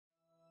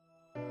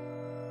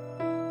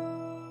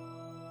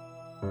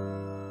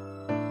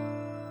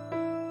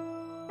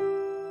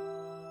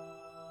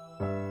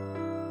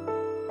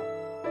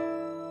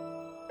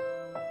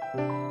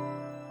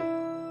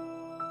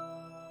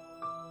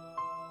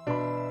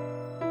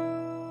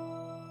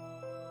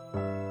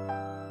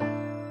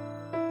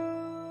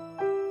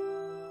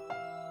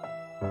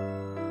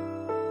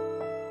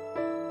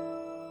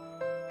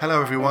Hello,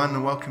 everyone,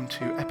 and welcome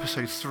to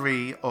episode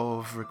 3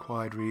 of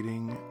Required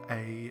Reading,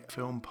 a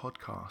film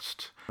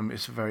podcast.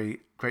 It's a very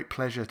great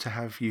pleasure to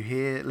have you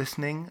here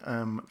listening.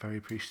 Very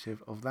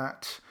appreciative of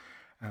that.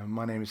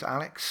 My name is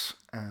Alex,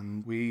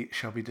 and we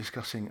shall be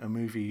discussing a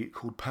movie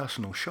called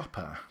Personal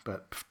Shopper.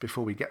 But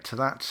before we get to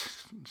that,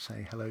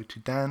 say hello to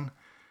Dan,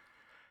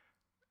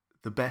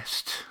 the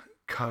best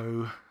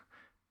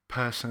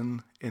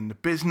co-person in the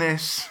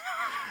business.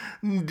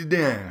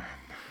 Dan.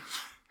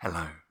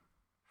 Hello.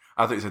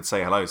 I thought you said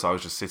say hello, so I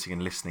was just sitting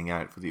and listening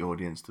out for the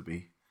audience to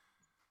be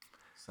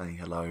saying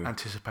hello.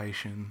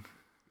 Anticipation.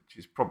 Which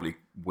is probably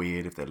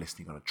weird if they're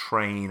listening on a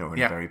train or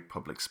in a very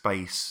public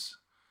space.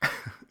 And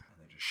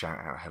they just shout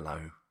out hello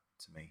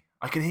to me.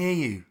 I can hear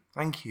you.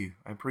 Thank you.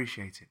 I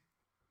appreciate it.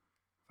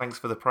 Thanks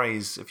for the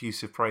praise,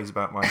 effusive praise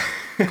about my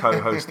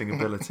co-hosting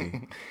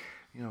ability.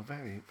 You're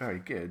very, very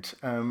good.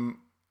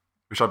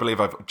 Which I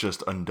believe I've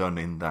just undone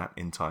in that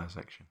entire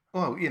section.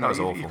 Well, you've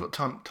got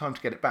time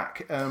to get it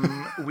back.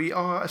 We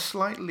are a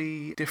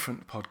slightly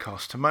different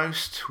podcast to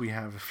most. We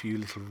have a few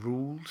little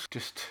rules,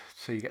 just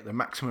so you get the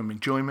maximum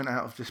enjoyment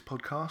out of this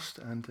podcast,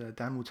 and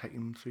Dan will take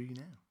them through you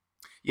now.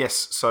 Yes,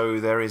 so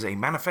there is a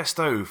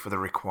manifesto for the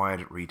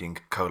Required Reading,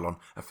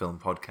 a film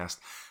podcast,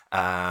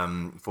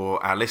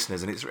 for our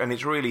listeners, and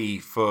it's really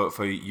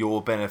for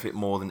your benefit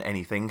more than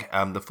anything.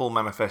 The full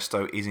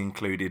manifesto is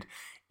included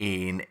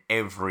in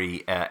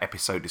every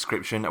episode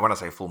description. When I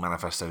say full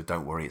manifesto,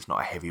 don't worry, it's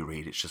not a heavy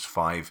read. It's just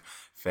 5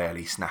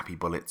 fairly snappy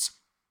bullets.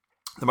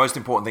 The most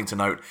important thing to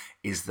note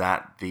is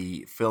that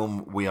the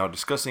film we are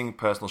discussing,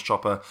 Personal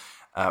Shopper,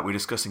 we're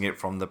discussing it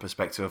from the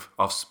perspective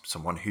of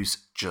someone who's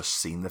just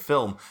seen the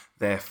film.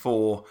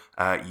 Therefore,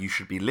 you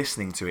should be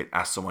listening to it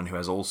as someone who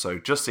has also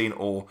just seen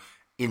or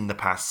in the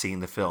past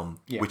seen the film,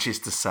 which is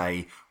to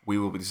say we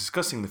will be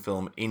discussing the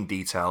film in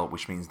detail,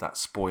 which means that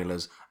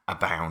spoilers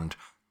abound.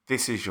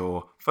 This is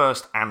your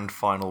first and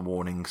final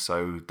warning,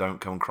 so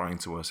don't come crying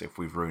to us if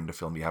we've ruined a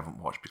film you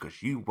haven't watched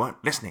because you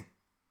weren't listening.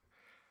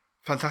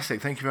 Fantastic,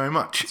 thank you very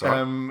much.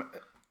 Right.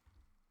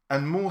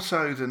 And more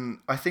so than,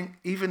 I think,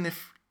 even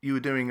if you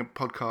were doing a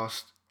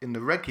podcast in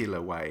the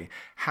regular way,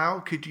 how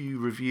could you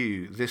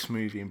review this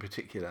movie in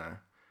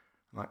particular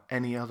like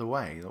any other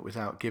way, like,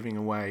 without giving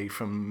away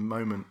from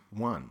moment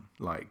one,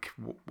 like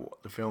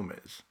what the film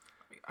is?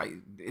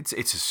 It's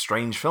a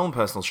strange film,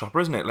 Personal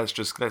Shopper, isn't it? Let's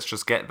just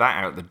get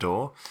that out the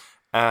door.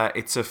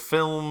 It's a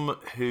film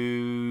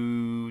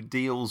who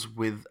deals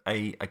with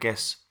I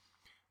guess,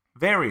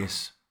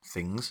 various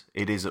things.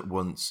 It is at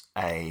once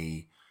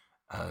a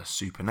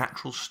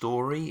supernatural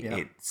story. Yeah.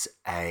 It's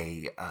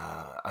a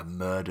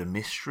murder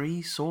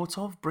mystery, sort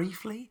of,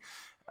 briefly.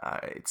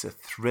 It's a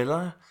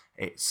thriller.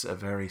 It's a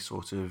very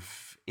sort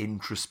of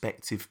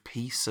introspective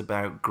piece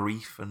about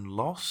grief and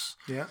loss.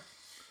 Yeah.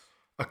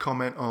 A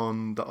comment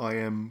on the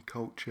IM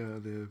culture,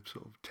 the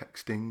sort of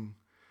texting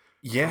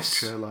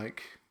culture,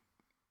 like,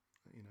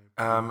 you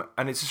know.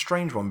 And it's a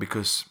strange one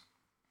because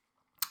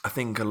I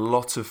think a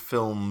lot of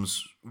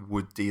films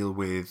would deal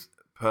with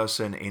a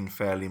person in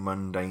fairly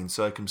mundane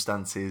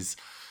circumstances,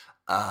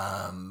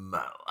 has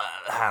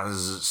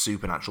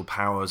supernatural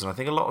powers, and I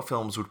think a lot of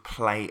films would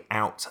play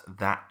out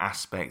that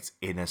aspect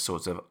in a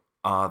sort of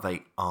are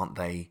they, aren't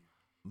they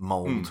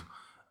mold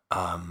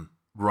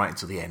right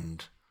until the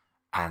end.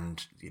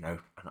 And, an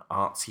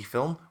artsy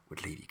film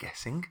would leave you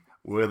guessing,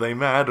 were they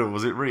mad or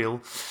was it real?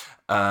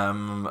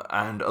 And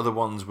other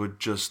ones would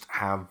just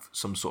have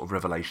some sort of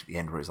revelation at the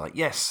end where it's like,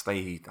 yes,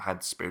 they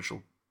had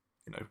spiritual,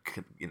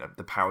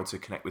 the power to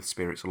connect with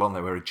spirits along.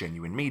 They were a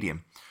genuine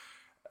medium.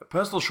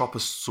 Personal Shopper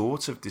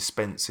sort of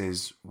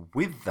dispenses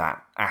with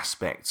that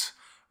aspect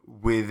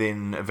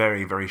within a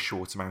very, very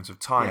short amount of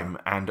time.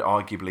 Yeah. And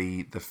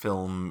arguably the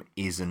film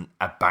isn't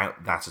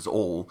about that at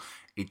all.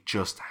 It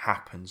just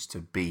happens to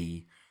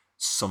be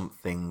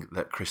something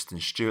that Kristen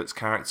Stewart's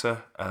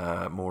character,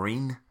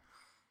 Maureen,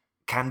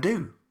 can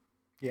do.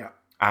 Yeah.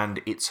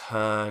 And it's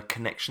her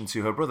connection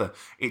to her brother.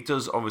 It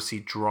does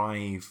obviously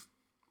drive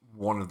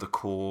one of the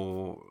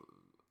core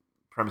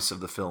premises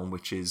of the film,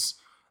 which is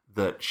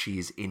that she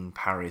is in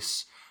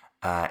Paris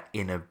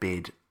in a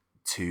bid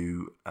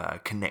to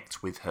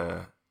connect with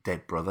her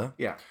dead brother.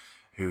 Yeah.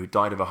 Who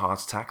died of a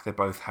heart attack. They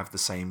both have the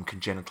same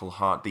congenital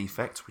heart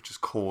defect, which has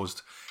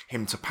caused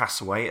him to pass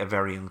away at a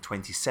very young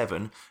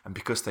 27. And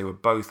because they were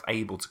both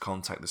able to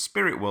contact the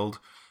spirit world,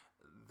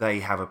 they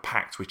have a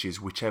pact, which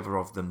is whichever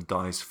of them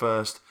dies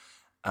first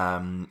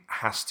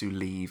has to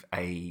leave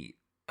a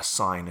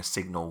sign, a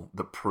signal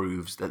that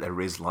proves that there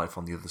is life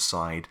on the other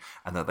side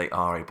and that they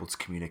are able to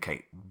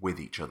communicate with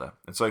each other.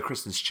 And so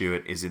Kristen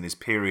Stewart is in this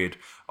period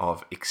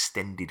of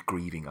extended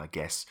grieving, I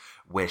guess,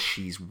 where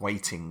she's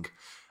waiting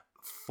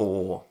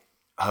for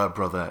her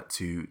brother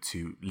to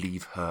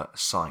leave her a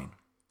sign.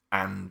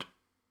 And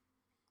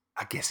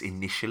I guess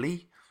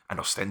initially and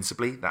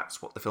ostensibly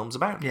that's what the film's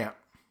about. Yeah.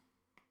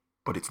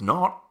 But it's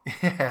not.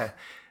 Yeah.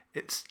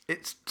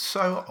 It's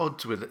so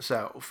odds with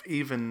itself,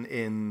 even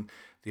in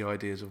the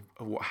ideas of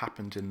what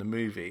happens in the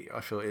movie.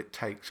 I feel it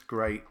takes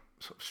great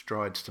sort of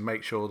strides to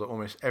make sure that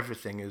almost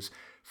everything is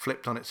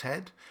flipped on its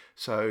head.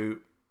 So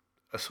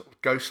a sort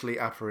of ghostly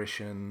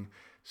apparition,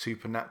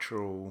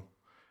 supernatural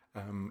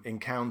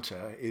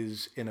encounter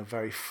is in a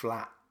very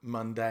flat,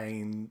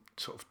 mundane,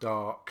 sort of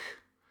dark,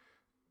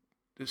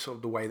 sort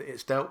of the way that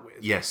it's dealt with.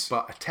 Yes.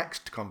 But a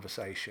text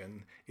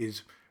conversation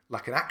is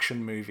like an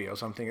action movie or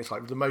something. It's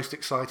like the most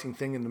exciting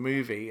thing in the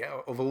movie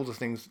of all the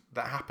things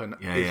that happen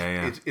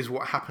is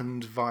what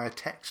happened via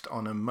text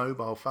on a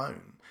mobile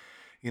phone.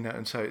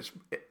 And so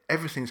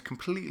everything's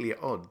completely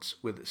at odds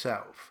with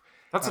itself.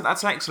 That's an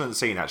excellent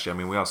scene, actually. I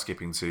mean, we are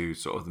skipping to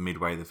sort of the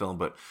midway of the film,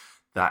 but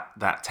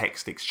that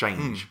text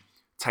exchange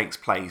takes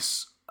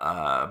place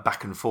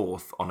back and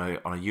forth on a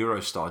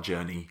Eurostar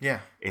journey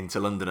into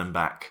London and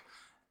back,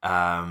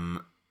 and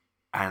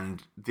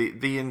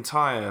the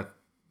entire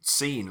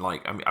scene,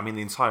 like I mean,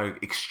 the entire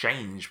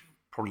exchange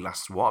probably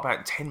lasts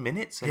about 10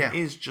 minutes, and it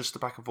is just the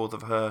back and forth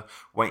of her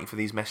waiting for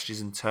these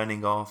messages and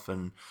turning off,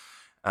 and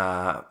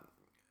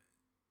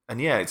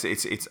it's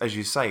as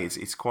you say,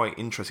 it's quite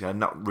interesting. I'd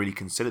not really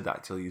considered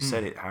that till you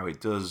said it, how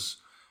it does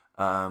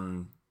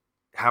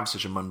have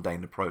such a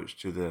mundane approach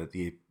to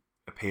the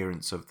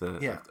appearance of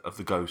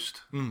the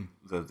ghost,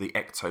 the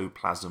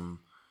ectoplasm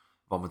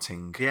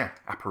vomiting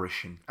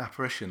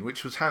apparition,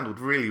 which was handled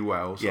really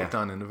well, sort of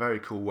done in a very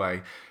cool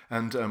way.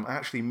 And I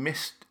actually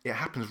missed. It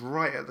happens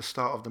right at the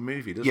start of the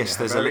movie, doesn't it? Yes,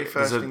 there's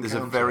a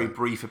very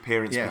brief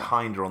appearance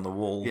behind her on the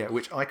wall. Yeah,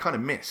 which I kind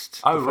of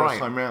missed the first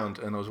time round,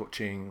 and I was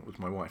watching with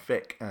my wife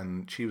Vic,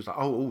 and she was like,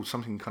 "Oh,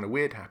 something kind of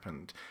weird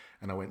happened,"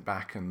 and I went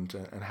back and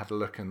had a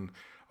look, and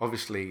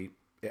obviously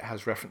it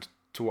has reference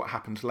to what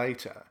happens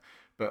later.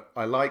 But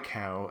I like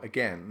how,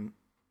 again,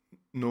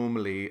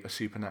 normally a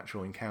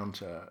supernatural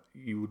encounter,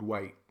 you would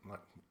wait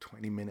like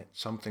 20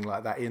 minutes, something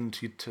like that,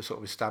 to sort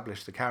of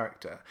establish the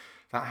character.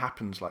 That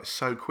happens like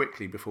so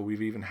quickly before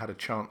we've even had a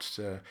chance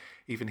to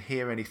even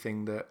hear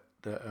anything that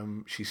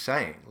she's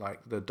saying.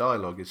 Like the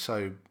dialogue is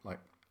so like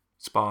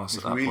sparse.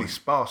 It's really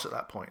sparse at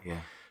that point.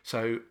 Yeah.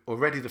 So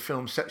already the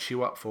film sets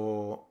you up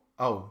for,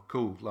 oh,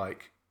 cool.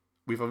 Like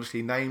we've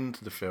obviously named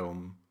the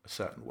film a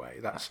certain way.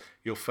 That's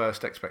your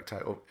first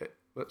expectation or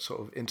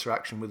sort of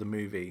interaction with the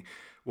movie.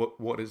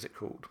 What is it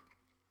called?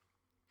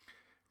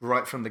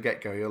 Right from the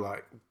get-go, you're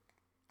like,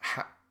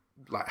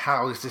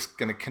 how is this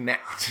going to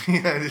connect?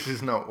 This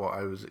is not what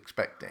I was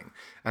expecting.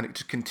 And it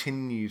just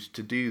continues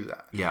to do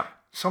that. Yeah.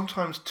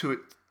 Sometimes to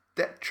its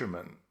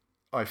detriment,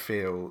 I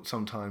feel.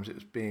 Sometimes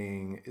it's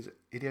being, is it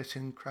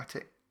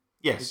idiosyncratic?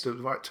 Yes. Is the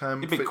right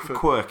term? A bit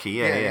quirky,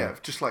 yeah.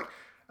 Just like,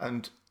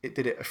 and it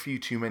did it a few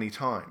too many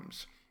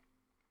times.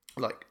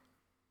 Like,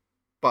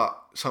 but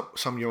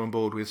some you're on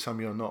board with, some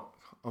you're not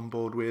on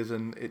board with,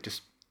 and it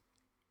just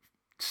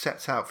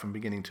sets out from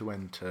beginning to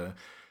end to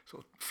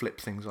sort of flip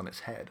things on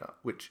its head,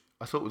 which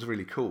I thought was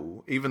really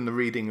cool. Even the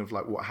reading of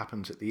like what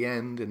happens at the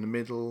end, in the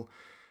middle,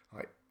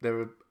 like there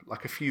are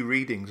like a few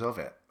readings of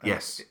it. And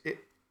yes. It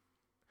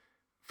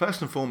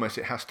first and foremost,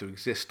 it has to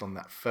exist on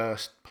that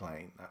first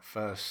plane, that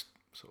first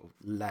sort of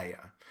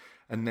layer,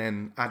 and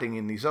then adding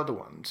in these other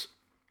ones,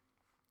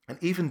 and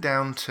even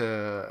down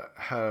to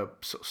her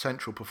sort of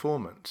central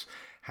performance,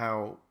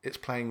 how it's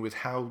playing with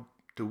how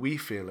do we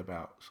feel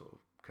about sort of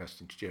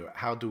Kristen Stewart?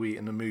 How do we,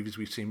 in the movies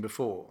we've seen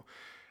before?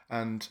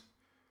 And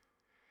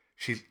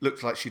she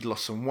looked like she'd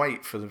lost some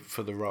weight for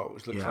the role.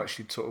 It looks like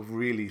she'd sort of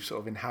really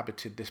sort of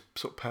inhabited this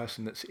sort of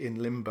person that's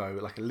in limbo,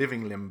 like a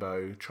living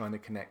limbo, trying to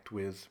connect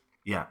with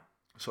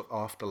sort of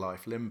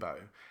afterlife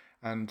limbo.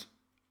 And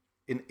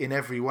in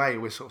every way,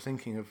 we're sort of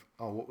thinking of,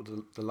 what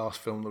was the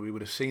last film that we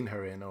would have seen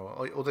her in?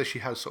 Or although she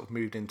has sort of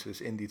moved into this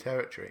indie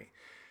territory,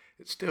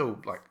 it's still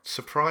like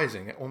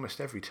surprising at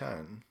almost every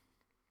turn.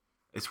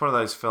 It's one of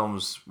those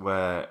films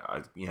where,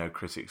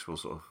 critics will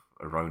sort of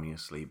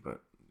erroneously,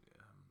 but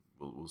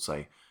will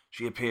say,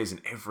 she appears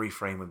in every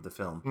frame of the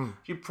film.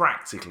 She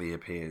practically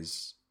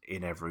appears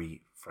in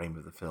every frame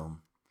of the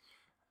film.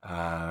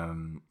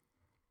 And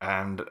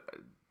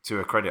to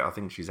her credit, I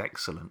think she's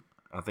excellent.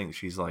 I think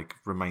she's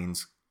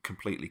remains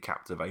completely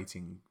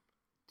captivating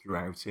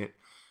throughout it.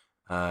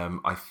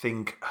 I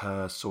think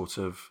her sort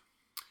of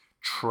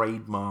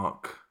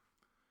trademark,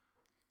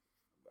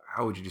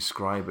 how would you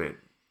describe it?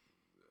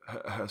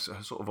 Her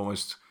sort of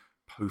almost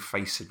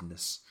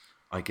po-facedness,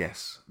 I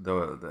guess,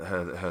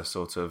 her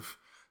sort of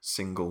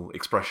single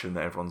expression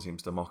that everyone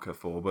seems to mock her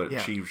for, but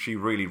she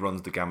really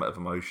runs the gamut of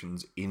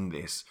emotions in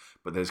this,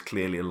 but there's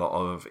clearly a lot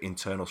of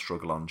internal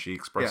struggle on. She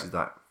expresses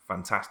that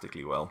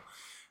fantastically well.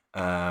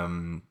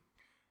 And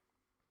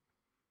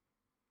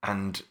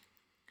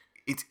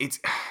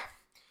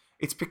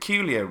it's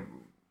peculiar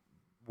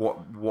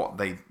what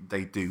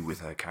they do with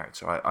her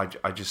character.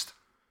 I just,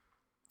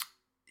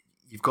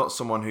 you've got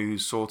someone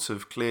who's sort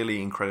of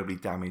clearly incredibly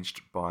damaged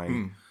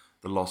by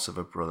the loss of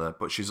a brother,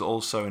 but she's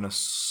also in a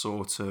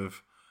sort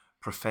of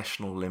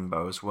professional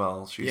limbo as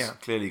well. She's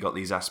clearly got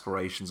these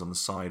aspirations on the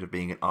side of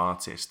being an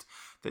artist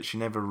that she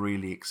never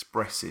really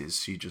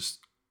expresses. She just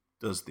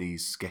does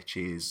these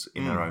sketches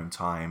in her own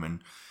time,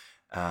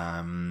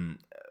 and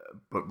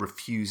but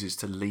refuses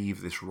to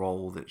leave this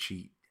role that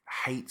she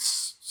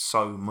hates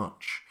so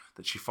much,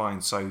 that she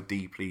finds so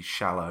deeply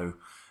shallow,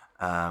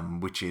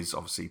 which is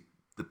obviously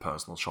the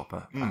personal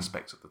shopper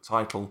aspect of the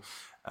title,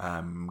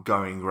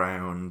 going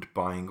around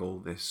buying all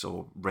this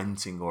or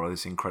renting all of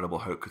this incredible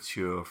haute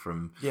couture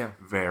from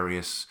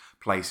various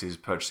places,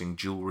 purchasing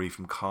jewelry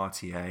from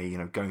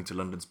Cartier, going to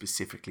London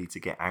specifically to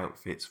get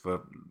outfits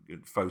for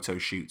photo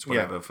shoots,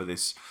 whatever, for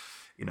this,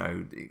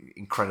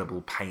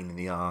 incredible pain in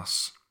the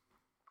arse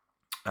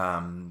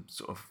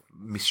sort of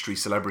mystery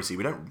celebrity.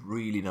 We don't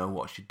really know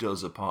what she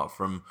does apart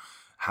from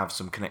have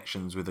some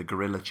connections with a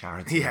gorilla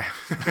charity. Yeah.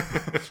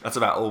 That's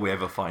about all we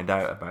ever find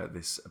out about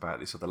this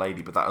other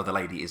lady. But that other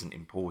lady isn't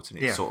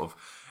important. It's sort of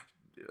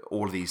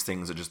all of these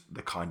things are just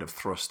the kind of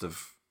thrust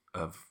of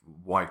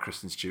why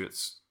Kristen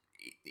Stewart's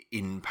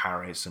in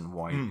Paris and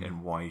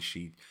why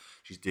she's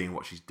doing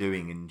what she's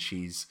doing, and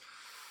she's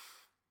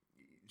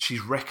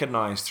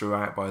recognised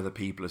throughout by the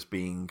people as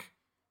being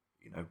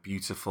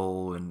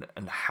beautiful and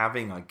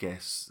having, I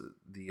guess,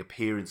 the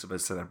appearance of a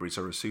celebrity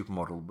or a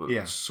supermodel,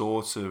 but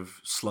sort of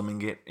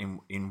slumming it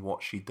in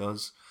what she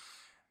does.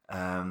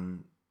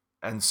 And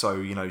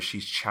so,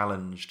 she's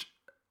challenged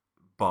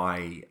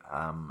by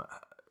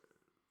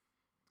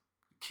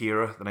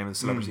Kira, the name of the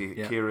celebrity,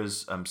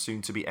 Kira's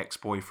soon-to-be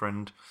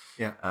ex-boyfriend.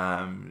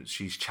 Yeah.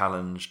 She's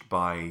challenged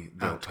by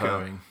the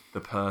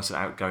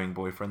outgoing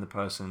boyfriend, the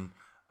person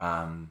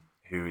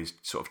who is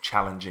sort of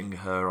challenging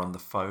her on the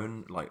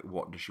phone, like,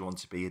 what does she want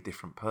to be, a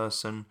different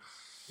person?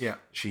 Yeah.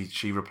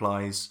 She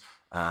replies,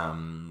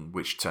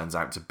 which turns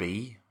out to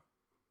be,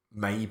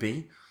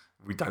 maybe,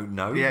 we don't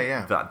know,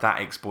 that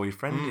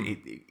ex-boyfriend.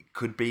 It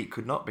could be, it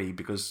could not be,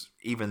 because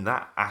even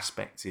that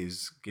aspect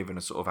is given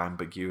a sort of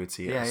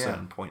ambiguity at a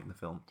certain point in the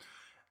film.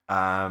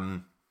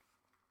 And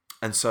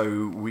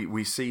so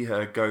we see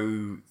her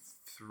go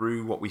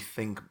through what we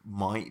think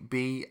might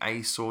be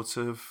a sort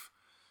of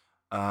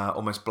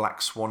almost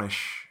Black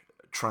Swanish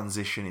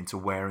transition into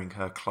wearing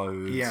her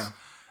clothes,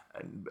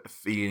 and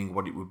feeling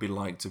what it would be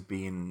like to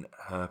be in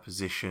her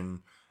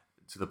position,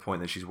 to the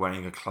point that she's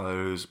wearing her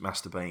clothes,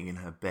 masturbating in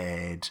her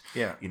bed,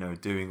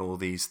 doing all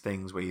these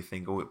things where you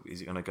think, oh, is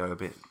it going to go a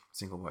bit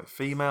single white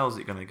female? Is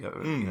it going to go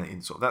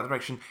in sort of that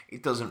direction?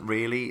 It doesn't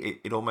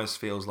really. It almost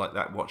feels like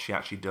that what she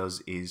actually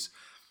does is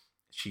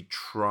she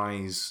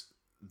tries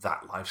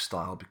that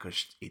lifestyle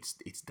because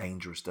it's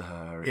dangerous to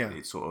her.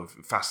 It sort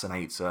of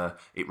fascinates her.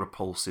 It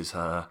repulses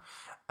her.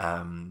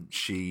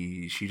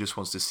 She just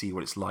wants to see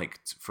what it's like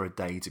for a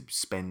day to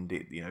spend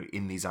it,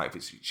 in these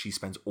outfits. She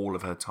spends all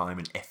of her time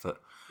and effort,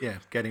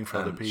 getting for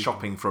other people,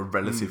 shopping for a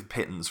relative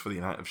pittance for the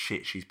amount of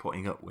shit she's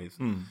putting up with,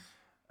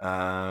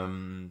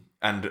 and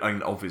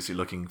obviously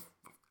looking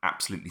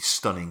absolutely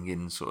stunning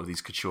in sort of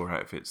these couture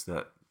outfits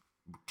that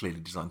were clearly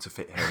designed to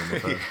fit her in the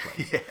first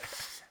place.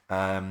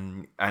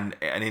 And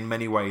in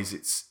many ways,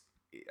 it's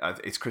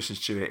Kristen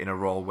Stewart in a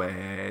role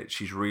where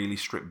she's really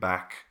stripped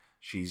back.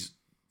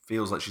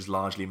 Feels like she's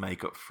largely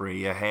makeup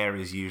free. Her hair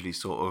is usually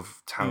sort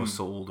of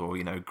tousled or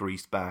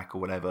greased back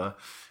or whatever.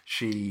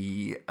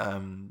 She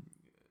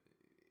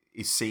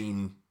is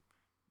seen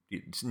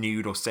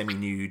nude or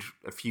semi-nude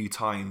a few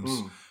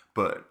times,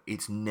 but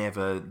it's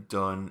never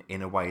done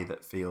in a way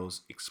that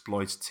feels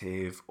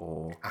exploitative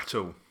or at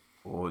all.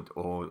 Or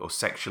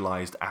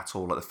sexualized at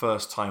all. Like the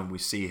first time we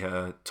see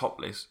her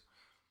topless,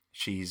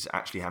 she's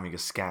actually having a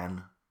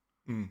scan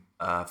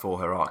for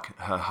her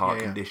heart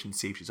condition,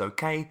 see if she's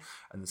okay.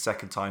 And the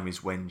second time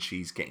is when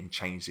she's getting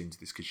changed into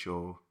this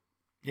couture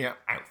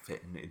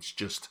outfit, and it's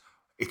just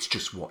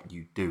what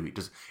you do.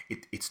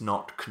 It's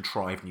not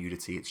contrived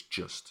nudity. It's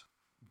just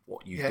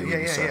what you do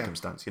in the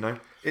circumstance.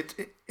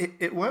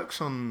 It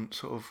works on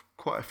sort of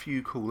quite a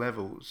few cool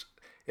levels.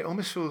 It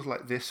almost feels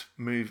like this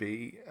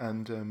movie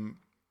and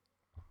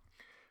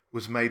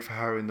was made for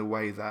her in the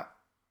way that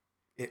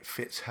it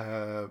fits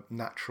her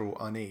natural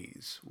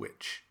unease,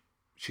 which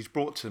she's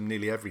brought to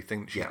nearly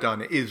everything she's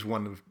done. It is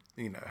one of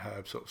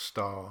her sort of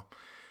star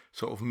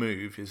sort of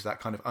move, is that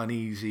kind of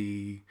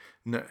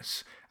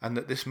uneasiness, and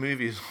that this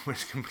movie is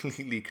almost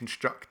completely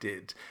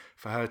constructed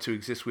for her to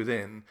exist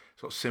within,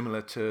 sort of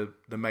similar to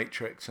The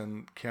Matrix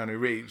and Keanu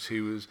Reeves,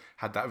 who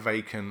had that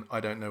vacant,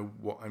 I don't know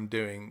what I'm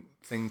doing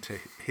thing to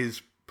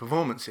his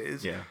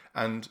performances,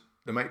 and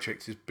The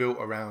Matrix is built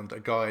around a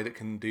guy that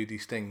can do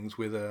these things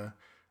with a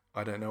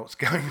I don't know what's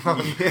going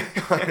on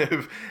kind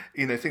of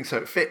thing. So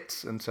it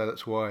fits, and so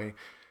that's why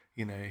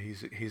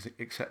he's an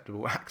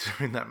acceptable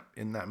actor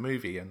in that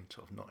movie, and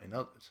sort of not in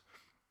others.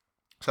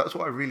 So that's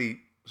what I really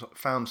sort of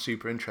found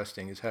super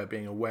interesting, is her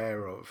being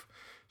aware of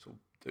sort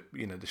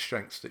of the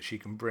strengths that she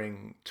can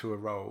bring to a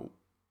role.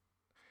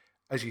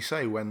 As you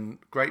say, when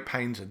great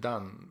pains are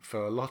done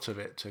for a lot of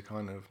it to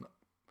kind of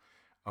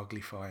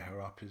uglify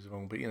her up is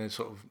wrong, but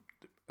sort of,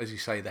 as you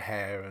say, the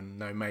hair and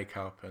no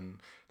makeup and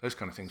those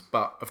kind of things.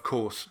 But of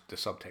course, the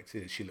subtext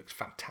is she looks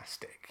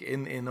fantastic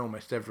in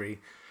almost every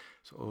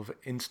sort of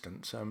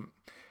instance.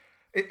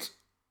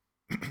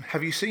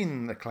 Have you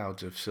seen The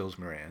Clouds of Sils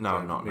Maria?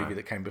 No, not movie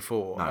that came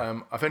before.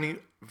 No. I've only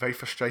very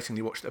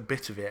frustratingly watched a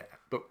bit of it,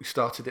 but we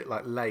started it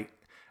like late,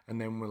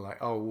 and then we're like,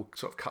 oh, we'll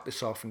sort of cut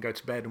this off and go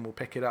to bed and we'll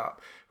pick it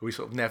up. But we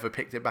sort of never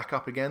picked it back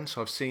up again.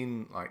 So I've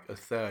seen like a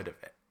third of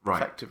it,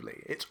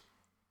 effectively. It's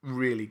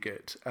really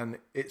good. And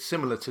it's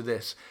similar to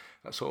this,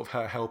 sort of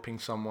her helping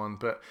someone,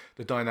 but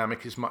the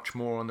dynamic is much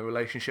more on the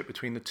relationship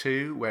between the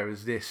two,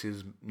 whereas this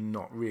is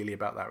not really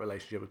about that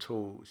relationship at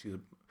all. She's a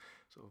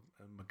sort of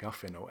a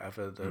MacGuffin or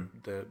whatever,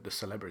 the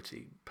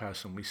celebrity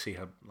person. We see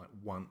her like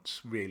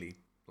once, really,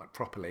 like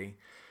properly.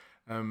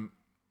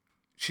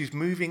 She's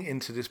moving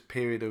into this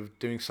period of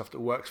doing stuff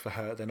that works for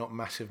her. They're not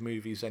massive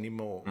movies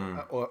anymore.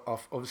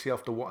 Obviously,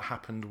 after what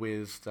happened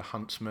with The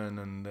Huntsman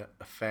and the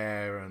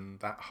affair and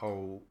that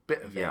whole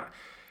bit of it.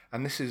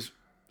 And this is...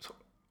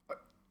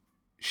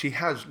 She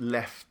has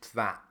left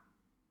that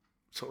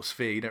sort of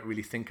sphere. You don't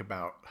really think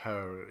about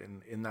her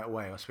in that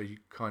way. I suppose you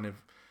kind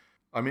of...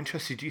 I'm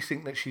interested. Do you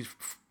think that she's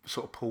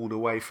sort of pulled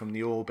away from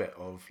the orbit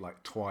of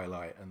like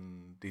Twilight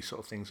and these sort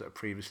of things that have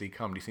previously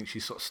come? Do you think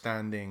she's sort of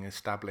standing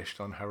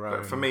established on her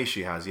own? For me,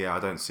 she has. Yeah,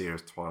 I don't see her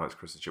as Twilight's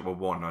Kristen Stewart. Well,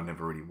 one, I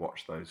never really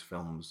watched those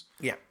films.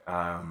 Yeah.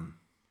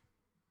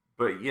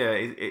 But yeah,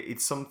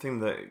 it's something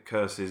that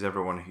curses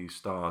everyone who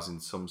stars in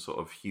some sort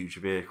of huge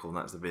vehicle, and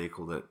that's the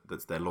vehicle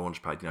that's their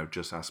launch pad.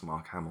 Just ask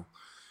Mark Hamill,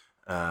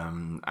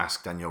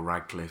 ask Daniel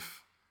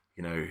Radcliffe.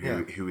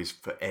 Who is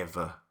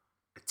forever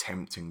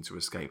attempting to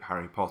escape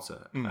Harry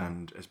Potter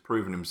and has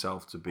proven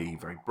himself to be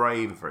very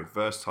brave, a very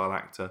versatile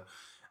actor,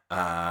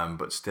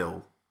 but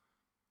still,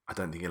 I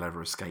don't think he'll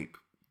ever escape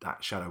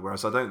that shadow.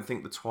 Whereas I don't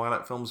think the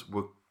Twilight films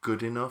were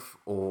good enough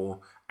or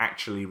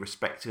actually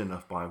respected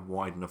enough by a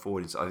wide enough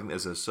audience. I think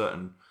there's a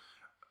certain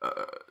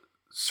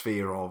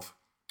sphere of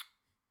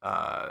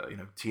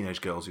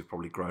teenage girls who've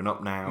probably grown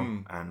up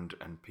now and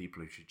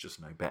people who should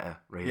just know better,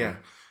 really.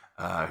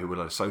 Who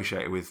will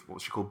associate with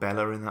what she called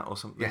Bella in that or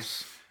something.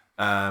 Yes.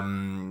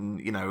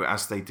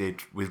 As they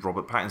did with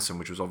Robert Pattinson,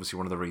 which was obviously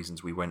one of the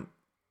reasons we went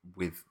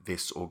with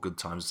this or Good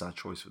Times as our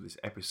choice for this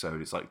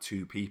episode. It's like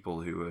two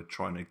people who are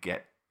trying to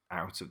get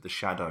out of the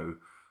shadow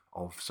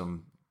of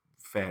some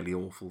fairly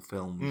awful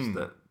films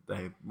that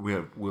they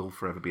will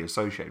forever be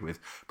associated with.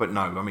 But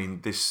no, I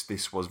mean,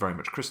 this was very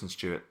much Kristen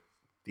Stewart,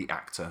 the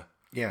actor,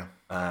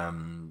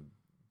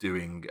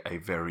 doing a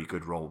very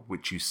good role,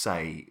 which you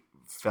say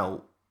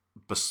felt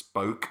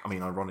bespoke. I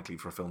mean, ironically,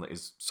 for a film that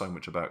is so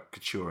much about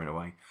couture in a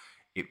way,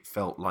 it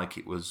felt like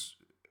it was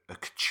a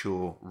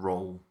couture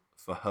role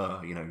for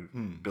her,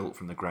 built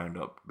from the ground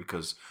up,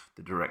 because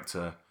the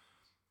director,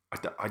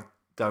 I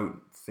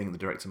don't think the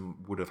director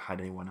would have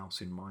had anyone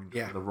else in mind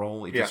for the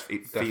role.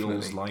 It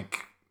feels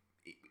like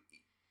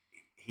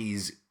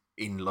he's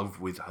in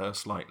love with her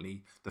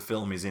slightly. The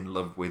film is in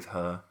love with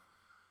her.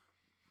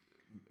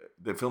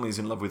 The film is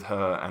in love with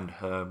her and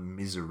her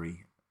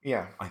misery.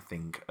 Yeah, I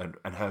think,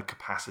 and her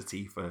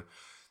capacity for,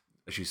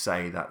 as you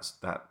say, that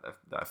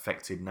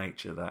affected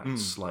nature, that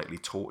slightly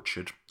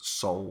tortured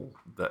soul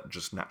that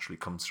just naturally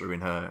comes through in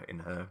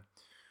her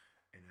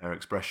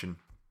expression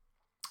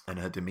and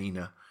her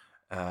demeanor.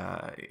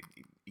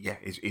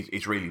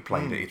 It's really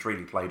played. It's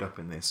really played up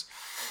in this.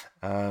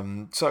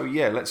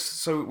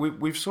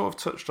 We've sort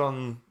of touched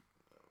on,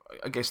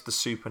 I guess, the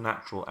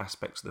supernatural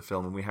aspects of the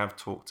film, and we have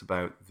talked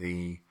about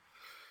the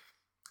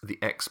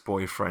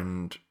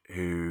ex-boyfriend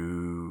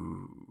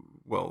who,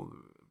 well,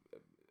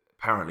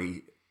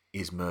 apparently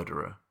is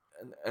murderer.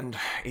 And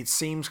it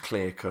seems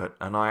clear-cut,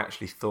 and I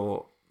actually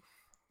thought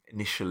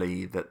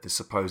initially that the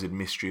supposed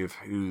mystery of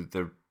who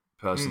the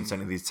person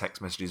sending these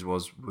text messages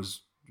was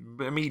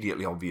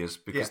immediately obvious,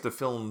 because the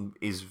film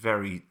is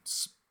very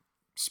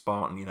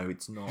Spartan.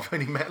 It's not... You've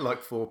only met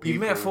like 4 people.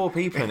 You've met 4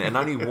 people, and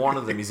only one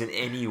of them is in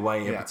any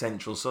way a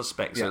potential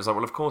suspect. So it's like,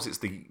 well, of course it's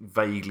the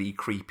vaguely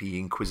creepy,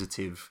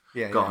 inquisitive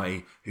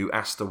guy who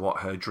asked her what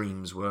her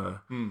dreams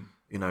were,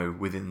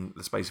 within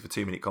the space of a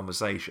 2-minute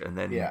conversation, and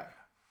then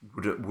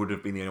would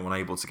have been the only one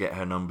able to get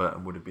her number,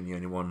 and would have been the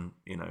only one,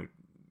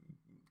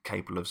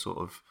 capable of sort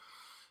of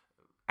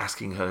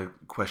asking her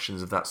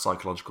questions of that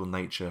psychological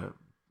nature,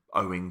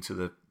 owing to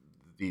the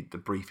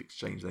brief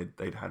exchange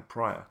they'd had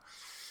prior.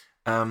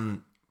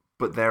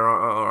 But there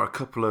are a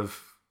couple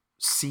of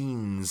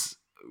scenes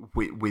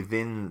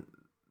within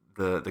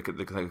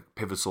the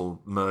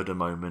pivotal murder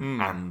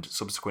moment and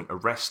subsequent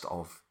arrest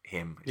of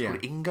him. It's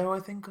called Ingo, I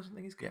think, or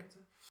something. His character.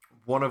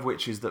 One of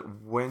which is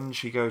that when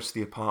she goes to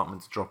the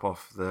apartment to drop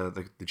off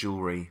the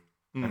jewelry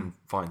and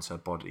finds her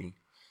body,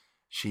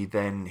 she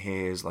then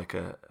hears like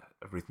a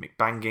rhythmic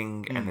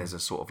banging, and there's a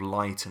sort of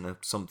light and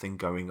something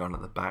going on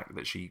at the back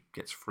that she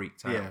gets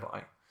freaked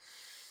out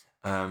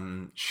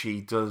by.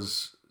 She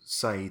does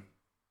say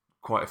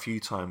quite a few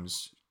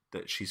times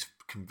that she's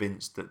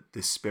convinced that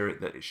this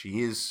spirit that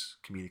she is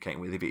communicating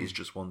with, if it is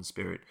just one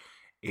spirit,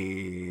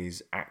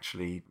 is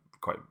actually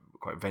quite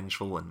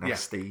vengeful and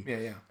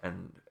nasty,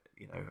 and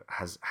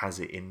has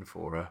it in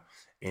for her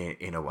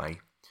in a way.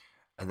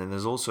 And then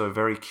there's also a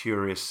very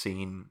curious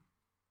scene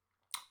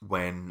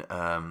when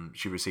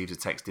she receives a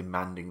text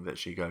demanding that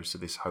she goes to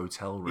this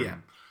hotel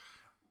room,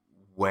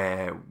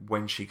 where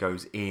when she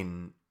goes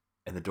in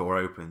and the door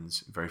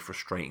opens, very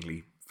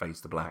frustratingly fades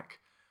to black.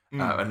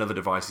 Another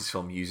device this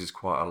film uses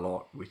quite a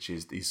lot, which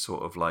is these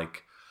sort of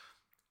like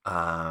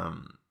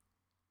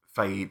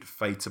fade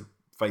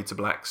to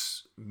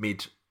blacks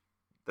mid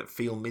that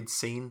feel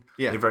mid-scene.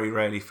 Yeah. They very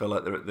rarely feel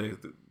like they're at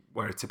the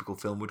where a typical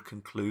film would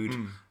conclude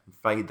and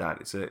fade that.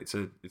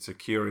 It's a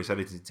curious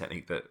editing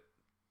technique that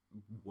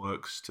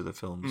works to the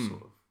film's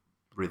sort of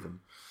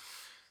rhythm.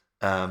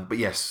 But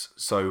yes,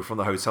 so from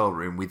the hotel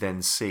room, we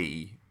then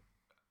see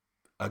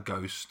a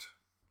ghost.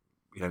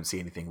 We don't see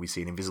anything. We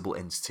see an invisible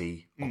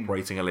entity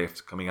operating a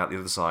lift, coming out the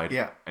other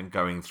side and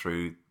going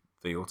through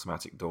the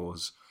automatic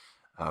doors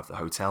of the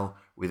hotel.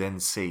 We then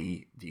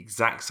see the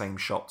exact same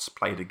shots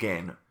played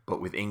again, but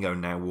with Ingo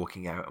now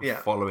walking out and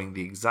following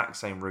the exact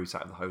same route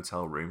out of the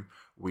hotel room.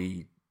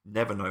 We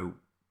never know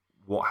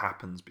what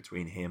happens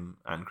between him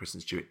and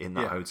Kristen Stewart in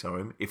that hotel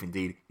room. If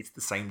indeed it's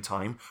the same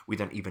time, we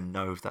don't even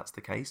know if that's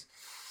the case.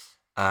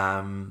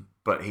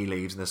 But he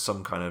leaves, and there's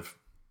some kind of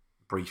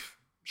brief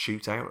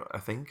shootout, I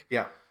think.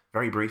 Yeah.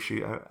 Very brief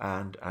shootout,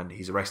 and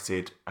he's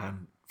arrested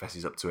and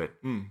fesses up to it.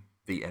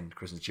 The end.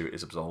 Kristen Stewart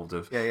is absolved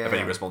of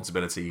any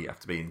responsibility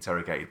after being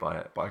interrogated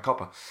by a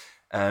copper.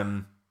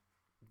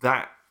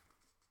 That,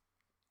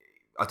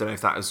 I don't know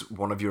if that is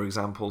one of your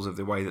examples of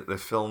the way that the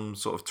film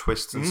sort of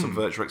twists and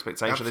subverts your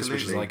expectation. Absolutely.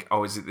 Which is like,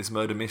 oh, is it this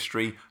murder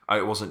mystery? Oh,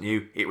 it wasn't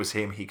you. It was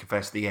him. He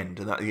confessed the end,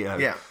 and that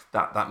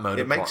that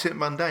murder. It makes it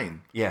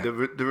mundane. Yeah, the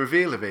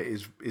reveal of it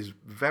is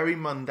very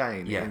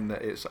mundane. Yeah. In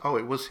that it's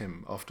it was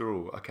him after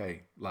all.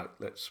 Okay, like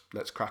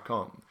let's crack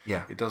on.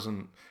 Yeah, it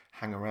doesn't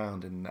hang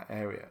around in that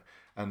area,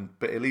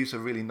 but it leaves a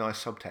really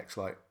nice subtext.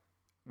 Like,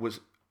 was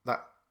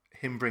that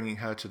him bringing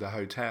her to the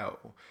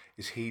hotel?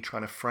 Is he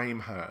trying to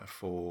frame her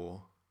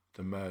for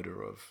the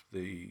murder of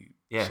the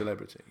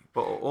celebrity?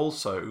 But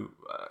also,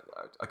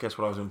 I guess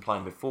what I was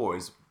implying before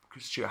is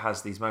Kristen Stewart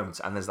has these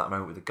moments, and there's that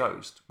moment with the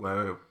ghost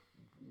where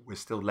we're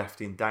still left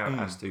in doubt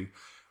as to,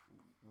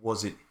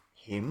 was it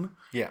him?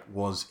 Yeah.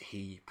 Was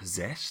he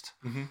possessed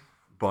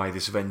by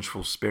this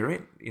vengeful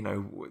spirit? You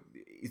know,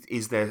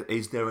 is there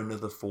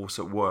another force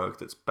at work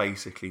that's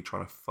basically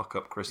trying to fuck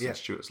up Kristen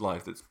Stewart's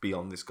life that's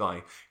beyond this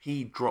guy?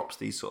 He drops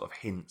these sort of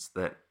hints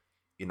that,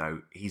 you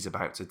know, he's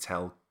about to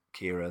tell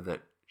Kira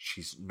that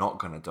she's not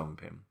going to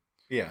dump him.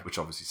 Yeah. Which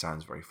obviously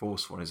sounds very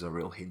forceful and is a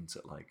real hint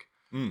at, like...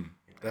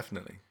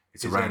 definitely.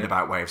 It's a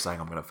roundabout way of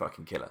saying I'm going to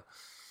fucking kill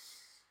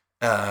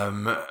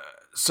her.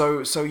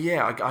 So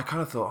yeah, I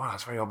kind of thought,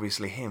 that's very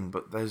obviously him,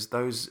 but there's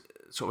those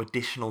sort of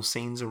additional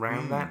scenes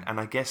around that, and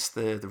I guess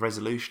the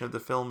resolution of the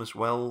film as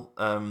well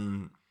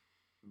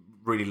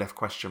really left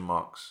question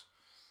marks.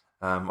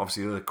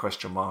 Obviously, the other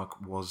question mark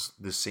was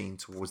the scene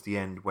towards the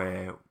end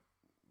where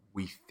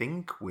we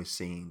think we're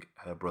seeing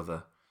her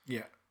brother.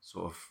 Yeah.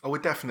 Sort of. Oh, we're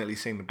definitely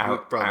seeing the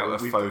brother. Out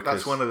of focus.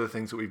 That's one of the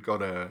things that we've got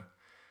to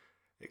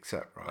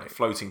accept, right? Like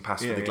floating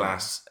past the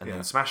glass and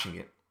then smashing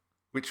it.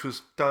 Which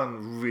was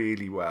done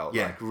really well.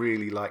 Yeah. Like,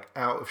 really,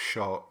 out of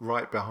shot,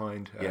 right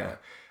behind her. Yeah.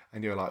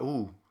 And you're like,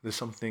 oh, there's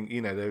something,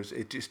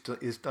 it just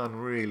is done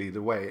really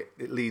the way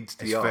it leads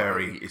to the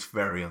eye. It's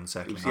very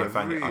unsettling. I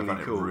found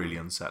it really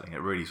unsettling. It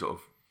really sort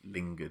of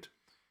lingered.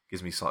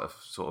 Gives me sort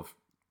of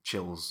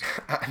chills.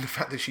 And the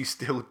fact that she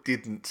still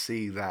didn't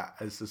see that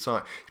as the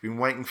sign. She's been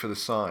waiting for the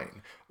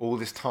sign all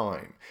this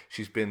time.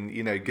 She's been,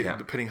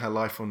 putting her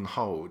life on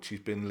hold. She's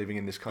been living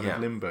in this kind of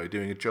limbo,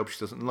 doing a job she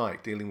doesn't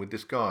like, dealing with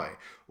this guy,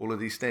 all of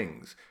these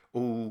things.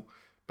 All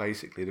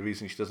basically the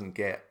reason she doesn't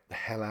get the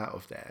hell out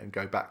of there and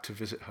go back to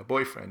visit her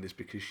boyfriend is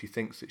because she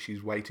thinks that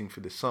she's waiting for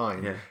the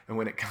sign, and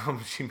when it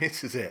comes she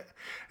misses it.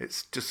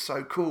 It's just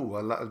so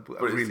cool.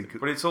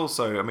 But it's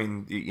also, I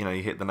mean, you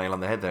hit the nail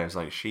on the head there. It's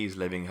like she's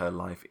living her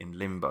life in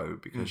limbo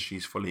because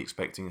she's fully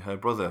expecting her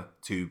brother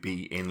to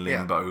be in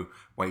limbo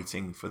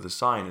waiting for the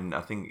sign, and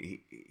I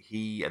think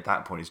he at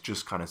that point is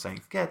just kind of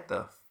saying, get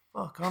the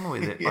fuck on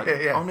with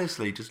it.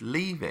 Honestly, just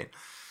leave it.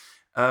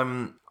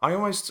 I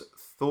almost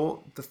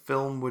thought the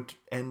film would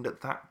end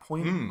at that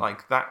point,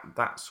 like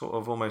that sort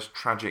of almost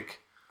tragic,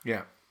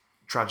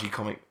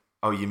 tragicomic.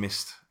 Oh, you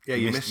missed it.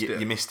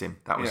 You missed him.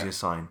 That was your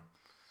sign.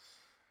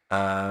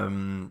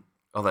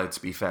 Although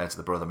to be fair to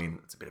the brother, I mean,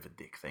 it's a bit of a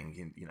dick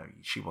thing.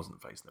 She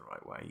wasn't facing the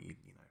right way.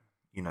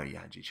 You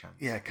had your chance.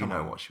 Yeah, come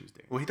on. What she was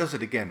doing. Well, he does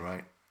it again,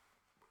 right?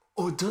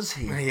 Oh, does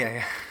he?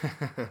 Yeah.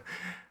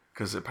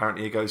 Because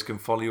apparently a ghost can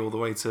follow you all the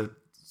way to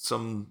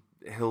some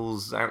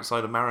hills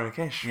outside of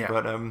Marrakesh.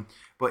 Yeah.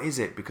 But is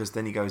it? Because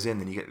then he goes in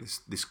and you get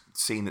this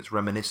scene that's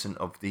reminiscent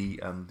of the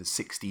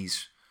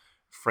 60s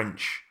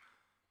French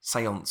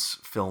seance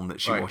film that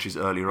she watches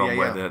earlier on,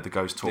 where the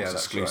ghost talks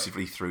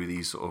exclusively through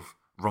these sort of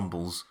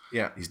rumbles,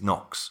 these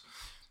knocks.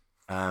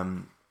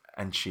 And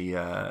she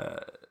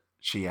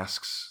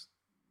asks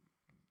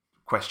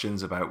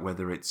questions about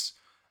whether it's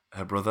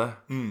her brother,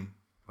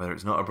 whether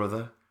it's not her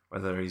brother,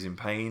 whether he's in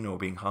pain or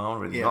being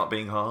harmed, or he's not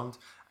being harmed,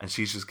 and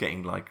she's just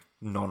getting like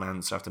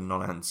non-answer after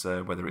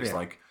non-answer, whether it's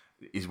like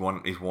is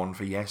one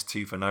for yes,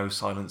 two for no,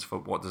 silence for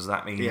what does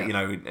that mean,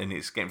 and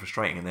it's getting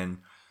frustrating. And then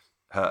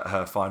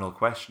her final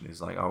question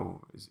is like,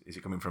 oh, is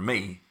it coming from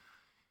me?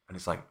 And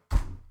it's like,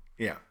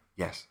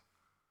 yes.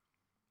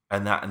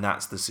 And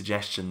that's the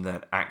suggestion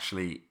that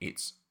actually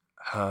it's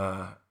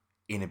her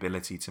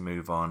inability to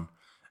move on,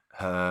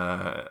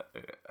 her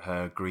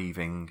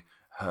grieving,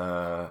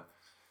 her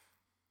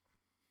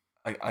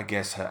I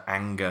guess her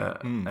anger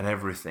and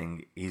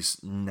everything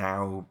is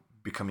now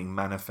becoming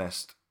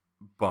manifest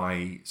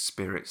by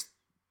spirits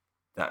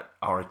that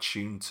are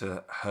attuned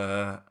to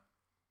her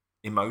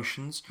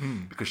emotions,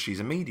 because she's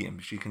a medium.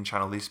 She can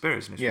channel these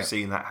spirits, and if you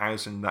see in that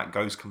house and that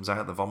ghost comes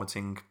out, the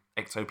vomiting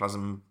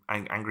ectoplasm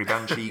angry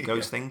banshee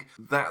ghost thing,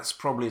 that's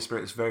probably a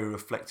spirit that's very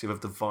reflective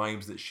of the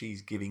vibes that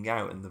she's giving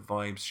out, and the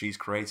vibes she's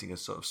creating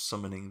as sort of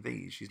summoning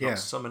these. She's not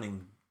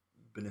summoning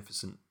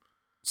beneficent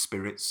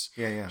spirits.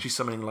 She's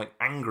summoning like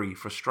angry,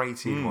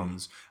 frustrated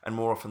ones, and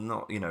more often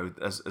not, you know,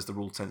 as the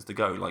rule tends to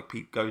go, like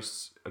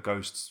ghosts are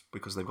ghosts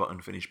because they've got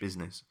unfinished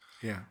business.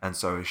 And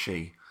so is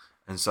she.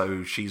 And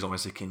so she's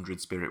almost a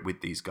kindred spirit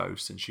with these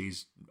ghosts, and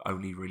she's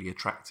only really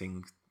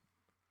attracting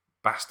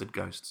bastard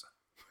ghosts.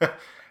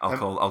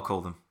 I'll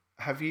call them.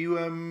 Have you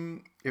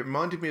it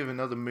reminded me of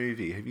another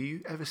movie. Have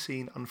you ever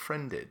seen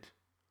Unfriended?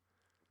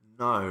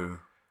 No.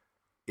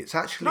 It's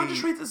actually... Did I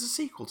just read there's a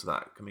sequel to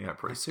that coming out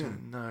pretty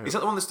soon? No. Is that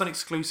the one that's done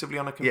exclusively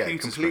on a computer screen?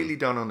 Yeah, completely screen?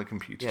 Done on a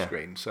computer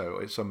screen. So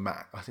it's a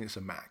Mac. I think it's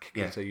a Mac.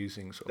 Because they're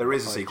using sort of... There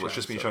is a sequel. It's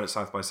just been shown at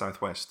South by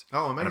Southwest.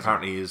 Oh, amazing. And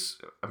apparently is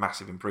a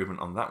massive improvement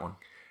on that one.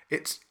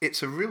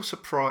 It's a real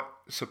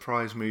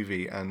surprise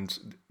movie,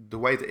 and the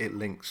way that it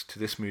links to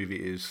this movie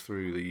is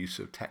through the use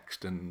of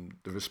text and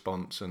the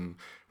response and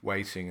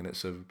waiting, and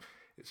it's a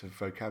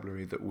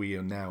vocabulary that we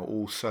are now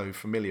all so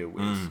familiar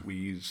with. We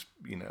use,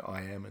 you know,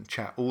 IM and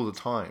chat all the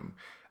time,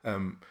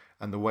 and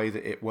the way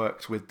that it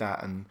works with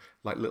that, and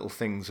like little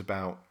things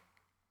about.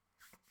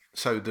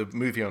 So the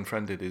movie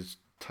Unfriended is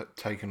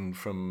taken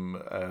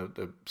from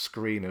the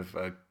screen of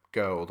a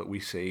girl that we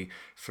see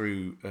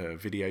through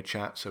video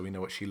chat, so we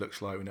know what she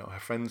looks like, we know what her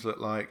friends look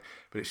like,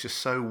 but it's just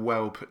so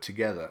well put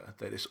together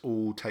that this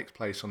all takes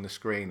place on the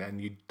screen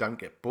and you don't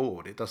get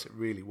bored. It does it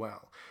really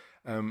well.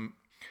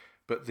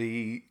 But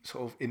the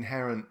sort of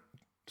inherent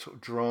sort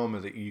of drama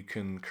that you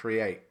can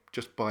create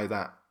just by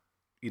that,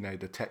 you know,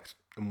 the text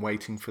and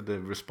waiting for the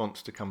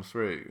response to come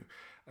through,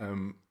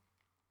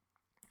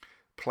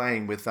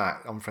 playing with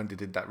that, Unfriended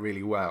did that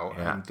really well.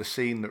 And the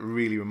scene that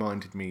really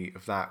reminded me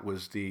of that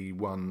was the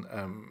one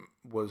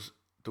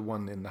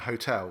in the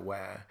hotel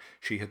where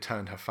she had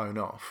turned her phone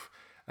off,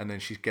 and then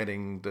she's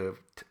getting the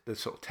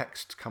sort of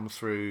text come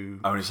through.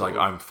 Oh, and it's like,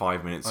 I'm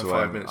 5 minutes away.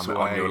 I'm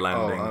on your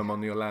landing. Oh, I'm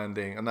on your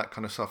landing, and that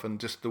kind of stuff, and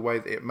just the way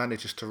that it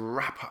manages to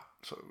wrap up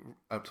sort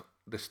of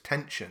this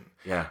tension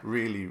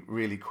really,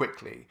 really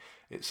quickly.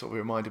 It sort of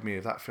reminded me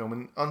of that film,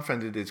 and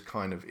Unfriended is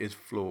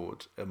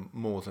flawed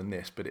more than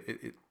this, but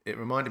it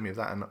reminded me of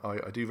that, and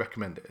I do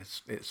recommend it.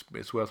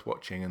 It's worth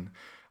watching, and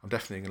I'm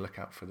definitely going to look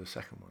out for the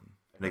second one.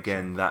 And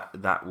again,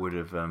 that would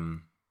have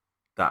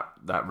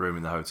that room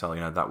in the hotel, you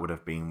know, that would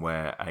have been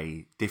where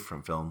a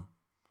different film,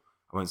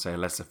 I won't say a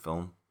lesser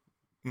film,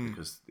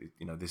 because,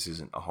 you know, this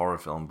isn't a horror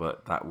film,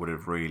 but that would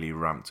have really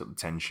ramped up the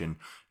tension.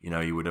 You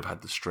know, you would have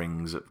had the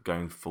strings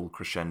going full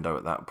crescendo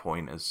at that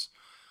point as,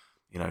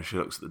 you know, she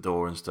looks at the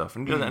door and stuff,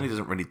 and he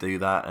doesn't really do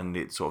that, and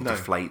it sort of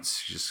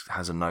deflates. She just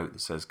has a note that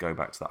says "Go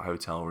back to that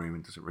hotel room,"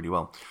 and does it really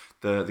well.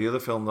 The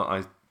other film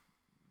that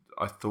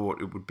I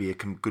thought it would be a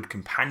good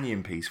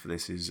companion piece for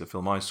this is a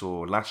film I saw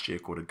last year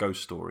called A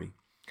Ghost Story.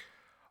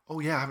 Oh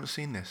yeah, I haven't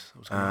seen this. I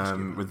was going to ask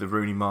you with the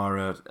Rooney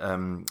Mara,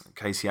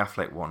 Casey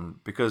Affleck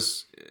one,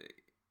 because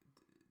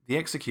the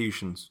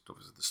executions,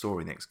 obviously the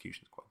story and the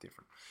execution is quite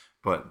different,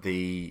 but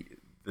the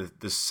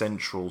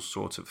central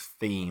sort of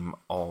theme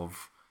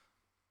of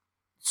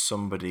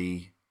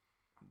somebody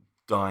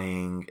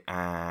dying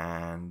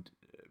and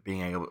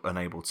being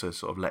unable to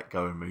sort of let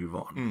go and move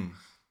on.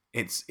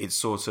 It's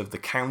sort of the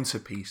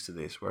counterpiece to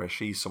this, whereas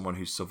she's someone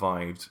who's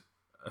survived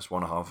as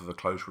one half of a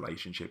close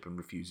relationship and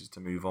refuses to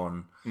move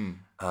on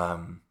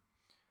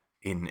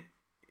in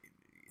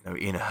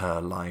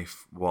her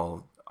life.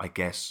 While I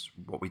guess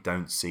what we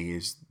don't see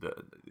is that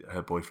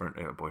her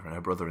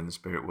brother in the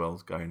spirit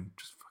world going,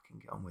 just fucking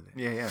get on with it.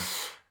 Yeah.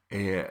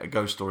 A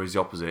Ghost Story is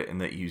the opposite, in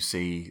that you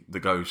see the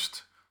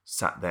ghost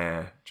sat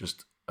there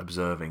just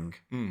observing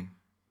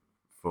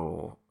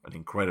for an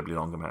incredibly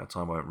long amount of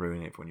time. I won't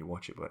ruin it for when you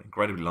watch it, but an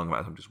incredibly long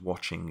amount of time just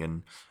watching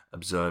and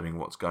observing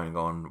what's going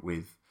on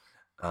with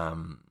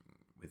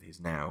his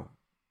now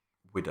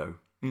widow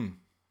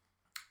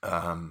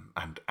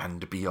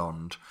and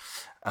beyond.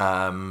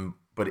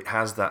 But it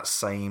has that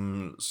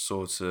same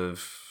sort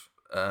of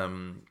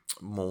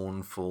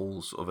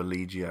mournful sort of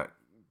elegiac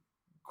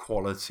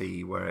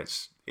quality, where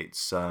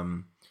it's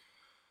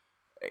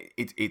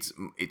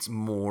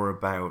more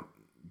about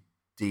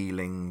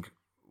dealing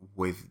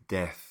with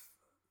death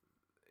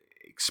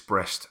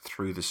expressed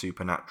through the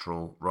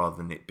supernatural rather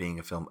than it being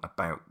a film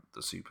about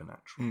the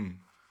supernatural.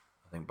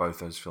 I think both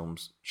those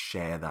films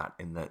share that,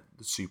 in that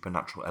the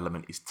supernatural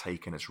element is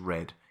taken as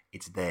read,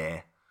 it's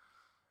there,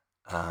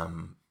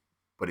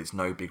 but it's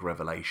no big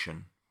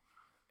revelation.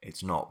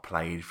 It's not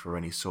played for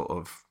any sort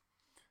of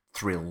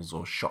thrills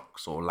or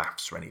shocks or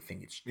laughs or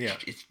anything.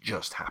 It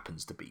just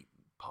happens to be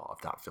part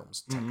of that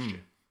film's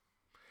texture.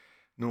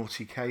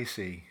 Naughty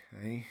Casey,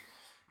 eh?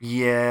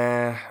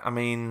 Yeah, I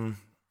mean,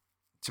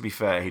 to be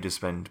fair, he does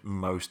spend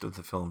most of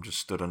the film just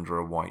stood under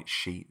a white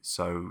sheet.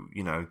 So,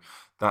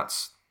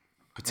 that's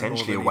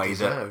potentially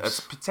that's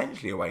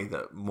potentially a way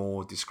that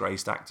more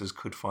disgraced actors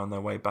could find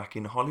their way back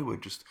in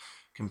Hollywood, just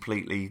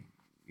completely,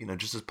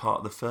 just as part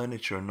of the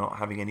furniture and not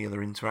having any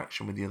other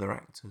interaction with the other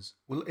actors.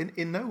 Well,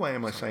 in no way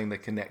am I saying they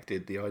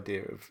connected the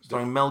idea of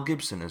starring Mel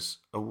Gibson as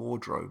a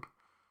wardrobe.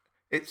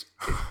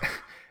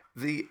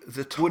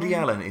 The time, Woody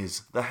Allen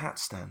is the hat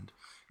stand.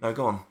 No,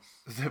 go on.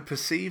 The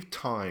perceived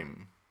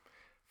time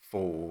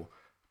for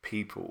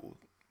people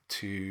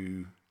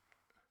to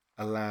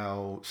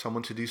allow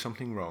someone to do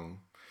something wrong,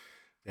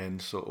 then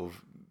sort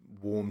of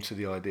warm to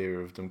the idea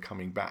of them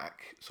coming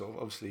back. Sort of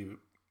obviously,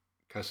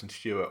 Kirsten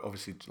Stewart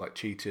obviously like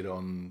cheated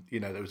on.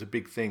 There was a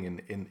big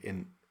thing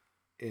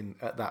in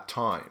at that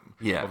time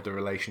of the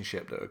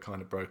relationship that had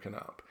kind of broken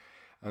up.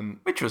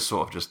 Which was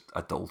sort of just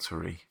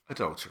adultery. It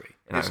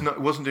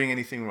wasn't doing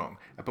anything wrong.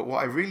 But what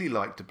I really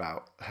liked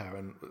about her,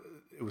 and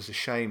it was a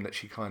shame that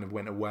she kind of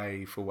went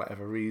away for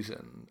whatever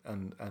reason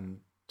and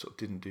sort of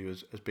didn't do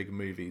as big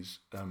movies,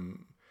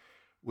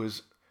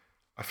 was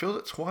I feel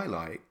that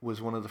Twilight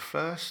was one of the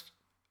first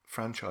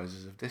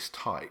franchises of this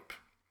type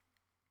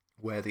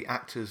where the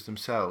actors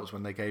themselves,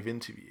 when they gave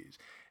interviews,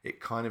 it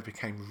kind of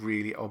became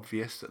really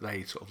obvious that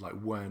they sort of like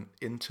weren't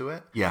into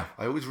it. Yeah.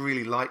 I always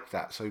really liked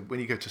that. So when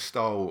you go to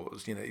Star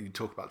Wars, you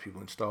talk about people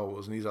in Star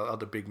Wars and these are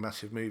other big,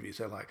 massive movies.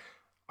 They're like,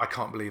 I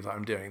can't believe that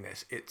I'm doing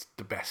this. It's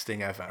the best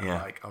thing ever.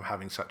 Yeah. Like, I'm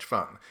having such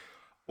fun.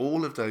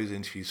 All of those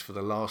interviews for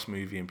the last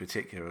movie in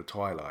particular,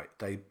 Twilight,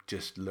 they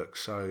just look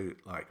so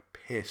like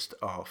pissed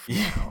off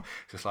now.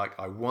 Just like,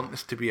 I want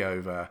this to be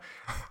over.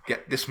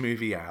 Get this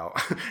movie out.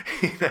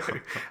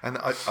 And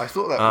I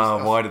thought that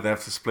was... why did they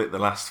have to split the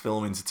last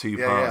film into two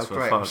parts? Yeah,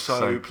 great. I'm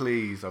so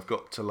pleased. I've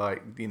got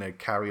to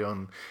carry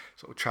on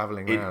sort of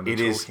travelling around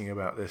and talking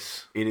about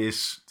this. It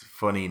is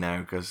funny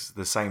now because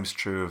the same's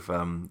true of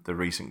the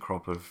recent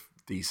crop of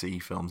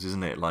DC films,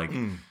 isn't it? Like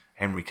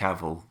Henry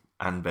Cavill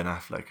and Ben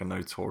Affleck are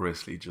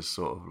notoriously just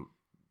sort of,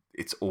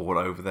 it's all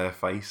over their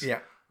face. Yeah.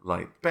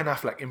 Like Ben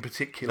Affleck in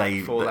particular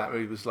before that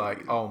movie was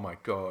like, oh my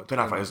God. Ben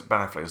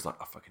Affleck was like,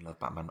 I fucking love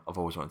Batman. I've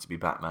always wanted to be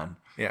Batman.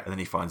 Yeah. And then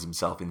he finds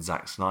himself in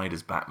Zack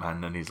Snyder's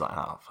Batman and he's like,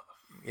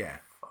 yeah,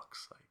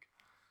 fuck's sake.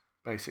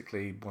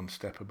 Basically one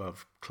step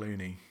above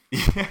Clooney.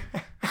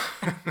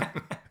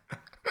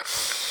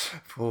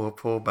 Poor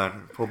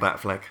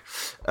Batfleck.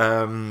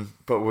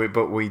 But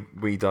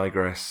we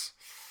digress.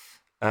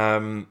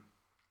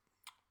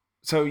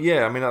 So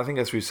yeah, I mean, I think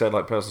as we've said,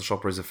 like Personal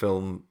Shopper is a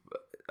film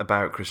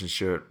about Kristen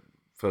Stewart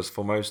first and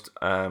foremost.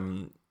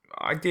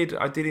 I did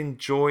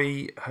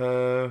enjoy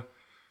her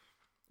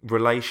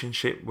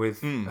relationship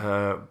with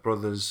her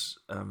brother's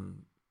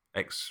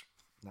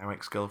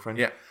ex-girlfriend.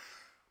 Yeah.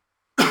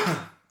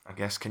 I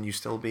guess, can you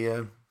still be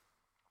a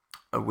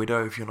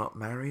widow if you're not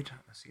married?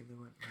 I assume they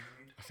weren't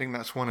married. I think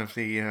that's one of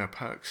the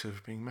perks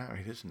of being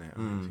married, isn't it? I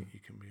don't think you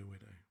can be a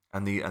widow.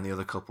 And the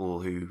other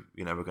couple who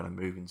were going to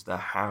move into their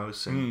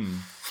house, and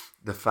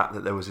the fact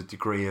that there was a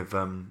degree of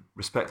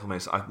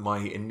respectfulness. My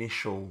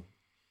initial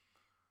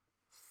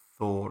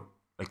thought,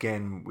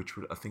 again, which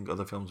I think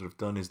other films would have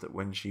done, is that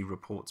when she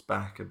reports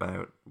back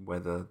about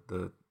whether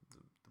the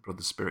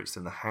brother's spirit's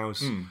in the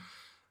house,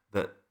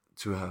 that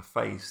to her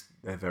face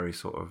they're very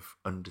sort of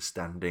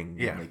understanding,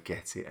 and they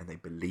get it and they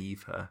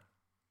believe her.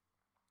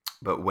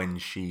 But when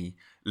she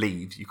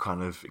leaves, you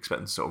kind of expect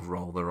them to sort of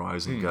roll their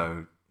eyes and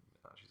go,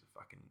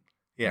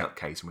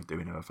 nutcase, and we're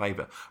doing her a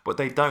favour. But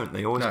they don't.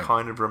 They always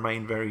kind of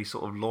remain very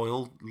sort of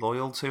loyal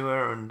to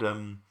her, and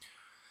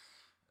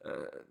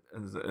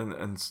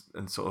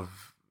sort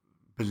of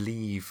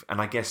believe.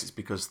 And I guess it's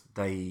because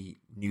they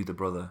knew the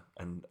brother,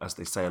 and as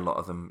they say, a lot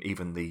of them,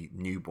 even the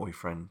new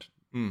boyfriend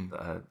that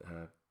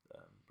her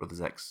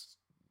brother's ex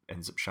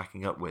ends up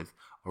shacking up with,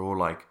 are all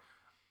like,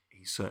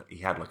 he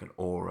had like an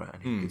aura,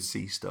 and he could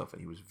see stuff,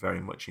 and he was very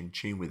much in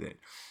tune with it.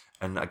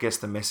 And I guess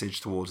the message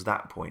towards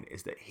that point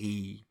is that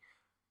he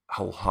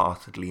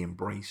wholeheartedly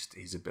embraced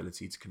his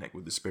ability to connect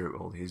with the spirit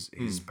world,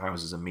 his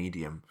powers as a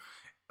medium.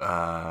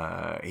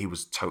 He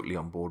was totally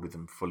on board with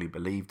them, fully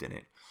believed in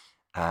it.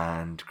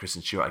 And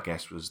Kristen Stewart, I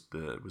guess, was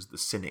the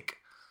cynic.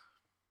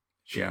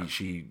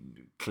 She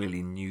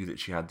clearly knew that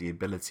she had the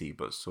ability,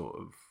 but sort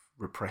of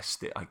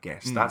repressed it, I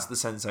guess. That's the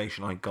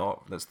sensation I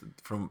got. That's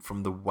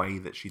from the way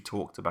that she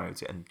talked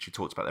about it, and she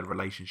talked about their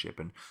relationship,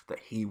 and that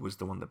he was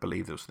the one that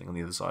believed there was something on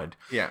the other side.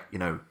 Yeah,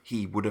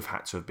 he would have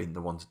had to have been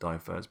the one to die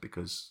first,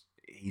 because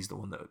he's the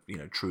one that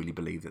truly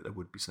believed that there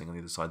would be something on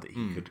the other side, that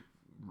he could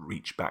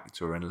reach back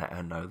to her and let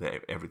her know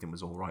that everything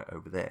was all right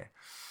over there.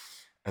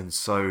 And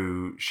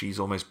so she's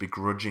almost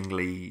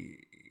begrudgingly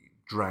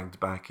dragged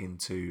back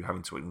into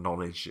having to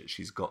acknowledge that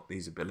she's got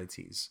these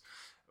abilities,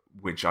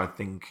 which I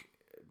think,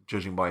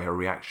 judging by her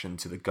reaction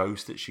to the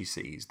ghost that she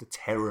sees, the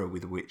terror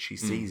with which she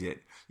sees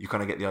it, you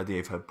kind of get the idea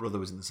if her brother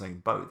was in the same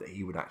boat, that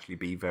he would actually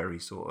be very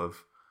sort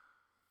of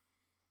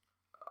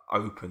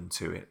open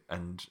to it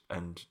and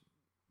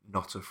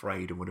not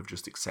afraid, and would have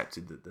just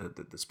accepted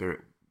that the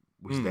spirit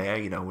was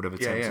there, would have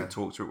attempted to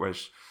talk to it.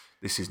 Whereas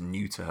this is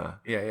new to her.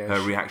 Yeah.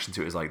 Her reaction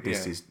to it is like,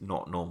 this Yeah. is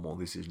not normal.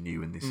 This is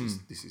new, and this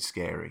is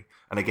scary.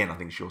 And again, I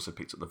think she also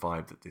picked up the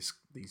vibe that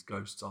these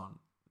ghosts aren't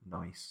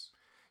nice.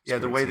 Yeah,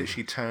 the way that spirits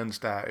she turns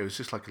that, it was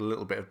just like a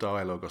little bit of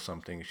dialogue or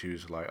something. She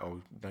was like,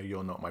 "Oh no,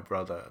 you're not my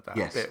brother." That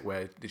Yes. bit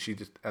where she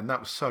just, and that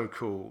was so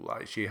cool.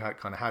 Like she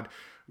had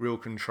real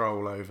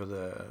control over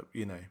the,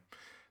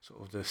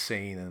 sort of the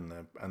scene and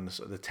the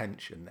sort of the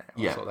tension there.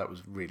 I Yeah. thought that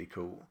was really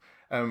cool.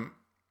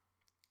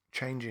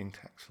 Changing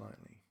tack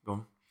slightly, Go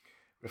on.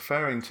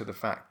 referring to the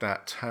fact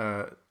that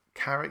her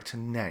character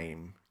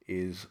name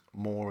is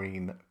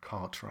Maureen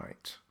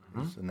Cartwright.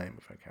 Is the name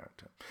of her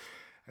character.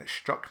 It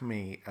struck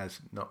me as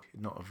not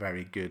a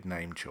very good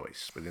name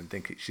choice, but I didn't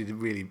think she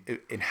really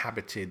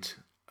inhabited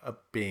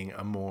being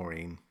a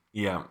Maureen.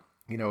 Yeah.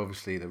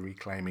 Obviously the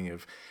reclaiming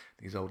of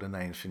these older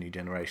names for new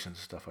generations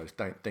and stuff. I just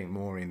don't think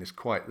Maureen is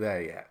quite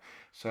there yet.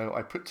 So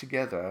I put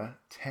together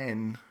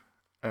 10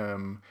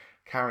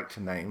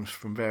 character names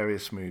from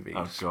various movies.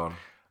 Oh God.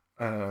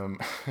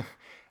 And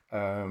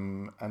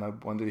I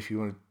wondered if you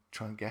want to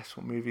try and guess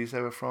what movies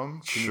they were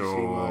from. Can you see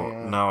Sure.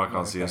 my, No, I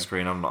can't see a okay.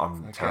 screen.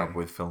 I'm terrible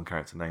with film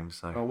character names.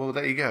 So. Oh well,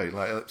 there you go.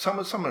 Like some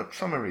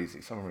are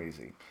easy. Some are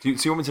easy. Do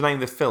you want me to name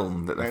the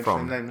film that they're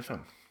from? Name the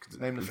film.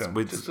 Name the film.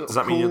 with- Just sort does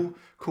of that mean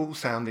cool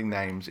sounding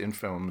names in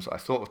films. I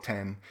thought of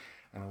 10,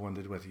 and I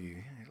wondered whether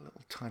a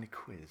little tiny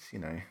quiz.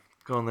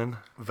 Go on then.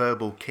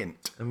 Verbal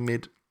Kint.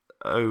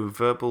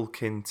 Verbal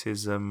Kint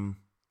is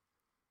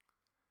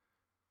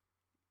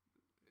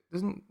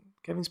Doesn't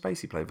Kevin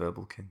Spacey play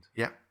Verbal Kint?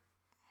 Yeah.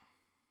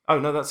 Oh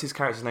no, that's his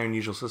character's name in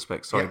Usual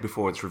Suspects. Sorry, Yeah.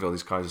 before it's revealed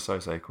he's Kaiser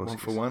Sose, of course. One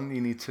it for is. one.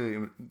 You need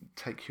to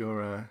take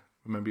your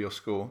remember your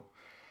score.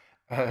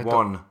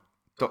 One.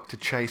 Dr.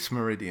 Chase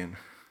Meridian.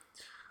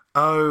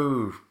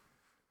 Oh,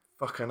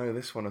 fuck! I know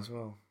this one as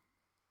well.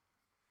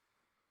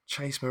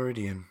 Chase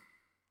Meridian.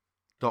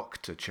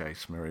 Dr.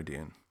 Chase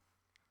Meridian.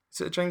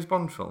 Is it a James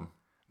Bond film?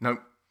 No.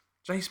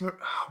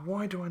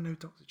 Why do I know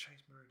Dr.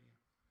 Chase Meridian?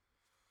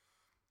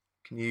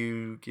 Can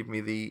you give me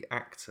the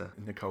actor?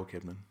 Nicole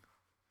Kidman.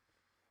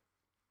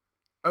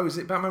 Oh, is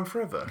it Batman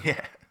Forever?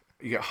 Yeah.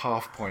 You get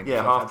half points. Yeah,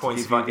 I've half had to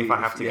points give if you I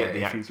have to get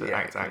the if you- actor- yeah,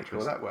 actor, okay,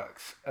 actress. Well, that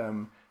works.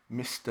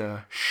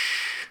 Mr.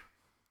 Shh.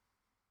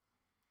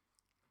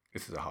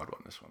 This is a hard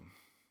one, this one.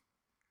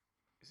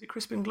 Is it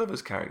Crispin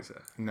Glover's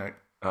character? No.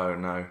 Oh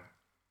no.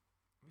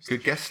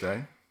 Good guess,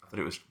 though. I thought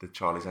it was the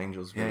Charlie's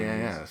Angels. Yeah,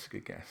 villain. that's a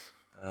good guess.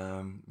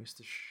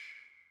 Mr.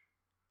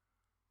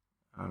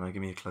 Oh no,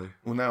 give me a clue.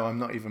 Well, no, I'm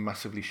not even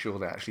massively sure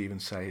they actually even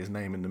say his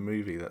name in the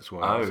movie. That's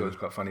why I Oh. thought it was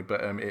quite funny.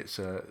 But it's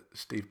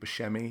Steve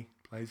Buscemi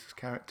plays his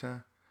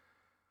character.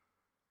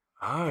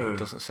 Oh. It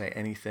doesn't say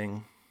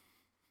anything.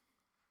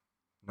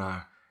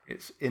 No.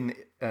 It's in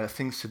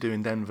Things to Do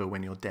in Denver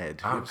When You're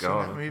Dead. Oh, You ever seen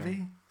God, that okay.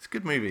 movie? It's a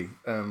good movie.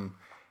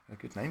 A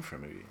good name for a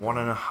movie.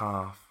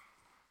 1.5.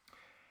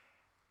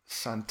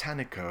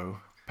 Santanico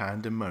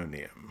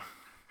Pandemonium.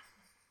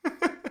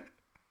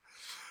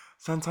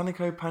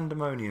 Santanico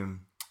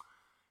Pandemonium.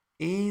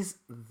 Is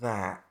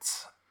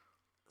that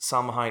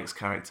Salma Hayek's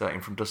character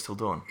in From Dusk Till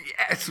Dawn?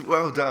 Yes,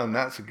 well done.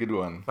 That's a good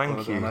one. Thank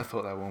well you. Done. I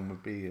thought that one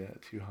would be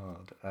too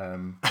hard.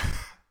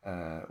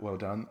 Well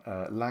done.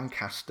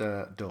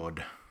 Lancaster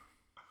Dodd.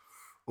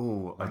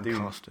 Oh,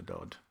 Lancaster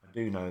Dodd. I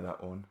do know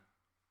that one.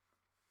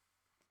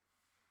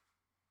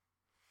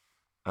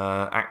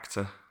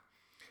 Actor.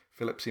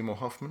 Philip Seymour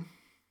Hoffman.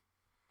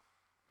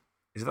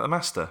 Is that the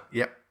Master?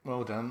 Yep,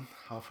 well done.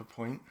 Half a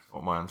point.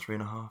 What am I on? 3.5?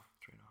 3.5.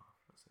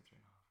 Let's say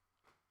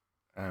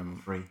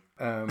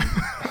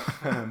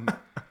 3.5.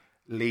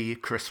 3. Lee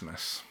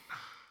Christmas.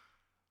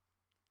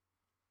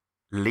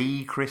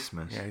 Lee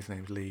Christmas. Yeah, his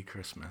name's Lee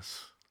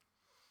Christmas.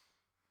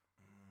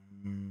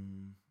 No.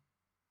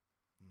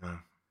 You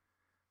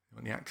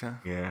want the actor?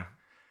 Yeah.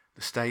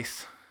 The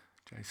Stath.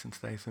 Jason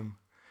Statham.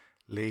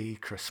 Lee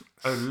Christmas.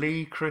 Oh,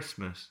 Lee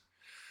Christmas.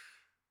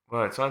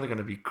 Well, it's either going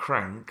to be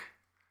Crank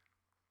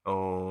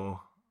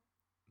or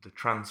The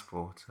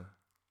Transporter.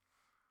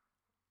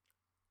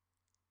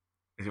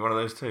 Is it one of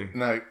those two?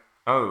 No.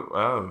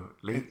 Oh,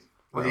 Lee.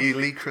 What else?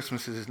 Lee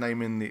Christmas is his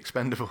name in The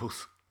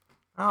Expendables.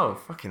 Oh,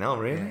 fucking hell,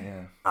 really?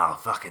 Yeah. Oh,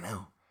 fucking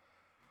hell.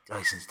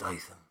 Jason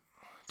Statham.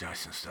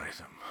 Jason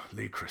Statham.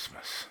 Lee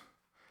Christmas.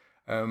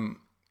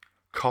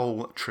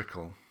 Cole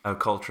Trickle. Oh,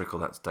 Cole Trickle,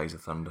 that's Days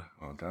of Thunder.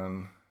 Well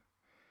done.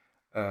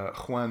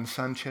 Juan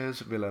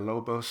Sanchez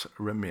Villalobos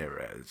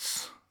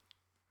Ramirez.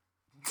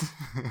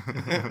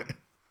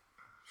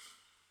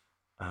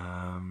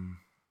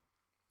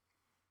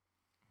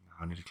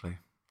 I need a clue.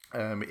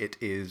 It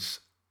is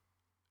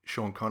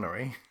Sean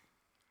Connery.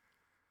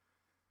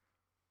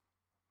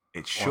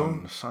 It's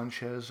Juan Sean.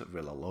 Sanchez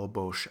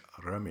Villalobos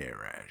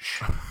Ramirez.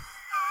 How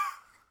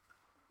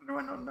do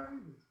I not know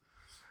this?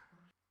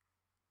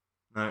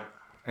 No.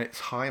 It's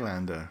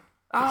Highlander.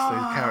 It's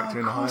the character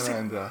in of course it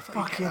Highlander. I thought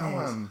you'd fucking get that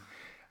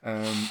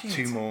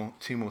is. one.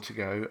 Two more to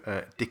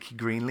go. Dickie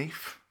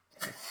Greenleaf.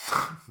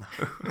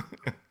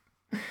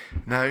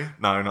 No.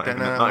 No, not Don't even,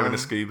 know that not even a one?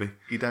 Scooby.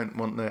 You don't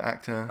want the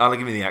actor. I'll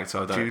give me the actor.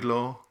 I don't. Jude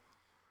Law.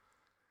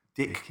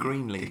 Dick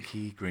Greenleaf.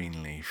 Dickie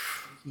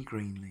Greenleaf. Dickie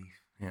Greenleaf.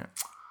 Yeah.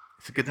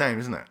 It's a good name,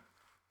 isn't it?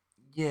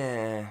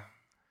 Yeah.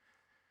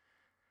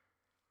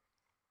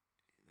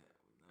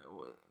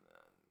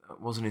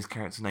 Wasn't his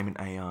character's name in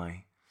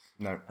AI?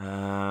 No.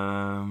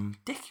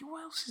 Dickie,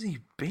 what else has he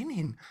been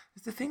in?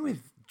 There's the thing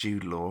with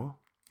Jude Law.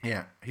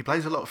 Yeah, he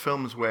plays a lot of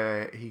films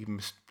where he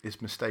is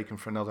mistaken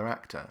for another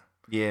actor.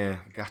 Yeah.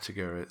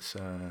 Gattaca, it's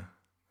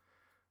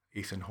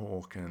Ethan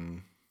Hawke,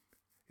 and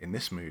in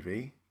this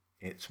movie,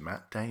 it's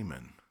Matt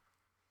Damon.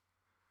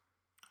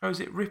 Oh,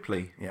 is it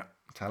Ripley? Yeah,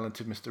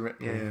 talented Mr.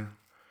 Ripley. Yeah.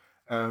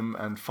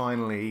 And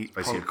finally...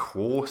 Basically a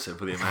quarter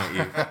for the amount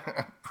you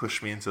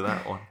pushed me into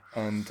that one.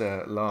 And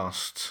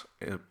last,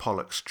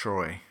 Pollux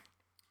Troy.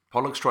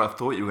 Pollux Troy, I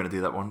thought you were going to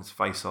do that one. It's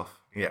Face Off.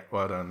 Yeah,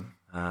 well done.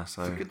 So It's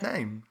a good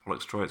name.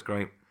 Pollux Troy, it's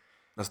great.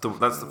 That's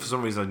for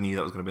some reason I knew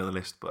that was going to be on the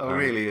list. But, Oh,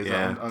 really? Is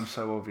yeah. I'm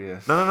so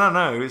obvious.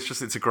 No.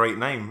 It's a great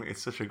name.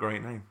 It's such a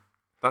great name.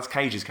 That's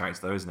Cage's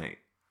character, though, isn't it?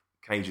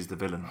 Cage is the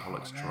villain,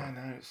 Pollux Troy.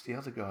 No, it's the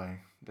other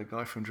guy. The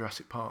guy from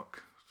Jurassic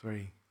Park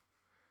 3.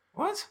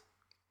 What?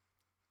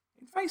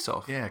 In Face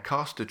Off? Yeah,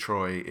 Castor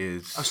Troy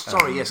is... Oh,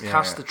 sorry, yes,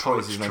 Castor Troy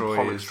is his name.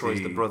 Pollux Troy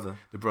is the brother.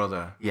 The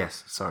brother.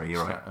 Yes, sorry,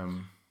 you're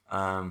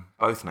right.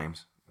 Both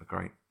names are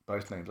great.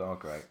 Both names are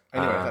great.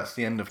 Anyway, that's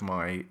the end of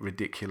my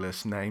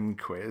ridiculous name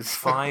quiz.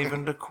 5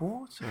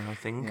 1/4, I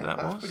think that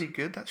that's was. pretty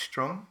good. That's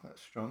strong.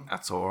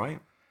 That's all right.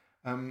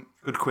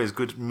 Good quiz,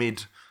 good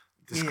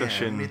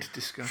mid-discussion. Yeah,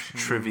 mid-discussion.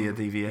 Trivia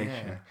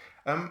deviation.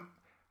 Yeah.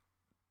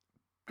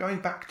 Going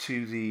back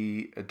to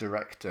the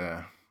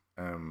director,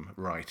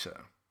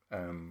 writer,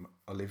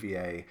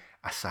 Olivier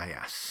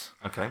Assayas.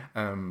 Okay.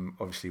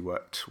 Obviously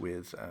worked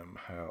with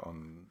her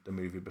on the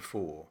movie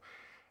before.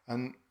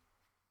 And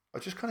I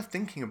was just kind of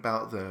thinking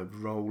about the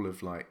role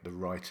of like the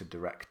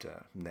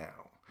writer-director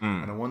now.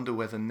 And I wonder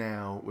whether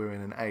now we're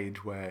in an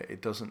age where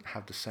it doesn't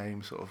have the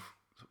same sort of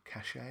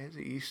cachet as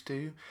it used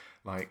to.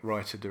 Like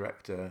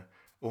writer-director,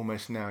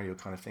 almost now you're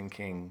kind of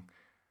thinking,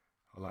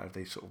 like, have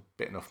they sort of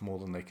bitten off more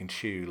than they can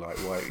chew? Like,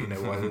 why,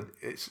 why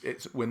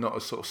we're not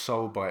as sort of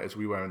sold by it as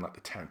we were in like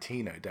the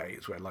Tarantino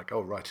days, where like,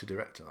 oh,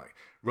 writer-director, like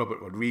Robert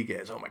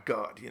Rodriguez, oh my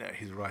God,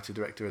 he's a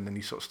writer-director, and then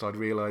you sort of start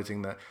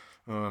realizing that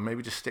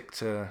maybe just stick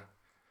to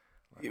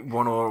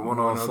one or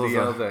the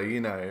other,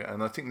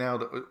 and I think now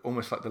that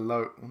almost like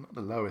not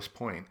the lowest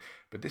point,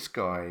 but this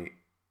guy,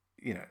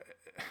 the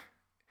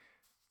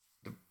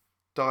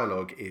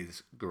dialogue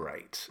is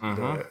great.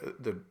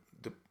 The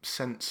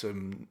sense of,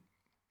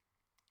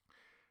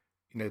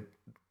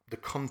 the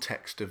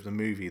context of the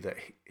movie that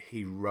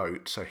he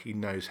wrote, so he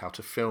knows how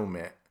to film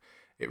it.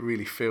 It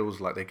really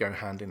feels like they go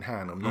hand in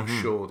hand. I'm not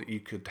sure that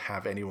you could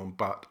have anyone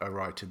but a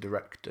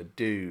writer-director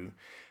do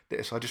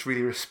this. I just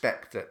really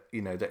respect that,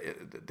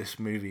 that this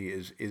movie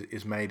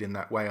is made in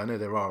that way. I know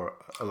there are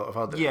a lot of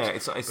others. Yeah,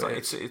 it's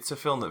a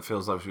film that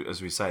feels like,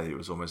 as we say, that it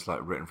was almost like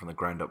written from the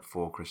ground up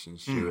for Kristen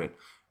Stewart,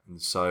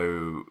 and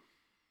so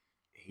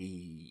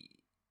he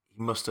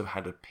must have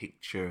had a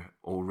picture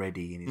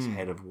already in his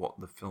head of what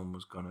the film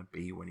was going to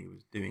be when he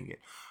was doing it.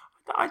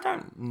 I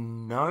don't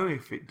know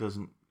if it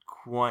doesn't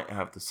quite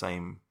have the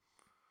same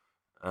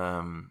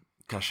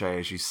cachet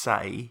as you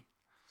say.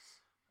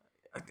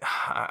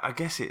 I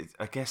guess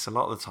a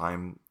lot of the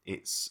time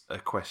it's a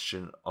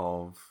question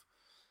of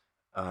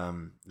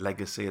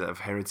legacy, of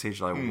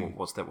heritage, like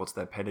what's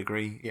their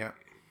pedigree. Yeah.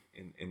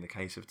 In the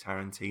case of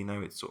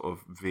Tarantino, it's sort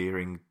of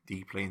veering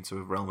deeply into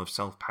a realm of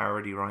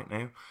self-parody right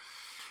now.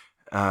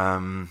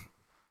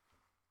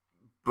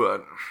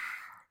 But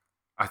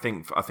I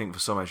think for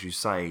some, as you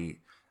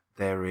say,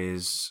 there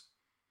is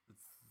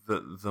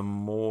the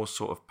more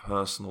sort of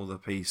personal the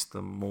piece,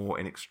 the more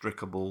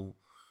inextricable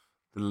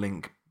the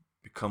link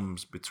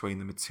becomes between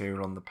the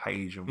material on the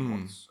page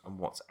and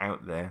what's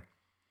out there.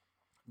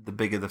 The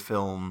bigger the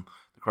film,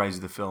 the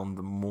crazier the film,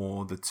 the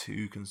more the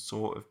two can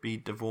sort of be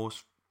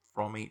divorced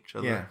from each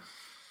other.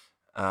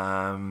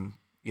 Yeah.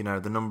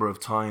 The number of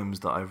times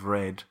that I've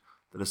read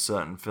that a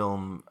certain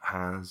film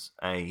has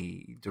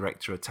a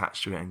director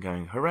attached to it and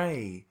going,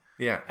 hooray!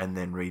 Yeah. And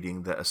then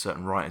reading that a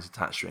certain writer's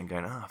attached to it and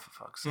going, for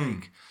fuck's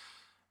sake.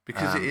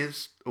 Because it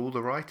is all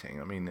the writing.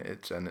 I mean,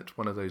 it's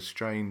one of those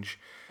strange...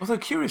 Although,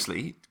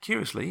 curiously,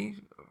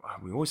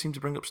 we always seem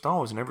to bring up Star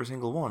Wars in every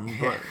single one,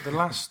 but the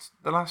last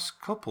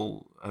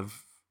couple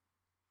have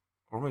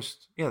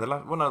almost... Yeah,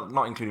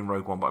 not including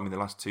Rogue One, but I mean the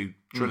last two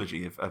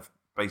trilogy have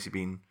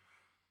basically been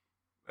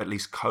at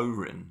least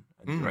co-written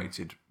and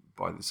directed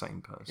by the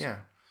same person. Yeah.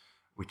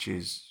 Which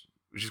is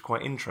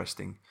quite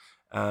interesting.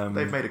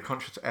 They've made a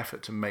conscious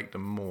effort to make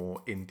them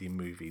more indie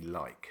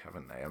movie-like,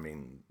 haven't they? I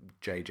mean,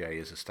 JJ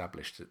is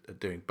established at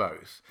doing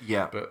both.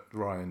 Yeah. But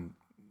Ryan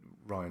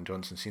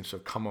Johnson seems to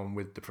have come on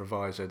with the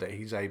proviso that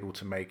he's able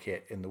to make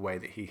it in the way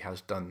that he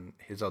has done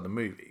his other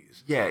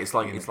movies. Yeah, it's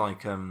like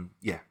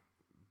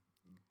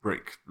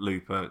Brick,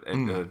 Looper,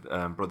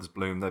 Brothers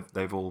Bloom.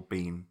 They've all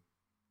been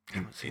I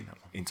haven't seen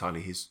that one.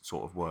 Entirely his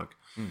sort of work.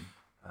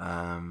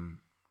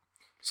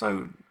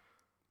 So.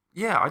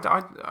 Yeah, I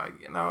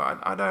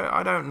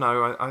don't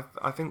know.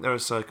 I think there are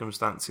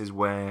circumstances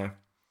where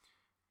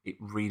it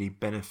really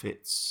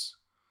benefits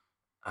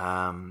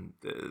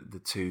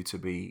the two to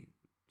be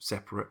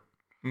separate.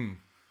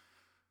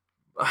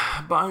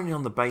 but only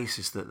on the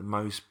basis that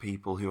most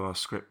people who are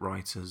script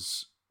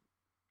writers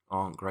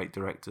aren't great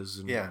directors,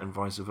 and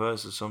vice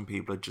versa. Some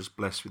people are just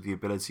blessed with the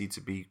ability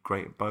to be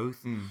great at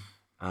both.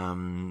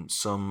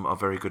 Some are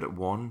very good at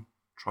one,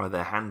 try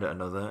their hand at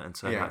another, and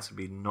turn out to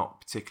be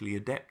not particularly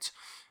adept.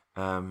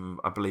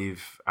 I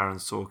believe Aaron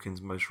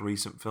Sorkin's most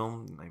recent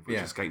film, which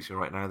escapes me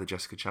right now, the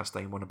Jessica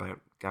Chastain one about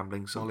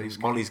gambling,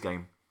 Molly's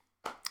Game.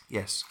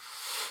 Yes.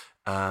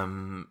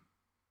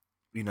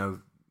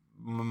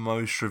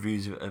 Most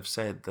reviews have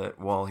said that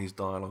while his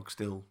dialogue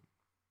still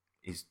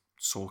is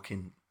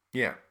Sorkin-esque,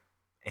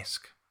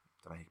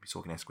 I don't know, you can be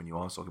Sorkin-esque when you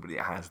are Sorkin, but it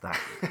has that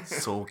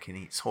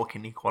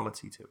Sorkin-y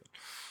quality to it.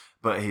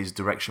 But his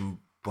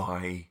direction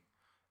by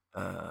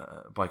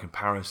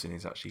comparison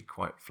is actually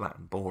quite flat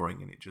and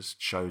boring, and it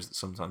just shows that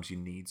sometimes you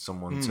need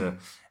someone to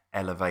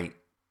elevate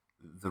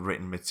the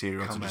written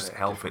material to just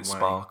help it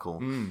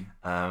sparkle.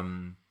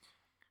 And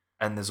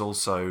there's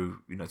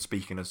also,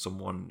 speaking as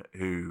someone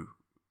who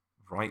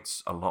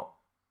writes a lot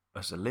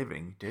as a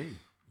living,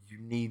 you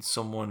need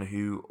someone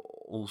who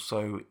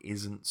also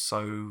isn't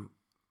so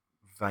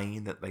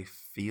vain that they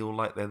feel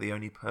like they're the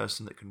only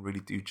person that can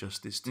really do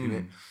justice to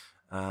it.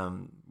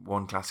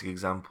 One classic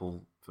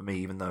example for me,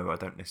 even though I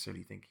don't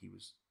necessarily think he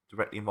was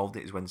directly involved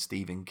in it, is when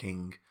Stephen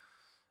King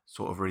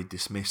sort of really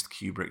dismissed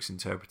Kubrick's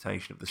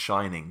interpretation of The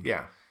Shining.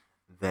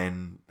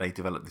 Then they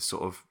developed this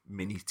sort of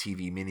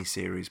TV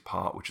miniseries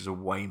part, which is a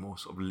way more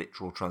sort of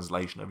literal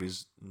translation of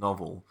his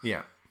novel.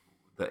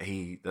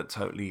 That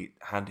totally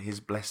had his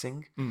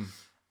blessing.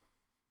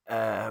 What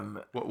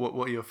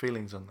are your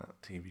feelings on that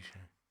TV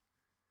show?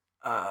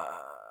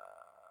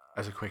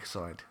 As a quick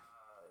aside,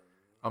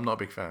 I'm not a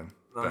big fan.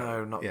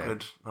 No, not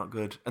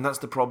good. And that's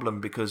the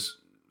problem, because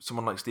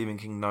someone like Stephen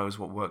King knows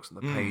what works on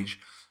the page,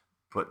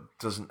 but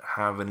doesn't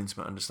have an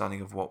intimate understanding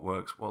of what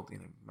works. Well,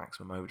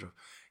 Maximum Overdrive.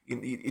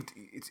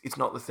 It's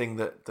not the thing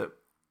that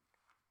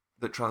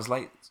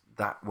translates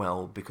that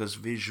well, because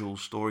visual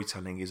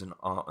storytelling is an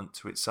art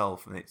unto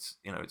itself, and it's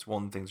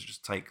one thing to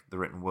just take the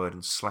written word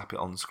and slap it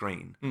on the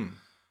screen.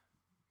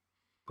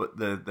 But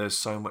there's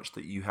so much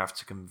that you have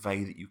to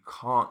convey that you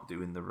can't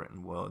do in the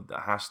written word,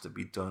 that has to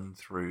be done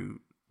through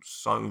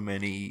so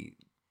many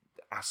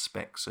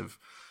aspects of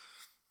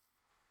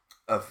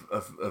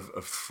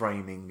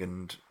framing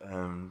and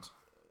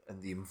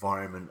the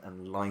environment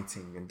and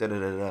lighting and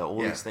all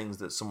these things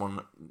that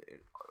someone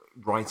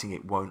writing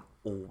it won't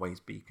always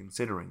be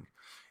considering.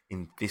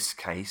 In this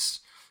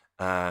case,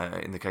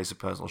 in the case of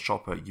Personal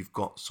Shopper, you've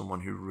got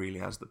someone who really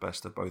has the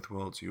best of both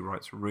worlds, who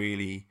writes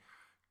really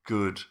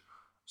good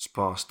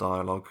sparse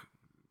dialogue,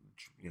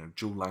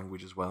 dual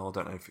language as well. I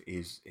don't know if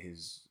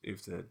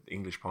the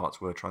English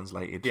parts were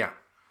translated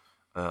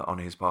on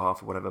his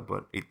behalf or whatever,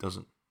 but it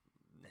doesn't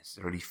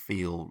necessarily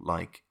feel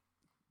like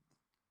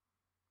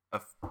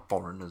a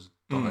foreigner's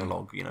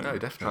dialogue, no,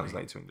 definitely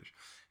translated to English.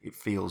 It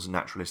feels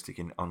naturalistic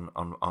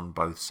on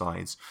both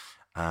sides.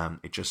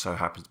 It just so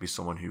happens to be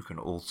someone who can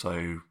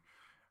also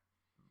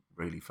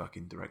really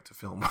fucking direct a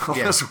film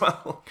as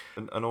well.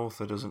 An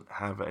author doesn't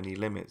have any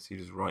limits. He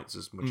just writes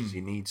as much as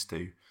he needs to,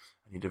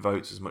 and he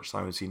devotes as much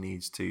time as he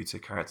needs to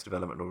character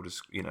development or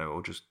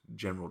just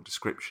general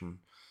description.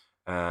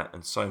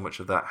 And so much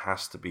of that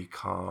has to be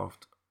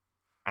carved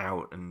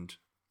out and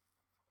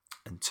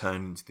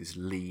turned into this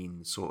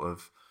lean sort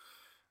of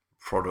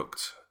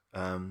product.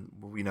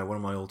 One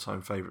of my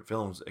all-time favorite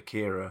films,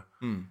 Akira,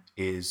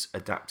 is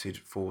adapted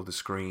for the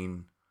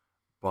screen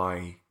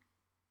by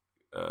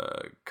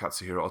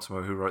Katsuhiro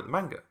Otomo, who wrote the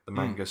manga. The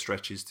manga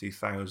stretches to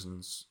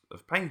thousands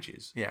of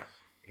pages.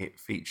 It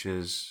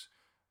features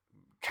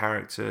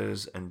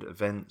characters and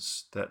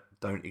events that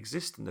don't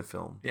exist in the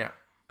film.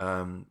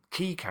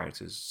 Key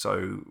characters.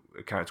 So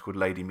a character called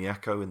Lady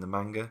Miyako in the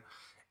manga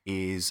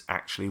is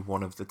actually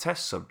one of the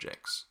test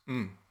subjects.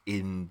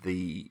 In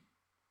the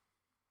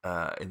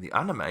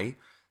anime,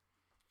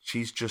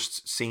 she's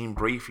just seen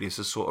briefly as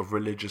a sort of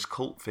religious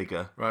cult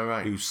figure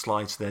who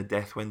slides to their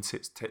death when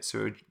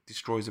Tetsuo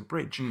destroys a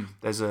bridge.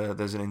 There's a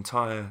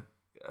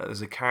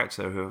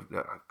character who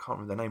I can't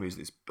remember their name, is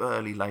this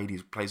burly lady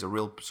who plays a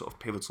real sort of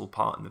pivotal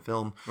part in the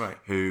film,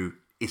 who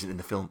isn't in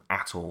the film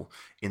at all.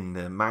 In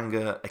the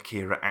manga,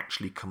 Akira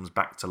actually comes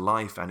back to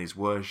life and is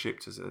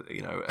worshipped as a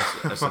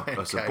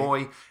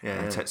boy,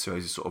 and Tetsuo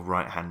is a sort of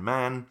right-hand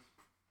man.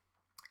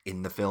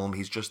 In the film,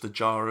 he's just a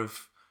jar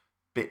of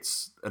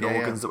bits and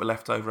organs that were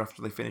left over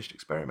after they finished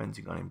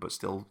experimenting on him, but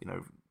still,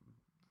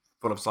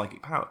 full of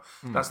psychic power.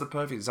 That's the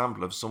perfect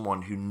example of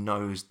someone who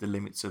knows the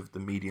limits of the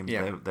medium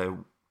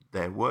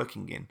they're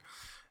working in,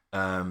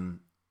 and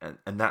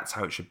that's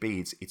how it should be.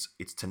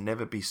 It's to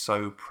never be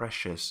so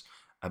precious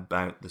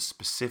about the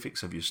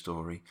specifics of your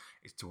story.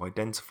 It's to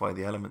identify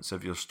the elements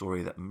of your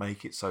story that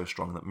make it so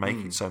strong, that make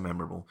it so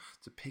memorable.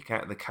 To pick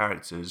out the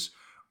characters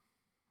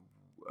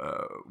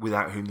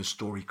without whom the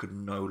story could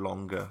no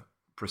longer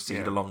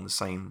proceed along the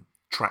same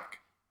track.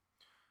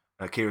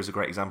 Akira is a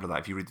great example of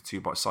that. If you read the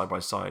two side by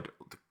side,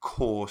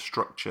 core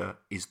structure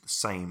is the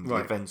same. The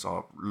Right. events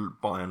are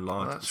by and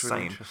large the That's really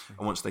same. interesting.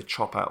 And once they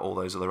chop out all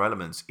those other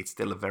elements, it's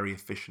still a very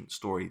efficient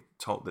story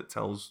that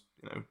tells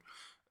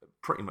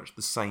pretty much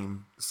the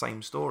same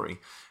story.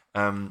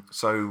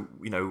 So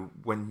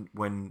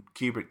when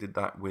Kubrick did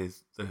that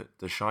with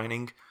the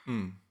Shining,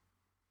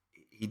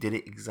 he did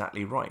it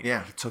exactly right.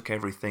 Yeah. He took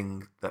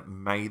everything that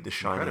made The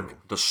Shining,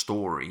 Incredible. the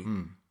story,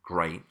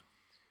 great,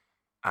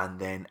 and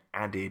then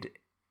added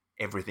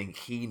everything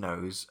he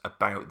knows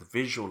about the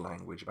visual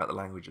language, about the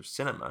language of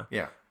cinema,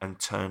 Yeah. and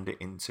turned it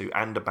into,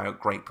 and about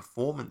great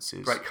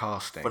performances, Great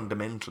casting.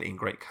 fundamentally, in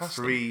great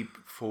casting.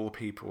 3-4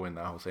 people in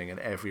the whole thing, and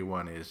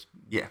everyone is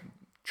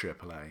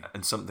AAA.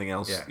 And something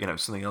else,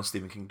 something else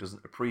Stephen King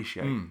doesn't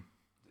appreciate.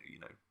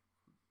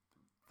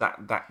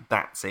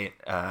 That's it.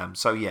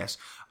 So yes,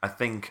 I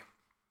think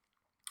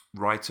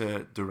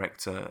writer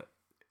director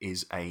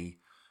is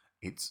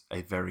it's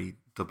a very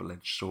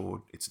double-edged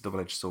sword. It's a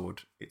double-edged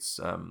sword. It's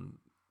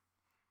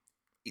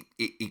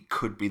it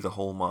could be the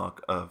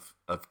hallmark of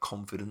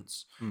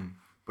confidence,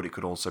 but it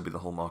could also be the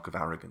hallmark of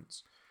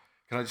arrogance.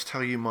 Can I just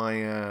tell you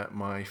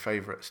my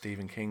favourite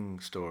Stephen King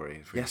story?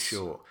 It's really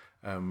short.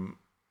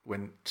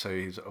 So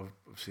he's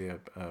obviously a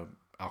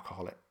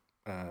alcoholic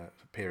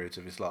periods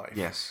of his life.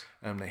 Yes.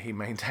 He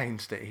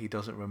maintains that he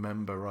doesn't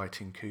remember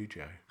writing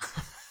Cujo.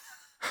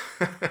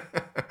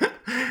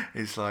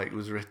 It's like it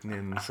was written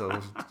in sort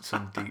of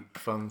some deep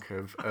funk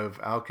of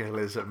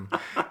alcoholism,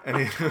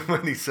 and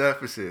when he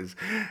surfaces,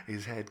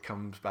 his head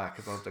comes back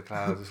above the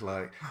clouds. It's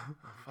like, oh,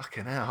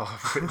 fucking hell,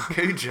 I've written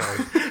Cujo.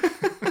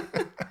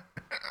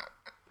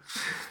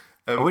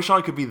 I wish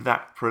I could be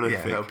that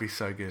prolific. Yeah, that would be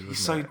so good.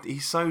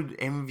 He's so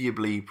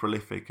enviably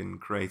prolific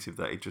and creative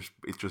that it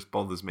just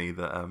bothers me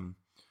that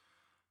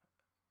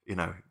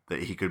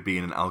that he could be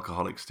in an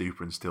alcoholic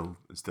stupor and still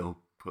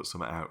put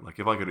something out. Like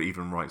if I could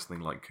even write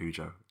something like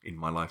Cujo in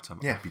my lifetime,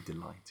 I'd be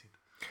delighted.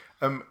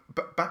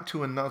 But back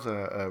to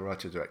another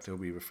writer-director,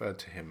 we referred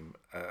to him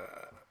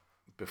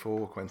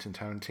before, Quentin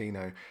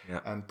Tarantino,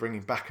 and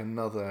bringing back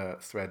another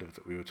thread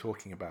that we were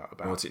talking about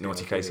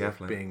naughty Casey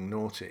Affleck being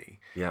naughty.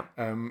 Yeah.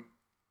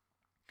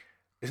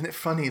 Isn't it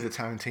funny, the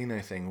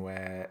Tarantino thing,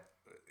 where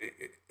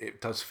it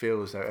does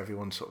feel as though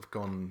everyone's sort of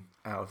gone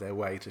out of their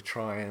way to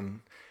try and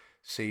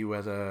see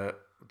whether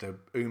the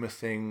Uma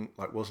thing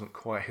wasn't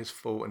quite his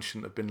fault and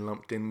shouldn't have been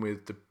lumped in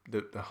with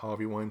the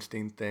Harvey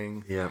Weinstein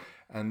thing. Yeah.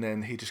 And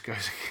then he just goes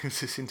and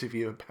gives this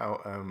interview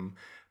about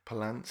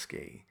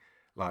Polanski,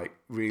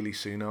 really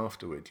soon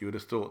afterward. You would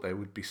have thought there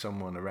would be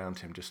someone around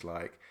him just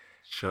like,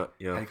 shut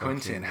your hey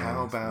Quentin,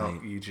 how about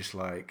mate. you just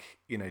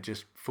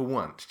just for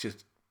once,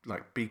 just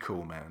be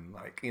cool, man.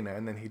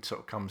 And then he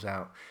sort of comes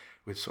out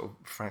with sort of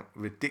frank,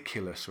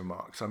 ridiculous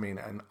remarks. I mean,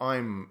 and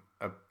I'm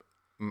a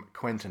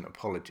Quentin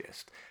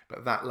apologist,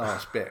 but that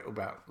last bit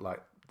about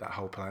that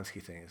whole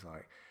Polanski thing is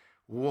like,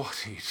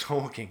 what are you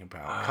talking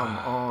about? Come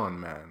on,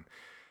 man.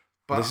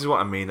 But this is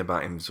what I mean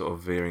about him sort of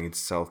veering into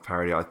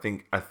self-parody. I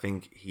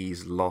think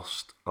he's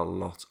lost a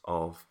lot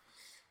of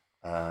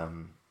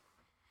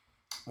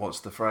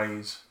what's the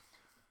phrase?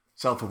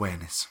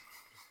 Self-awareness.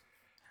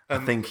 I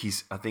think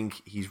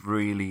he's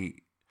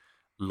really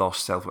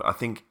lost self. I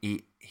think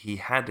he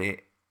had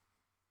it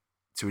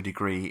to a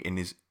degree in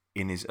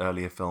his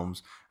earlier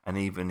films, and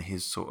even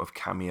his sort of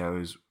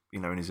cameos,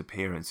 in his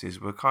appearances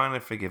were kind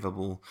of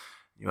forgivable.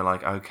 You were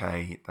like,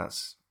 okay,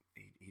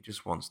 he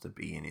just wants to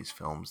be in his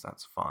films.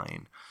 That's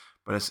fine.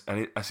 But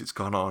as it's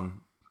gone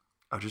on,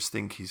 I just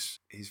think his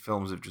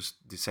films have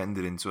just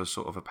descended into a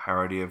sort of a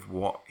parody of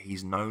what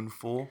he's known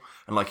for,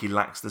 and he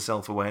lacks the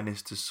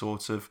self-awareness to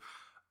sort of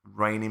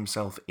rein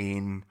himself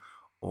in,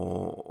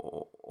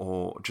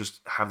 or just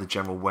have the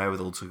general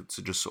wherewithal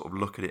to just sort of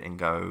look at it and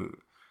go,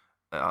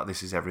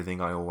 this is everything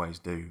I always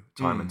do,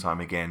 time and time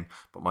again,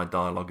 but my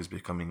dialogue is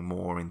becoming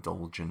more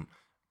indulgent,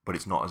 but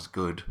it's not as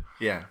good.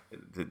 Yeah.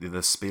 The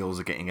spiels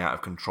are getting out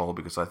of control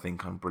because I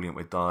think I'm brilliant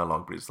with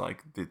dialogue, but it's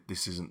like,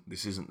 this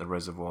isn't the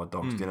Reservoir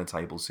Dogs dinner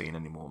table scene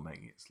anymore,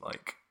 mate. It's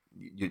like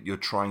you're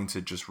trying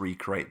to just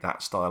recreate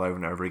that style over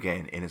and over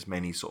again in as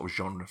many sort of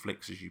genre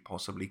flicks as you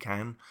possibly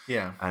can.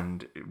 Yeah.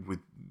 And with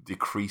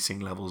decreasing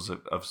levels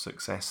of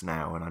success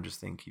now, and I just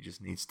think he just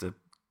needs to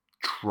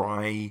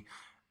try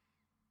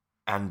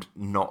and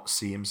not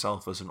see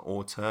himself as an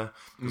auteur.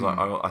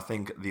 Because I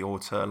think the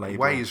auteur label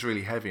weighs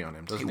really heavy on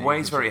him, doesn't it? It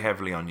weighs very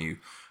heavily on you,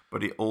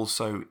 but it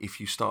also, if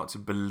you start to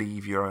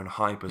believe your own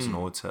hype as an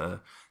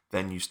auteur,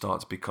 then you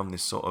start to become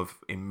this sort of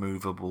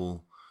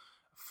immovable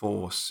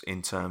force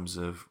in terms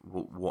of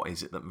what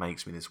is it that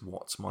makes me this?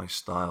 What's my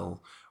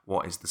style?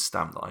 What is the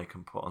stamp that I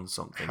can put on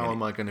something? How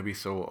am I going to be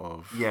thought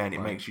of? Yeah, and it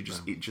makes you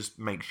just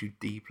makes you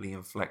deeply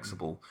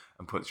inflexible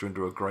and puts you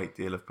under a great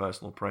deal of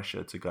personal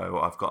pressure to go,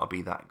 I've got to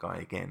be that guy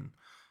again.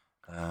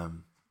 I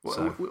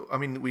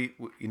mean, we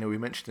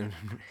mentioned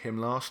him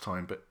last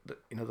time, but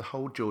the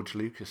whole George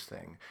Lucas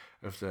thing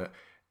of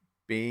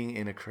being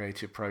in a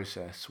creative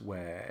process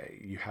where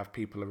you have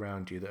people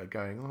around you that are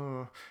going,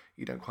 oh,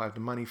 you don't quite have the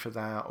money for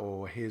that,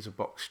 or here's a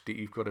box that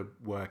you've got to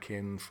work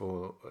in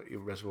for your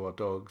Reservoir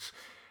Dogs.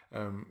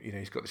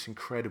 He's got this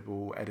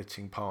incredible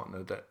editing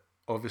partner that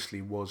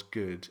obviously was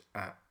good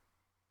at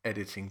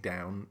editing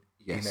down.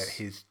 Yes.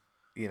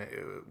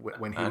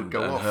 When he would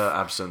go and off. her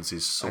absence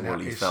is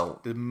sorely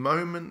felt. The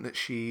moment that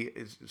she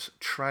is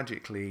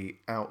tragically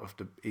out of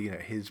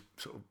his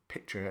sort of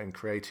picture and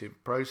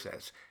creative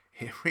process,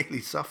 he really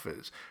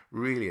suffers.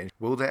 Really,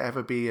 will there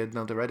ever be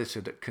another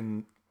editor that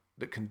can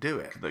do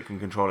it? That can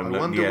control him.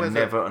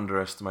 Never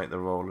underestimate the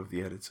role of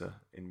the editor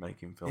in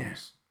making films. Yeah.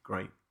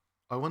 Great.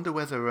 I wonder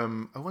whether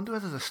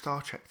the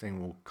Star Trek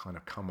thing will kind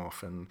of come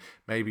off, and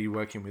maybe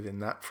working within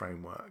that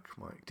framework.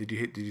 Mike, did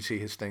you see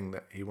his thing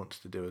that he wants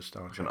to do a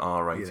Star Trek, an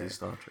R-rated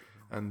Star Trek,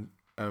 and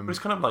but it's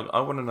kind of like,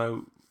 I want to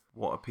know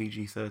what a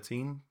PG-13. I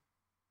don't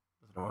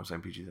know why I'm saying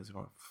PG-13.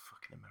 I'm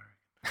fucking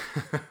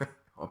American.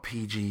 Or a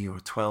PG or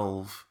a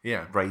 12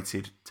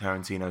 rated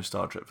Tarantino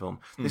Star Trek film.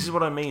 This is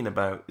what I mean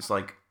about, it's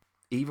like,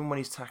 even when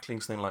he's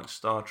tackling something like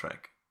Star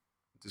Trek,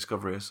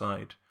 Discovery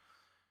aside,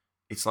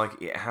 it's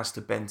like it has to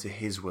bend to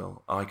his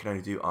will. I can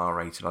only do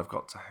R-rated. I've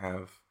got to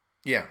have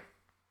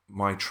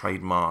my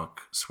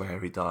trademark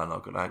sweary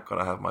dialogue. I've got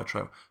to have my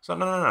trademark. So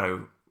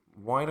no.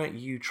 Why don't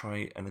you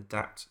try and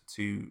adapt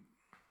to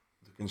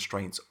the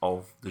constraints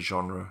of the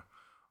genre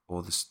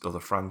or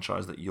the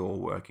franchise that you're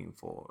working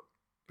for?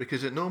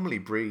 Because it normally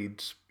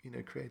breeds,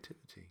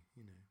 creativity.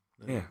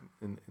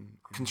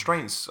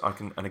 Constraints. I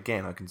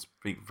can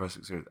speak from first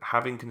experience.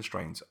 Having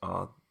constraints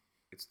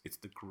it's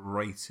the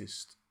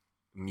greatest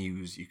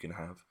muse you can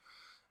have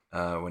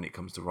when it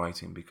comes to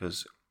writing,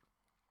 because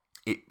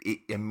it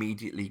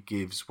immediately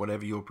gives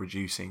whatever you're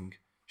producing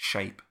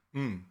shape,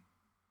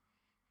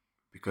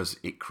 because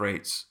it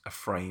creates a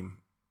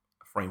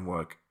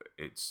framework.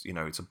 It's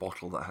it's a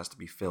bottle that has to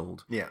be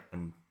filled,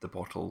 and the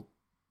bottle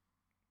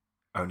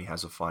only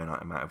has a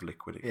finite amount of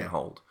liquid it can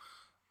hold,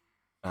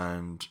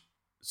 and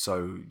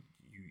so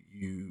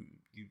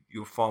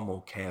you're far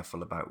more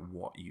careful about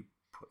what you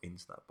put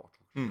into that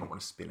bottle. You don't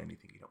want to spill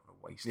anything. You don't want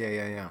to waste it.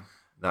 Yeah.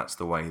 That's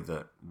the way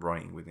that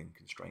writing within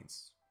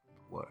constraints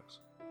works.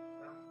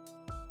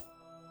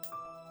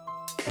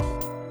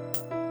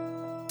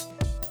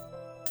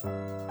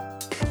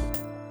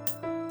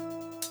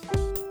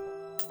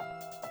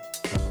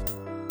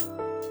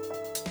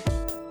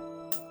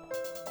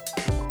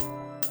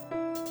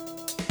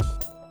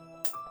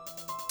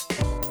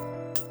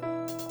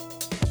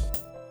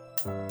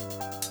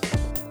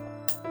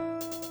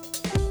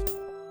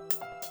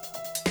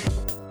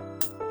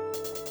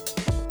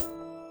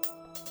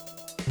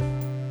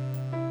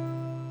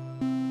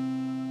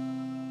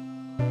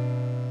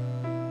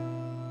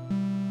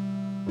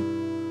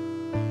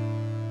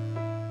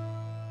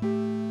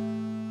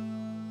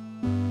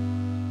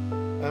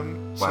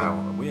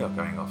 Wow, we are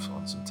going off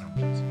on some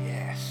tangents.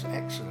 Yes,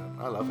 excellent.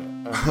 I love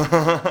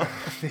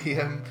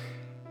it.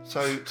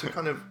 So to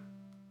kind of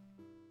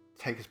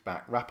take us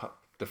back, wrap up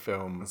the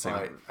film. Let's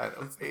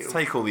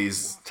take all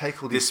these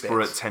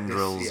disparate bits,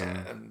 tendrils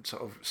and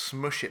sort of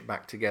smush it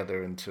back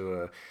together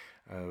into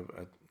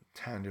a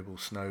tangible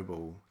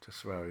snowball to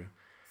throw.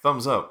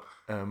 Thumbs up.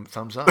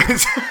 Thumbs up.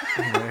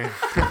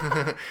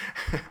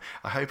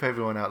 I hope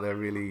everyone out there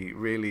really,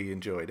 really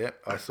enjoyed it.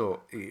 I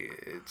thought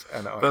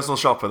Personal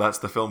Shopper. That's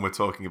the film we're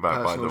talking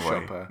about, by the way.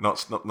 Shopper.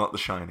 Not The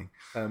Shining.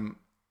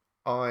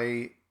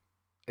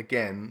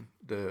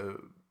 The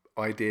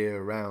idea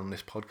around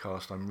this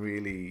podcast, I'm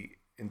really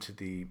into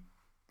the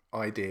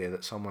idea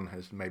that someone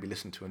has maybe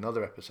listened to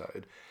another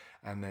episode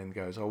and then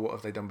goes, "Oh, what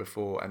have they done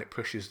before?" And it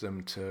pushes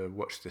them to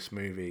watch this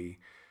movie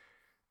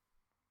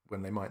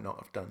when they might not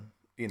have done.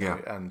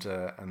 And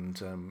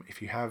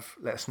if you have,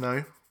 let us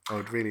know. I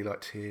would really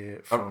like to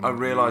hear from I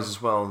realise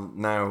as well,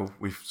 now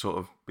we've sort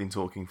of been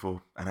talking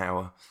for an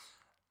hour,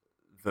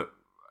 that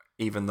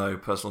even though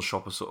Personal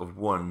Shopper sort of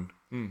won,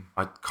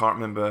 I can't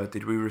remember,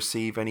 did we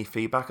receive any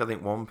feedback? I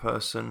think one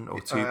person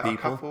or two people. A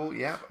couple,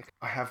 yeah.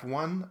 I have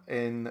one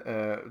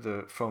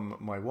from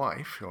my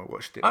wife, who I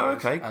watched it with.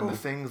 okay, cool. And the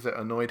things that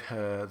annoyed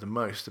her the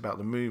most about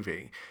the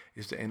movie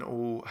is that in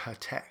all her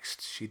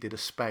texts, she did a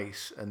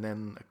space and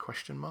then a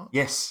question mark.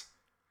 Yes.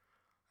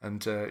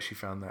 And she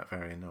found that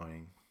very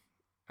annoying.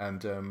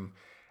 And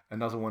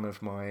another one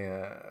of my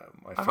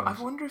friends...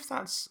 I wonder if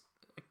that's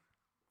a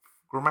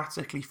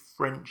grammatically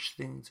French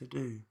thing to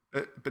do.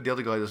 But the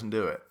other guy doesn't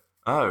do it.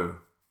 Oh.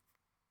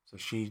 So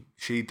she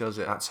does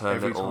it. That's her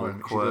every little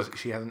time. quirk.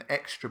 She has an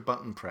extra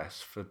button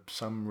press for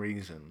some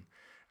reason.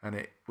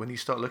 And when you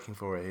start looking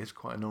for it, it's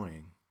quite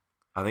annoying.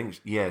 I think,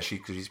 because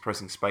she's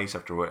pressing space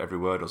after every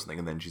word or something,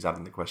 and then she's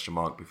adding the question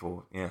mark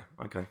before. Yeah,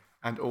 okay.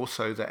 And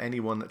also that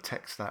anyone that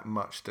texts that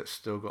much that's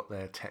still got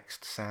their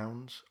text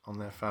sounds on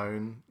their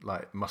phone,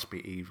 must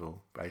be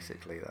evil.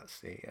 Basically,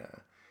 that's the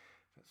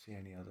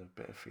only other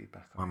bit of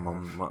feedback. My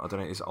mum, I don't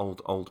know. It's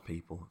old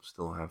people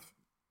still have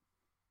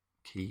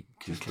key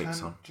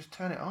clicks on. Just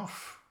turn it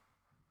off.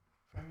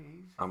 Very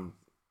easy. I'm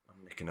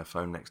nicking her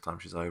phone next time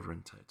she's over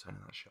and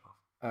turning that shit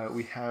off.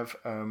 We have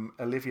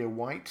Olivia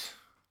White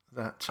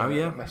that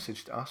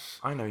messaged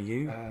us. I know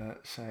you.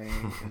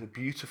 Saying it's a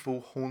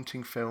beautiful,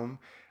 haunting film.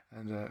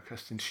 And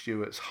Kristen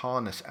Stewart's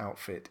harness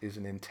outfit is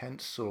an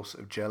intense source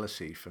of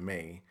jealousy for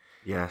me.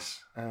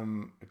 Yes.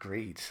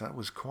 Agreed. That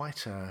was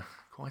quite an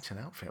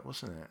outfit,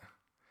 wasn't it?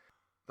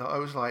 That I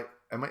was like,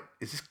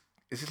 is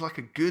this like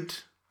a good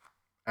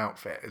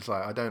outfit? It's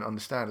like, I don't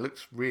understand. It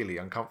looks really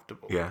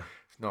uncomfortable. Yeah.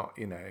 It's not,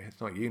 it's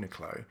not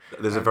Uniqlo.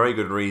 There's a very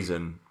good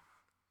reason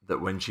that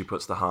when she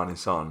puts the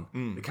harness on,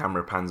 the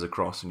camera pans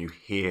across and you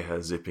hear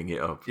her zipping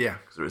it up. Yeah.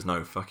 Because there is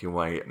no fucking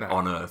way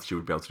on earth she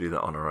would be able to do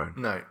that on her own.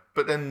 No.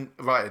 But then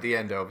right at the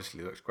end, it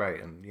obviously looks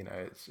great. And,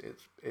 it's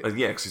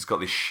Yeah, because it's got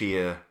this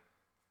sheer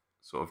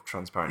sort of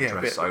transparent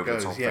dress over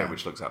the top of it,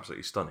 which looks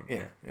absolutely stunning.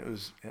 Yeah, it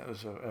was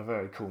a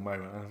very cool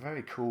moment and a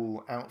very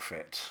cool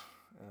outfit.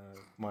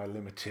 My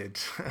limited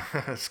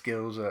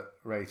skills at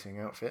rating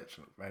outfits,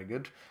 very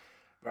good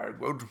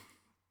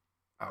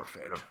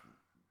outfit.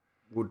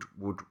 Would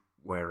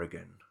wear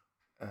again.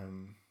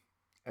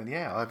 And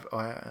yeah,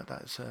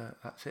 that's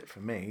it for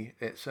me.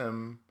 It's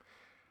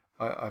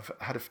I've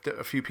had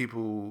a few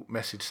people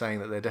message saying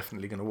that they're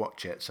definitely going to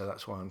watch it, so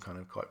that's why I'm kind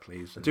of quite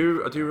pleased. I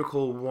do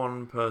recall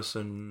one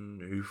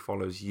person who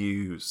follows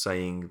you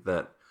saying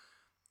that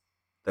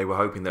they were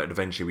hoping that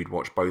eventually we'd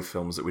watch both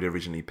films that we'd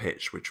originally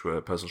pitched, which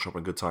were Personal Shopper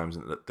and Good Times,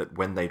 and that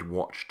when they'd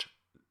watched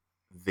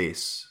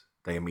this,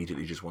 they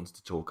immediately just wanted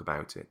to talk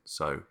about it.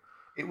 So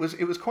it was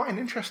quite an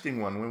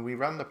interesting one when we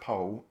ran the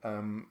poll.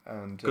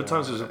 And Good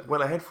Times was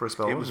well ahead for a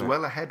spell. It was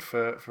well ahead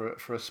for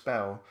a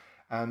spell.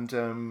 And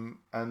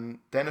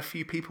then a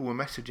few people were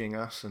messaging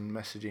us and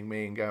messaging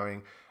me and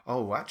going,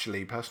 "Oh,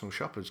 actually, Personal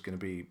Shopper's going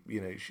to be,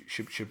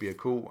 should be a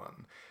cool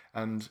one."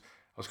 And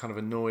I was kind of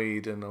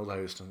annoyed, and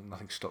although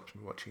nothing stops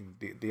me watching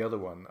the other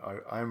one,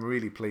 I'm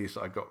really pleased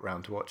that I got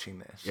round to watching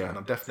this. Yeah. And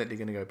I'm definitely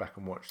going to go back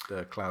and watch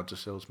the Clouds of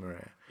Sils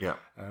Maria. Yeah.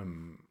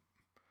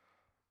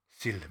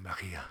 Sils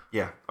Maria.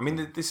 Yeah. I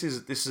mean, this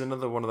is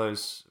another one of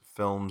those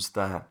films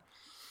that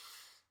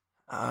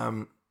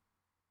I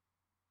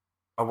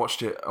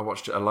watched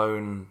it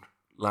alone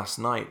last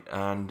night,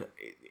 and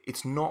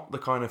it's not the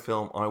kind of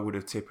film I would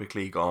have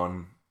typically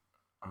gone,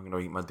 I'm going to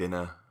eat my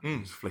dinner,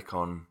 just flick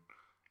on,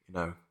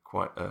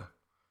 quite a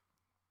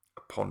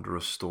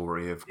ponderous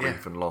story of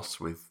grief and loss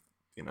with,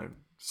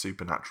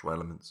 supernatural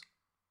elements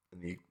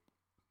and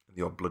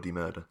the odd bloody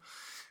murder.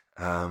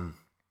 But I'm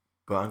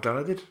glad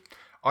I did.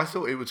 I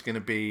thought it was going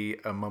to be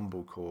a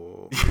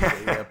mumblecore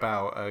movie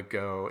about a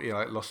girl,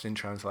 like Lost in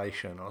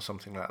Translation or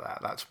something like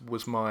that. That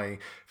was my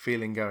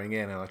feeling going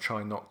in, and I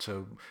try not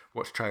to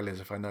watch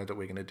trailers if I know that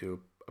we're going to do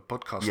a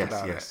podcast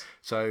about it.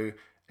 So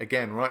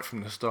again, right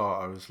from the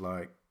start, I was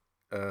like,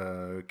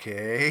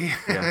 okay.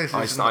 Yeah,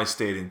 I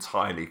steered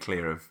entirely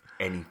clear of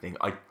anything.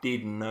 I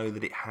did know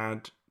that it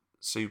had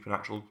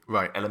supernatural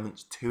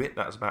elements to it.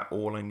 That's about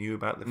all I knew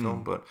about the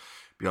film. But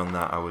beyond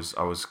that, I was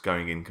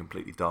going in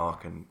completely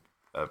dark, and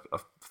I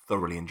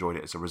thoroughly enjoyed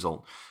it as a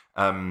result.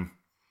 I'm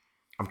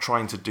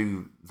trying to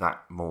do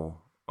that more.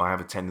 I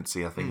have a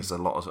tendency, I think, as a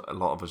lot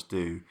of us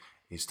do,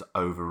 is to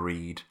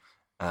overread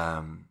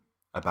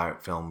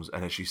about films.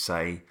 And as you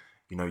say,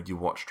 you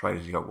watch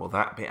trailers, you go, well,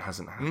 that bit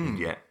hasn't happened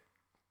yet,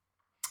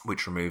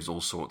 which removes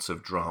all sorts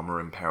of drama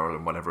and peril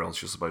and whatever else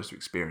you're supposed to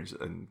experience,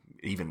 and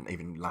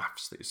even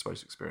laughs that you're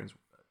supposed to experience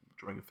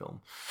during a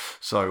film.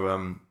 So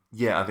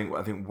I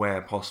think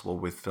where possible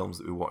with films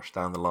that we watch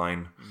down the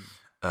line.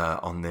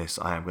 On this,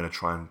 I am going to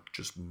try and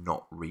just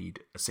not read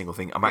a single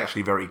thing. I'm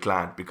actually very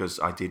glad, because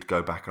I did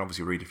go back and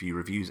obviously read a few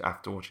reviews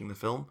after watching the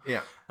film.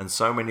 Yeah. And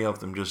so many of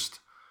them just,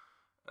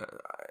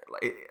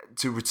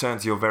 to return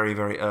to your very,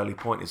 very early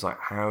point, is like,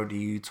 how do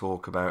you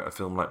talk about a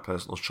film like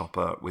Personal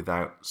Shopper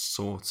without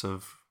sort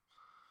of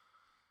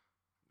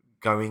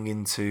going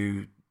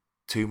into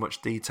too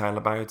much detail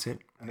about it?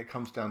 And it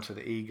comes down to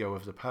the ego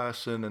of the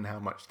person and how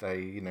much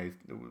they,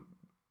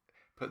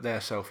 put their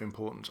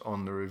self-importance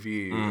on the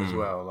review as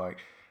well. Like,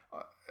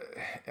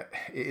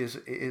 it is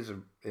a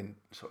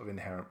sort of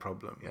inherent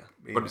problem. Yeah,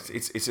 but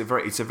it's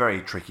a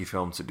very tricky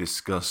film to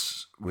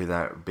discuss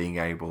without being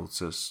able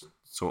to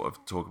sort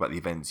of talk about the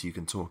events. You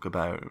can talk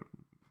about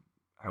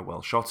how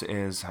well shot it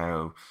is,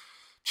 how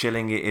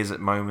chilling it is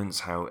at moments,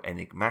 how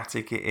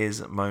enigmatic it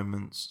is at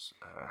moments,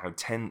 how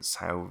tense,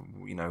 how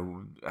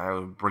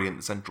brilliant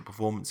the central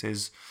performance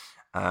is.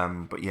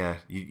 But yeah,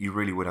 you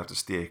really would have to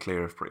steer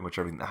clear of pretty much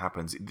everything that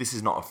happens. This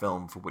is not a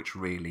film for which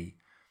really,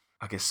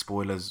 I guess,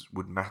 spoilers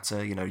would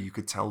matter. You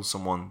could tell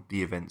someone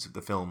the events of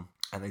the film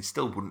and they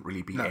still wouldn't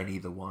really be any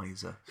the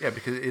wiser. Yeah,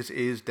 because it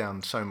is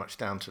so much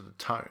down to the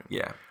tone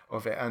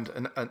of it. And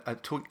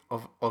talk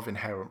of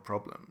inherent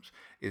problems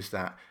is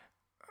that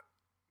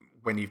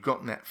when you've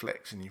got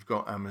Netflix and you've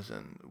got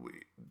Amazon,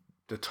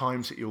 the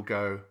times that you'll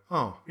go,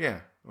 oh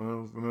yeah,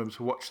 well, remember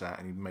to watch that,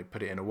 and you may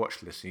put it in a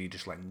watch list, and you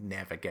just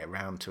never get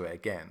around to it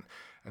again.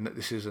 And that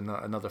this is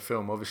another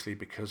film, obviously,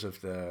 because of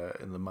the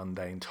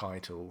mundane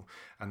title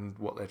and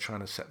what they're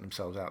trying to set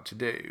themselves out to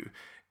do.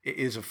 It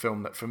is a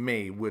film that for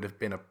me would have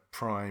been a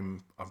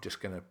prime. I'm just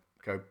going to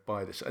go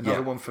buy this.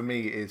 Another one for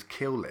me is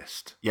Kill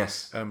List.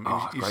 Yes,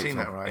 you've seen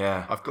that, right?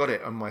 Yeah, I've got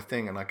it on my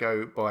thing, and I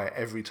go buy it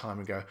every time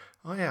and go,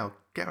 oh yeah, I'll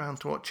get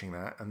around to watching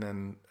that,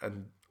 and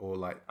or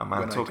like.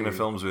 Man, talking of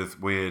films with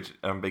weird,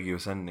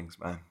 ambiguous endings,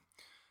 man.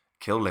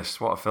 Kill List,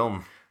 what a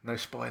film! No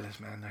spoilers,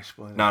 man. No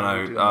spoilers. No.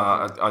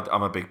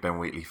 I'm a big Ben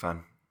Wheatley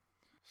fan.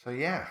 So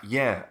yeah.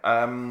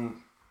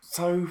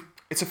 So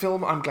it's a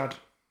film I'm glad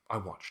I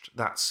watched.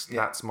 That's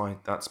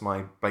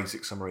my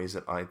basic summary. Is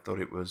that I thought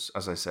it was,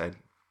 as I said,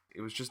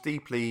 it was just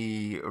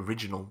deeply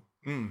original.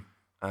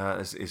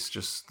 It's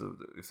just,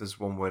 if there's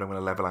one word I'm going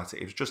to level at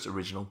it was just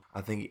original.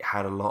 I think it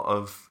had a lot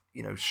of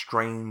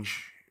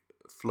strange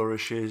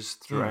flourishes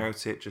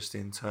throughout it, just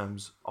in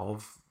terms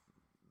of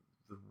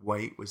the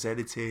way it was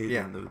edited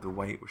and the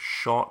way it was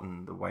shot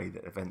and the way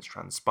that events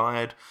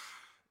transpired.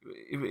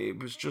 It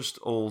was just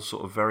all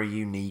sort of very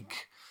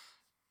unique.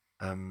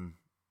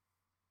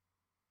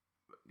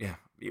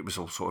 It was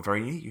all sort of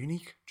very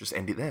unique. Just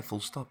end it there.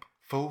 Full stop.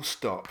 Full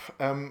stop.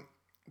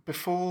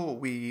 Before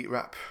we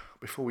wrap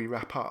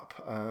up,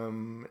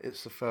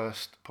 it's the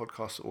first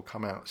podcast that will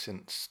come out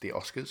since the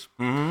Oscars.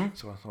 Mm-hmm.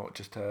 So I thought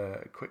just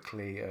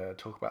quickly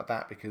talk about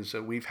that, because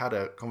we've had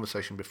a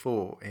conversation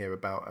before here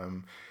about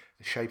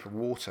The Shape of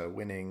Water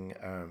winning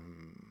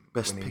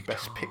Best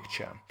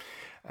Picture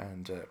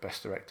and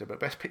Best Director, but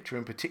Best Picture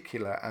in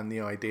particular, and the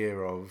idea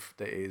of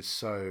that is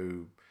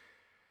so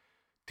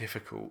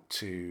difficult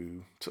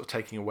to sort of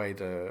taking away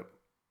the,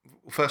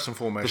 first and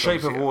foremost, The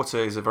Shape of Water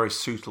is a very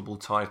suitable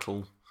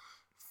title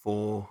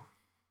for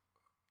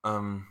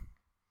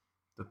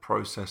the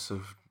process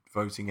of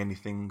voting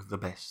anything the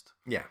best.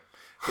 Yeah.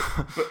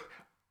 But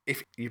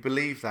if you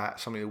believe that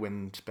something that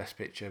wins Best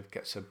Picture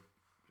gets a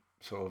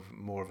sort of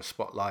more of a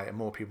spotlight and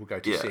more people go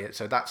to see it,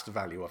 so that's the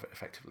value of it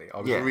effectively.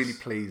 I was really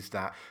pleased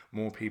that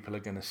more people are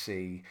going to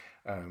see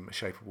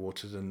Shape of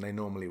Water than they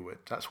normally would.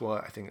 That's why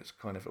I think it's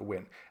kind of a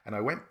win. And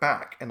I went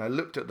back and I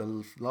looked at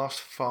the last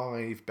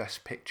 5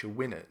 Best Picture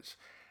winners,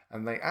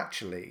 and they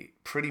actually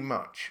pretty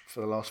much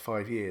for the last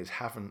 5 years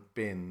haven't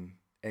been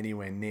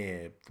anywhere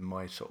near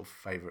my sort of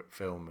favourite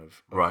film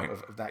of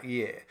that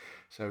year.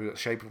 So we've got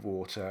Shape of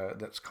Water,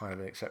 that's kind of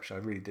an exception. I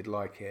really did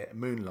like it.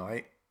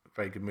 Moonlight,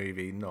 very good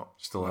movie, not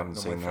haven't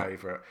seen my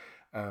favourite.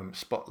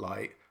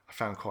 Spotlight, I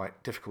found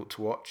quite difficult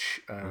to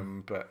watch,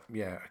 but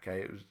yeah,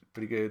 okay, it was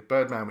pretty good.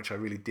 Birdman, which I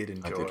really did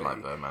enjoy. I did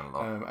like Birdman a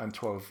lot. And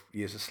 12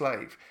 Years a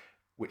Slave,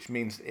 which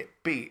means it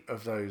beat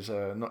of those,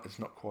 it's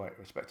not quite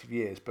respective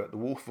years, but The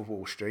Wolf of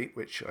Wall Street,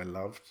 which I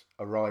loved,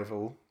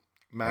 Arrival,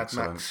 Mad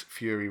Max,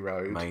 Fury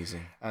Road,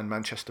 amazing, and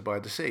Manchester by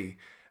the Sea.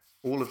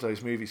 All of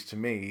those movies to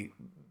me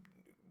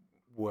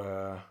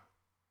were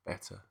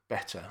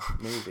better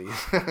movies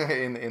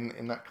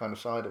in that kind of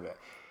side of it.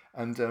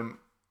 And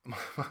my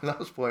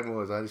last point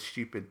was, I had a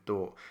stupid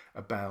thought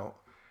about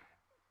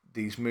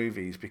these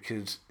movies,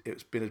 because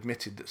it's been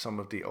admitted that some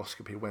of the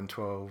Oscar people, when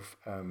 12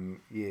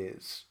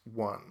 Years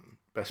won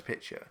Best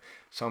Picture,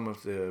 some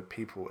of the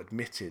people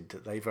admitted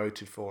that they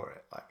voted for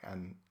it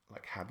and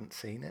hadn't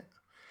seen it.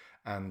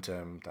 And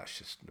that's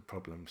just the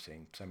problem,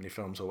 seeing so many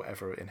films or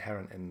whatever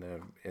inherent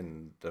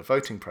in the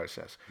voting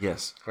process.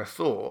 Yes. So I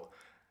thought,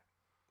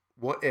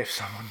 what if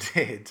someone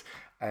did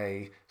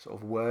a sort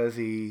of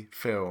worthy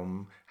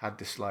film, had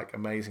this like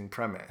amazing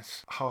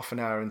premise, half an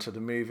hour into the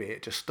movie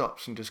it just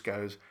stops and just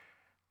goes,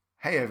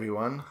 hey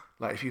everyone,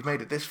 like if you've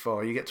made it this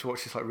far, you get to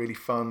watch this like really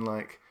fun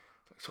like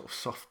sort of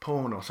soft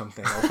porn or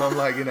something, or some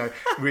like,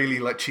 really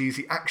like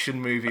cheesy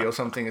action movie or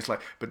something. It's like,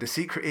 but the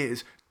secret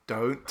is,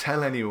 don't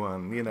tell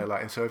anyone,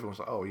 like, and so everyone's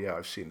like, oh yeah,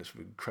 I've seen this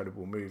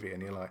incredible movie,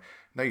 and you're like,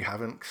 no you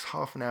haven't, because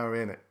half an hour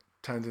in it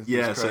turns into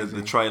this crazy. So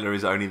the trailer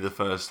is only the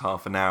first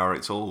half an hour.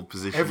 It's all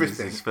positioned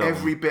everything, as this film.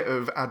 Every bit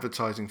of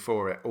advertising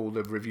for it, all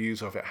the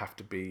reviews of it have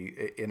to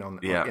be in on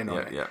it.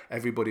 Yeah.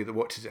 Everybody that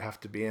watches it have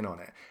to be in on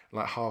it.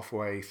 Like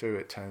halfway through,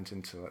 it turns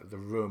into like The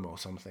Room or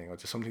something, or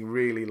just something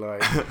really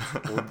like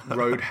or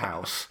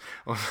Roadhouse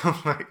or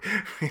something like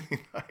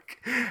really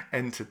like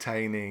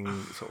entertaining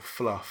sort of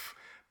fluff.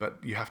 But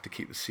you have to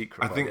keep the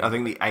secret. I think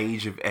the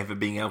age of ever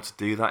being able to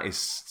do that is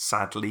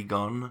sadly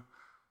gone.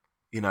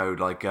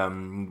 Like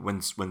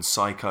when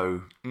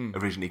Psycho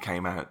originally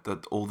came out,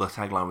 that all the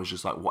tagline was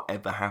just like,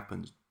 whatever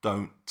happens,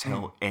 don't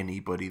tell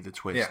anybody the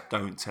twist. Yeah.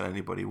 Don't tell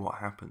anybody what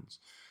happens.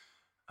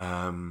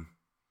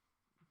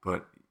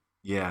 But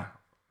yeah,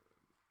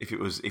 if it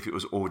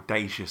was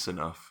audacious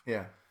enough.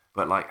 Yeah.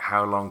 But like,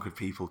 how long could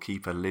people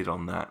keep a lid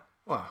on that?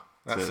 Well,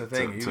 that's the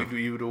thing.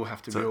 You would all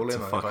have to be all in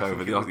on it. Fuck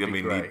over the Oscar. I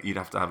mean, you'd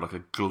have to have like a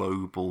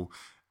global.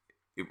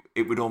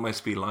 It would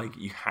almost be like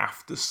you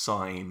have to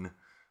sign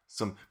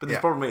some. But the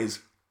problem is,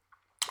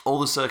 all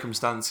the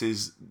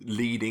circumstances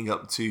leading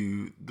up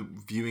to the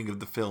viewing of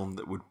the film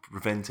that would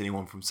prevent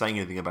anyone from saying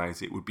anything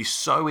about it would be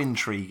so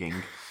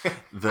intriguing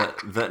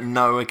that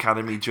no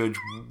Academy judge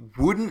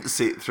wouldn't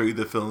sit through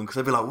the film, because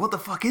they'd be like, "What the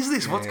fuck is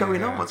this? What's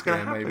going on? What's going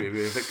to happen?" Maybe it'd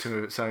be a victim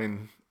of its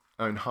own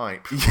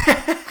hype.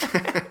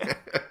 Yeah.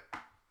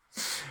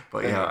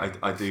 But yeah,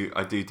 I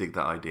do dig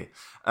that idea.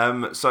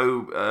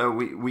 So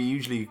we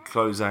usually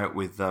close out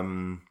with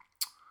our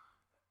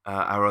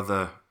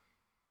other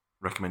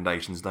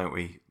recommendations, don't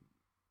we?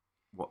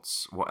 What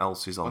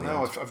else is on?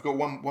 I've got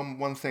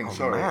one thing. Oh,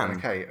 sorry. Man.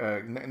 Okay.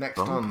 Next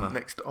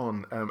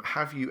on.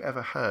 Have you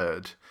ever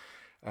heard?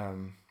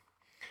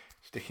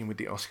 sticking with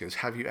the Oscars,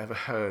 have you ever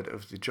heard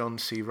of the John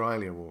C.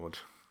 Reilly Award?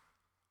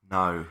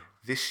 No.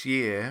 This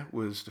year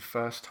was the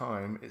first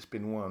time it's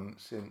been won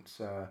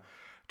since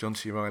John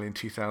C. Reilly in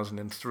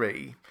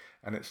 2003,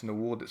 and it's an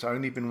award that's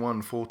only been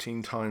won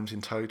 14 times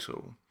in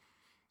total.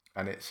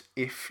 And it's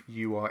if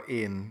you are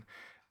in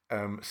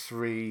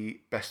 3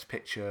 Best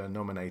Picture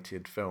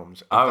nominated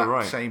films of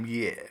that same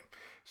year.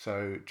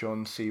 So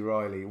John C.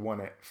 Reilly won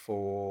it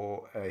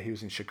for, he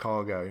was in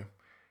Chicago,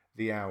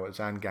 The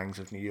Hours, and Gangs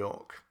of New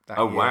York that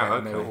year. Wow,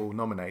 and they were all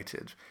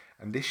nominated.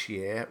 And this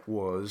year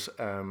was,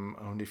 I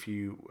wonder if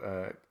you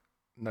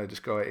know this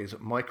guy, is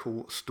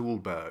Michael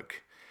Stuhlbarg.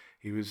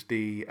 He was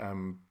the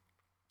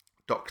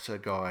doctor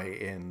guy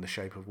in The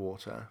Shape of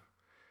Water.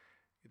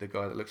 The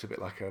guy that looks a bit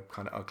like a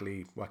kind of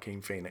ugly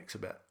Joaquin Phoenix a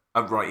bit.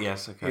 Oh, right,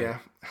 yes, okay. Yeah,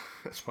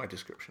 that's my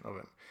description of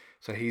him.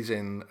 So he's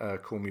in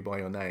Call Me By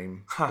Your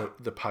Name,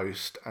 the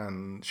Post,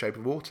 and Shape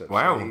of Water.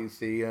 Wow. So he's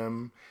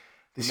the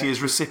this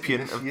year's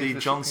recipient of the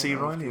John C.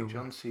 Reilly Award.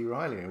 John C.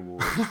 Reilly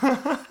Award.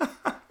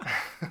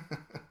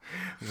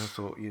 I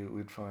thought you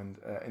would find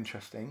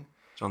interesting.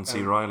 John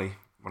C. Reilly,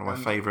 one of my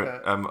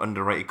favourite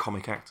underrated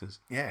comic actors.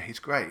 Yeah, he's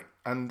great.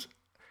 And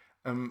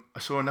I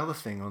saw another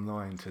thing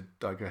online to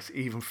digress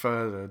even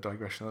further.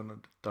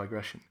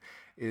 Digression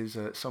is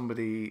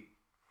somebody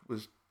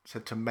was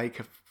said to make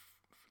a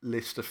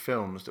list of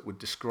films that would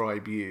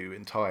describe you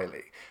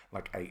entirely,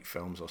 like 8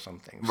 films or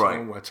something. If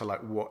someone were to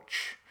like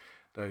watch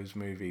those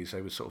movies,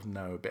 they would sort of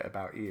know a bit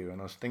about you.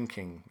 And I was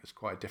thinking it's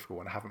quite a difficult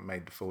one. I haven't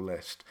made the full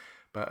list,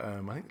 but I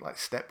think like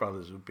Step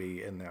Brothers would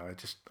be in there.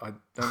 I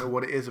don't know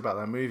what it is about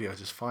that movie. I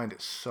just find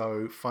it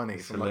so funny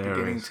from like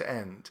beginning to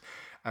end,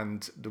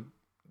 and the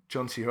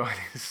John C. Reilly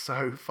is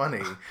so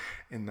funny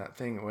in that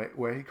thing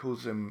where he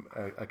calls him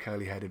a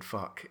curly-headed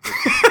fuck.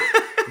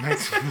 It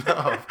makes me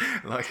laugh.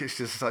 Like it's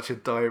just such a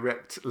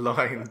direct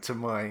line to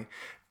my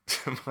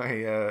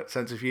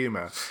sense of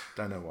humour.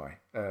 Don't know why.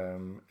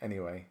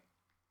 Anyway,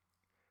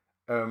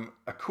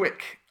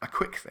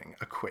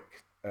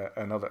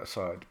 another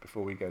aside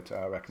before we go to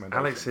our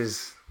recommendations. Alex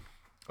is.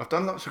 I've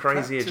done lots of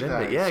crazy agenda.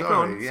 Today. Yeah, Sorry, go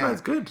on. Yeah.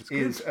 It's good.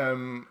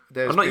 I'm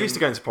not used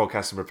to going to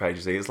podcasts and prepare. You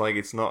see, it's like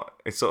it's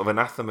sort of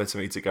anathema to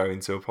me to go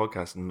into a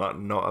podcast and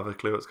not have a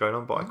clue what's going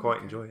on. But I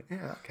quite enjoy it.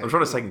 Yeah, okay, I'm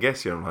trying to second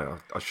guess you. I'm like,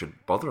 I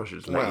shouldn't bother. I should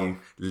just let you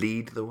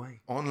lead the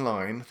way.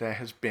 Online, there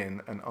has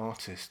been an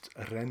artist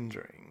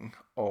rendering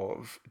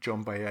of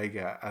John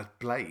Boyega as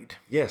Blade.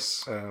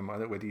 Yes, I don't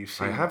know whether you've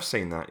seen. I have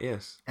seen that.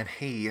 Yes, and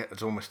he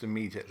has almost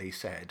immediately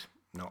said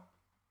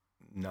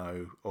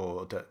no,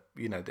 or that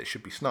that it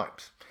should be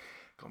Snipes.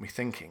 Got me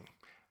thinking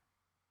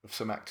of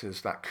some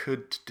actors that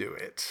could do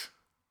it,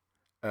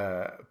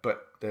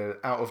 but they're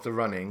out of the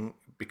running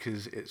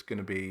because it's going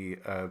to be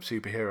a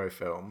superhero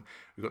film.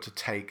 We've got to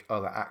take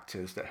other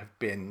actors that have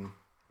been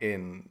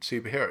in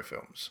superhero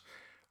films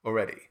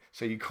already.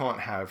 So you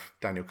can't have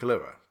Daniel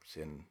Kaluuya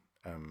in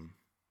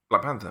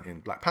Black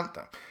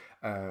Panther.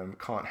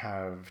 Can't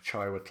have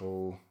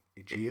Chiwetel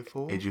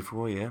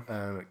Ejiofor,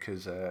 yeah.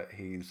 Because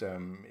he's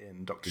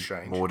in Doctor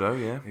Strange. Mordo,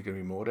 yeah. He's going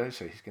to be Mordo,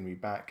 so he's going to be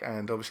back.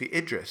 And obviously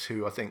Idris,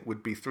 who I think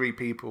would be 3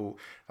 people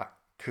that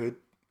could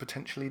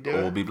potentially do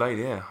it. Or be Blade,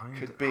 yeah.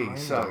 Could be,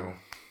 so...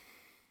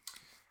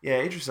 Yeah,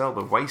 Idris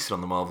Elba wasted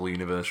on the Marvel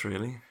Universe,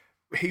 really.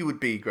 He would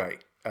be great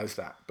as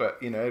that. But,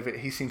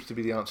 he seems to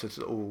be the answer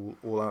to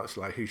all answers,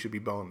 like who should be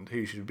Bond,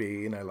 who should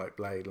be, like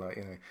Blade, like,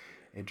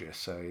 Idris.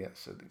 So, yeah,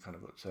 so kind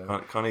of...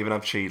 So, can't even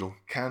have Cheadle.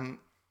 Can't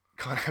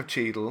have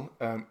Cheadle.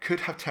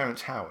 Could have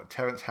Terrence Howard.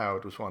 Terrence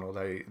Howard was one,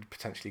 although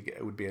potentially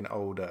it would be an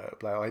older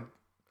player. I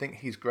think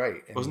he's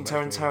great. Wasn't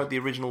Terrence Howard the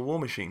original War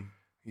Machine?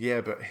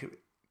 Yeah, but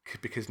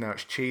because now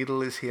it's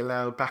Cheadle, is he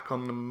allowed back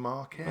on the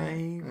market?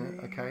 Maybe.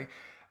 Okay.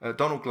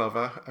 Donald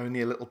Glover,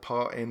 only a little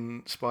part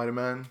in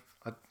Spider-Man.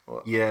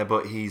 Yeah,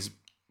 but he's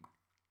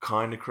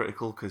kind of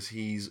critical because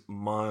he's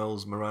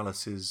Miles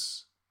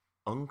Morales'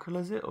 uncle,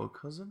 is it? Or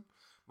cousin?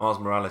 Miles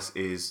Morales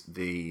is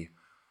the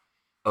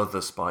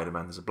other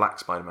Spider-Man. There's a black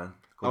Spider-Man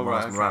called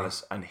Miles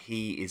Morales, and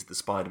he is the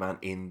Spider-Man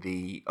in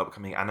the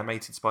upcoming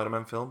animated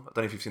Spider-Man film. I don't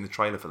know if you've seen the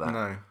trailer for that.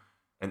 No.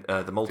 And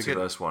the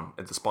multiverse one,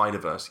 the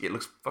Spider-Verse. It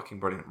looks fucking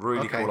brilliant.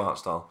 Really cool art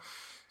style.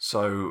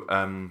 So,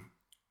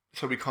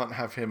 so we can't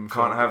have him.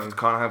 Can't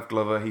have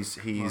Glover. He's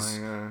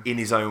in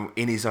his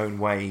own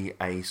way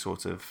a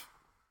sort of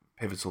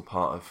pivotal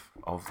part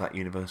of that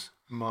universe.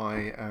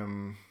 My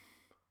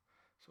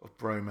sort of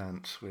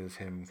bromance with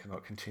him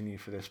cannot continue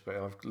for this, but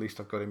at least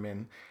I've got him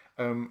in.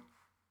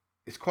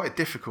 It's quite a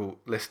difficult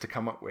list to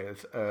come up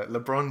with.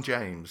 LeBron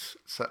James,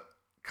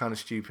 kind of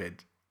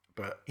stupid,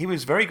 but he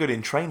was very good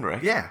in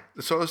Trainwreck. Yeah,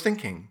 that's what I was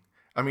thinking.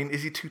 I mean,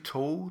 is he too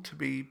tall to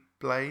be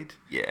Blade?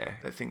 Yeah,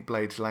 I don't think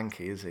Blade's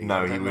lanky, is he?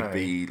 No, he would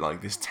be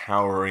like this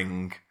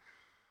towering.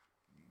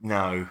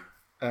 No.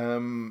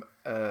 I've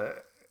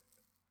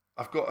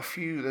got a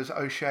few. There's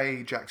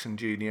O'Shea Jackson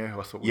Jr., who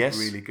I thought was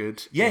really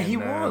good. Yeah, he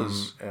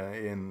was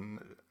in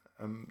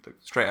the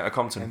Straight Outta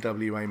Compton.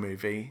 NWA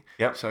movie.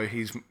 Yep. So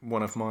he's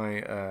one of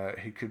my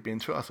who could be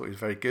into it. I thought he was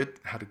very good.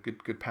 Had a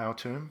good power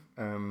to him.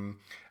 And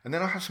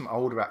then I have some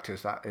older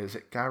actors. That is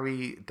it.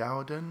 Gary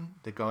Dowden,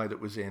 the guy that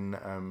was in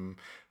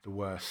the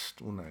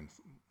worst. Well, no,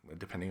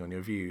 depending on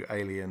your view,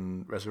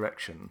 Alien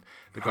Resurrection.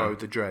 The guy with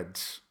the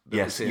dreads.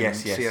 That was in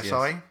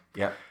CSI.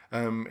 Yes.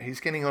 Yeah. He's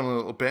getting on a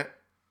little bit.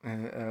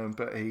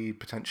 But he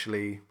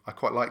potentially, I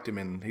quite liked him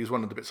in. He was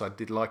one of the bits I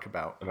did like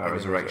about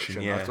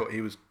Resurrection. Yeah, I thought he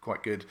was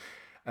quite good.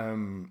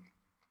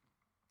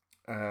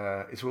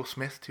 Is Will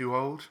Smith too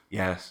old?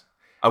 Yes,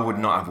 I would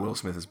not have Will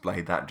Smith as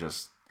Blade. That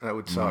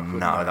would suck.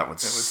 No, that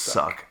would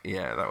suck.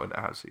 Yeah, that would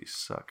absolutely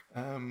suck.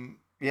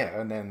 Yeah,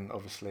 and then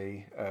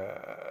obviously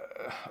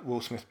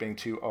Will Smith being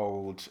too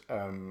old.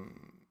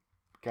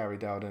 Gary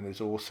Dowden is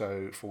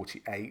also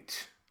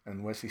 48.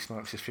 And Wesley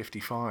Snipes is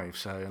 55,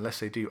 so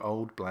unless they do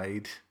old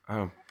Blade,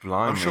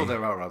 blimey. I'm sure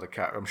there are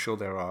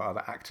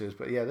other actors,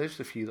 but yeah, there's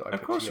a few that I.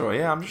 Of course, right.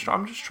 Yeah, I'm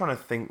just trying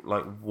to think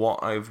like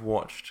what I've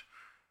watched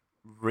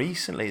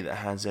recently that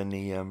has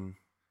any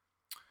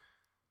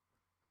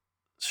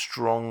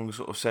strong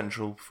sort of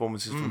central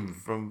performances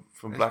from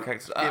black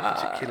actors.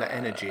 Particular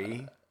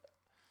energy.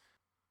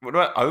 What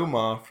about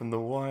Omar from The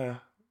Wire?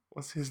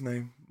 What's his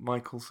name?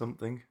 Michael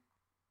something.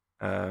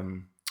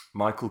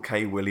 Michael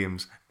K.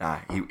 Williams. Nah,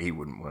 he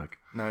wouldn't work.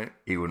 No,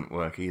 he wouldn't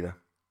work either.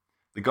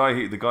 The guy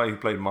who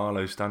played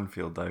Marlo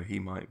Stanfield, though, he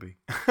might be.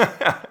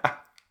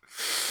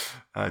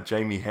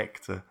 Jamie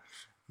Hector.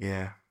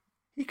 Yeah,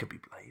 he could be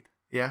Blade.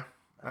 Yeah,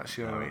 that's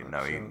your.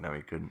 No,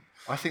 he couldn't.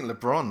 I think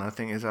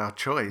LeBron. Is our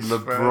choice.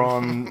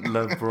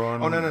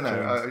 LeBron. Oh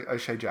no.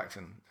 O'Shea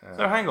Jackson.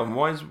 So hang on.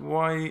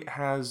 Why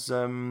has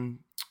John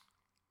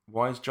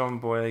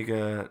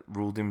Boyega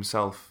ruled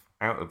himself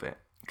out of it?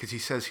 Because he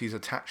says he's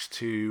attached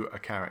to a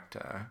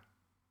character.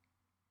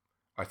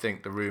 I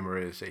think the rumor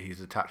is that he's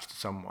attached to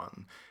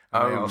someone.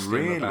 And they asked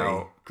him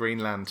about Green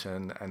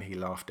Lantern, and he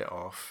laughed it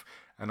off.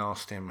 And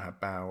asked him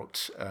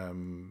about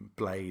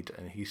Blade,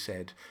 and he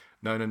said,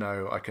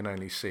 "No, I can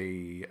only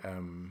see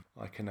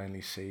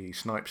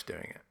Snipes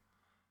doing it."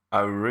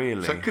 Oh,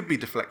 really? So it could be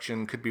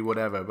deflection, could be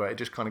whatever, but it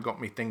just kind of got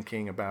me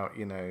thinking about,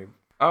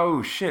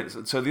 Oh,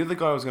 shit. So the other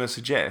guy I was going to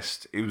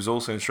suggest, who was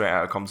also Straight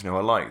Outta Compton who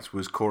I liked,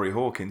 was Corey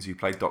Hawkins, who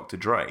played Dr.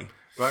 Dre.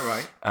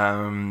 Right.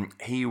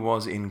 He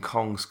was in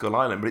Kong Skull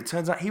Island, but it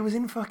turns out he was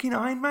in fucking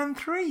Iron Man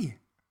 3.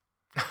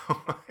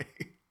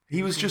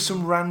 He was just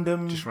some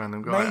random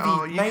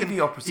guy.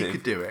 Navy operative. You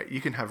could do it. You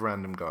can have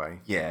random guy.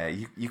 Yeah,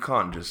 you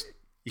can't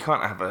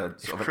have a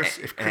sort of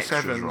if Chris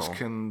Evans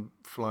can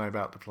fly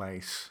about the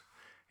place,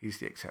 he's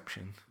the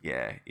exception.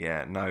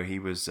 Yeah. No, he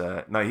was.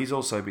 No, he's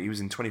also. But he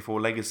was in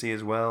 24 Legacy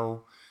as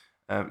well.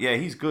 Yeah,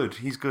 he's good.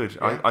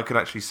 Yeah. I could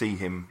actually see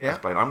him as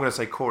Blade. I'm going to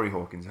say Corey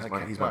Hawkins.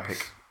 He's my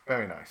pick.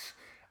 Very nice.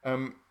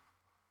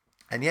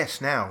 And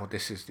yes, now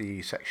this is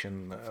the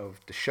section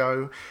of the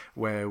show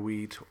where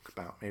we talk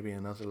about maybe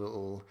another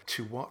little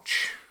to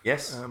watch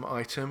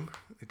item.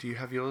 Do you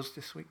have yours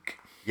this week?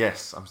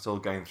 Yes, I'm still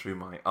going through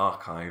my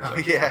archive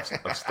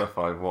of stuff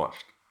I've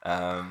watched.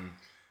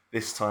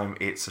 This time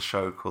it's a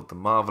show called The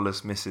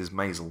Marvelous Mrs.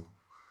 Maisel.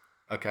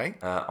 Okay.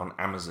 On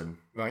Amazon.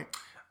 Right.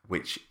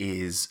 Which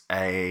is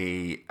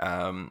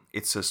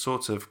it's a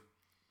sort of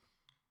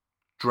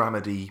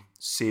dramedy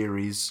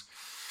series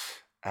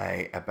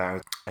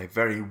about a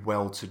very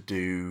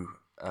well-to-do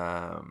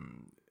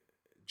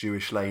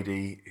Jewish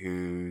lady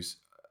who's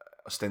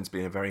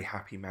ostensibly in a very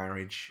happy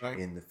marriage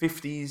in the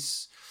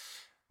 50s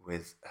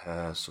with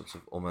her sort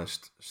of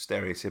almost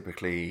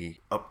stereotypically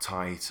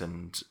uptight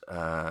and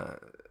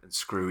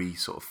screwy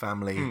sort of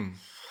family.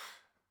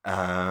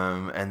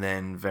 And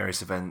then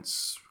various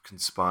events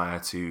conspire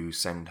to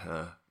send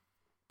her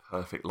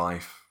perfect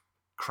life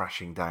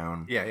crashing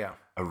down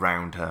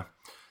around her.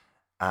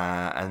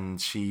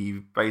 And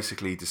she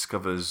basically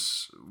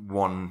discovers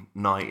one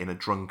night in a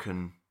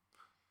drunken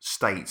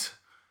state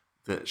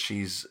that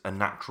she's a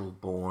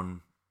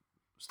natural-born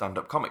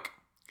stand-up comic.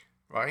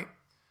 Right.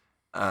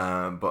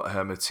 But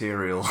her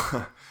material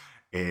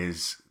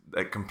is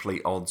at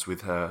complete odds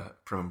with her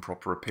prim and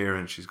proper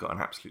appearance. She's got an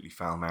absolutely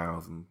foul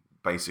mouth, and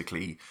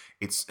basically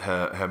it's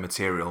her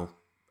material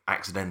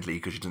accidentally,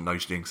 because she didn't know she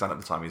was doing stand-up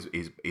at the time,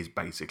 is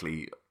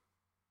basically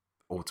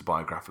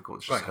autobiographical.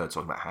 It's just her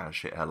talking about how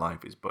shit her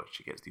life is, but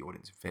she gets the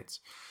audience in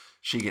fits.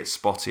 She gets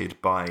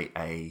spotted by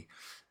a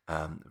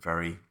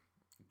very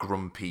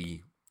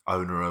grumpy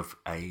owner of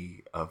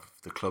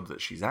the club that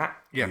she's at,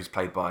 who's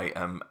played by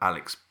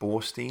Alex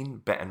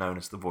Borstein, better known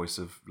as the voice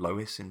of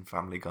Lois in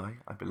Family Guy,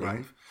 I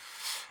believe.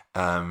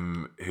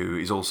 Who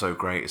is also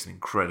great as an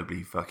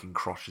incredibly fucking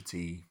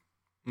crotchety.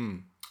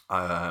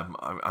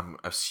 I'm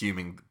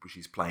assuming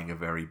she's playing a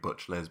very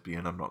butch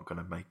lesbian. I'm not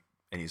going to make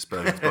any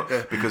aspersions,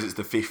 but because it's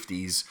the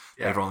 50s,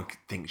 everyone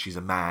thinks she's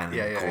a man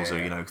and calls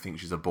her, thinks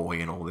she's a boy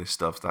and all this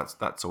stuff.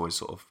 That's always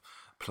sort of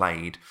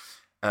played.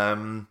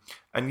 And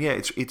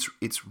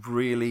it's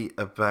really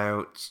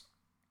about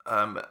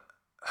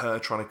her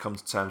trying to come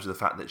to terms with the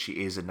fact that she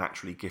is a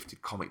naturally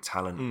gifted comic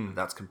talent.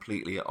 That's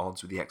completely at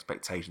odds with the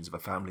expectations of her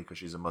family, because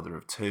she's a mother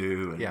of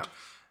two,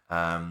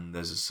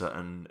 There's a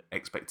certain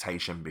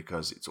expectation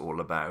because it's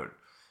all about,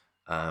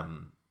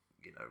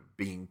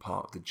 being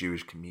part of the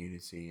Jewish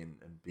community and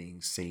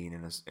being seen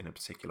in a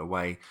particular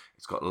way.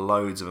 It's got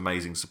loads of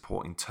amazing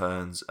supporting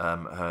turns.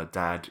 Her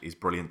dad is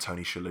brilliant.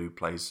 Tony Shalhoub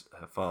plays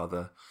her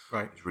father.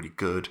 Right. He's really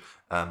good.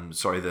 I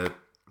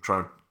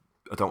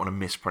don't want to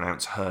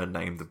mispronounce her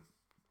name.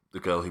 The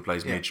girl who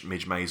plays Midge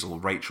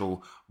Maisel,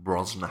 Rachel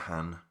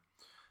Brosnahan.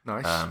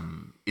 Nice.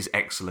 Is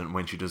excellent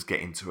when she does get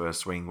into her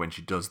swing. When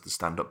she does the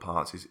stand-up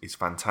parts, is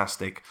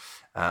fantastic.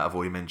 I've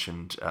already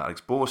mentioned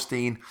Alex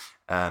Borstein.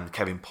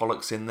 Kevin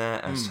Pollak's in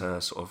there as her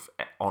sort of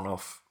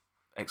on-off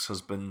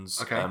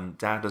ex-husband's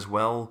dad as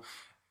well.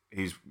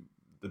 He's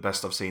the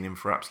best I've seen him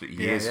for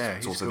absolutely years.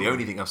 It's also the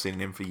only thing I've seen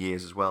him for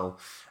years as well.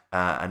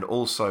 And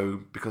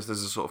also because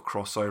there's a sort of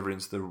crossover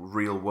into the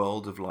real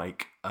world of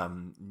like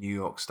New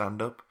York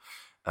stand-up.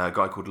 A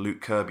guy called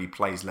Luke Kirby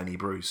plays Lenny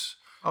Bruce.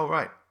 Oh,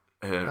 right.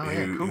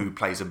 Who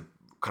plays a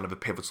kind of a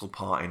pivotal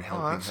part in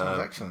helping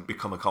her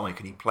become a comic,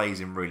 and he plays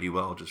him really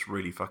well, just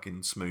really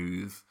fucking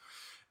smooth.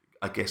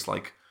 I guess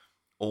like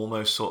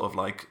almost sort of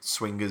like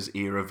Swingers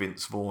era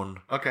Vince Vaughn.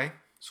 Okay.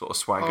 Sort of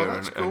swagger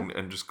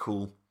and just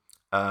cool.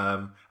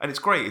 And it's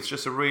great. It's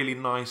just a really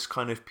nice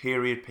kind of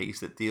period piece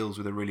that deals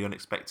with a really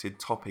unexpected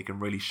topic and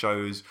really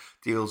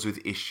deals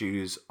with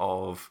issues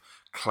of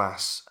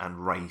class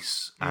and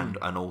race and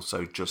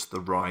also just the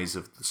rise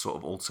of the sort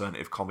of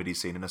alternative comedy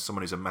scene. And as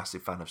someone who's a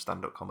massive fan of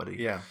stand-up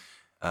comedy,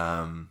 it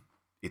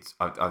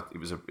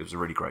was a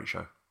really great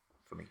show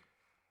for me.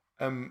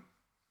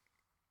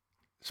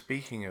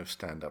 Speaking of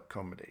stand-up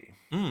comedy,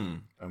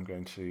 I'm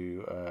going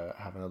to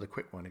have another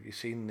quick one. Have you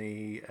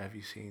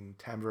seen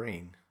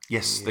Tambourine?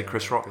 Yes, the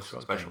Chris Rock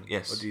special.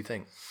 Yes. What do you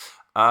think?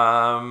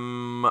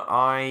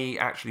 I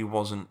actually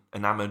wasn't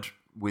enamored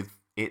with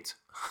it.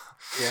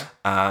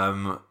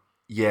 Yeah.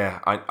 Yeah,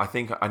 I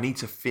think I need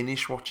to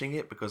finish watching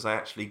it because I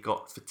actually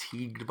got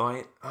fatigued by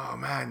it. Oh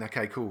man,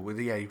 okay, cool. Well,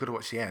 yeah, you've got to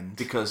watch the end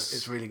because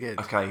it's really good.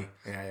 Okay.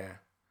 Yeah.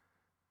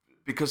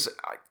 Because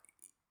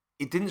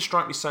it didn't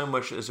strike me so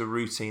much as a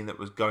routine that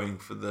was going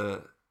for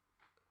the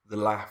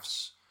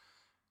laughs.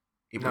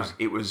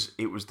 It was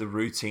the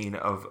routine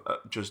of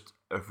just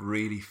a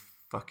really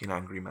fucking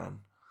angry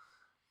man.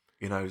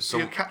 So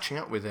you're catching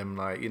up with him,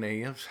 like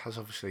he has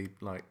obviously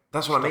like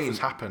that's what I mean. Has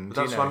happened.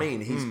 That's what I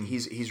mean.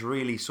 He's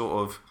really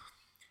sort of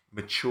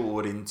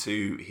matured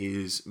into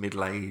his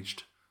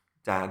middle-aged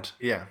dad.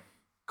 Yeah.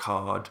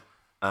 Card.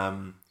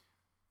 Let's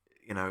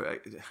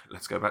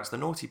go back to the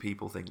naughty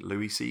people thing.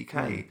 Louis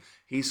C.K.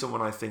 He's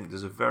someone I think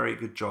does a very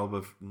good job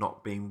of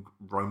not being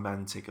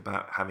romantic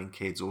about having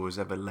kids, or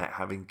whoever let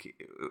having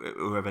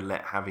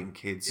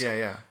kids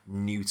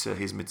new to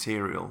his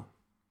material.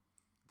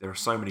 There are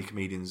so many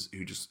comedians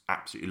who just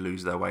absolutely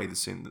lose their way the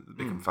soon that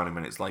they become funny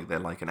when it's like they're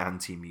like an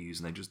anti-muse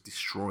and they just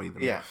destroy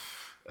them. Yeah.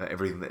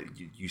 Everything that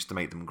used to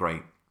make them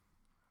great.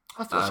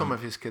 I thought some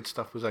of his kid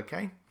stuff was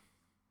okay.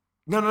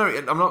 No,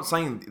 I'm not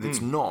saying it's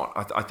not.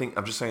 I think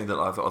I'm just saying that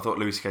I thought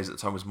Louis C.K.'s at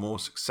the time was more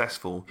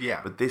successful. Yeah.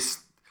 But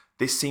this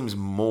seems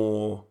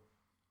more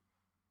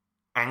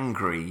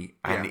angry,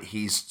 and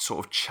he's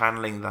sort of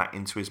channeling that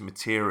into his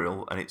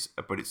material, and it's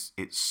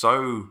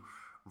so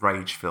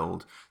rage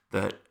filled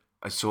that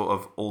I sort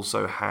of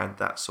also had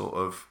that sort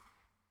of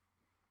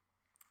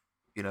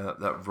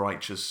that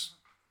righteous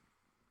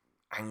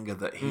anger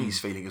that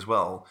he's feeling as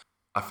well.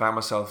 I found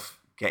myself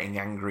getting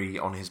angry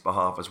on his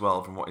behalf as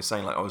well from what he's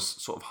saying. Like I was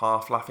sort of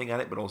half laughing at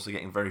it, but also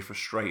getting very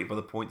frustrated by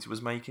the points he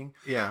was making.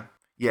 Yeah.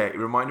 Yeah, it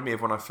reminded me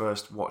of when I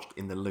first watched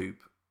In the Loop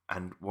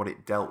and what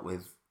it dealt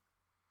with,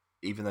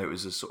 even though it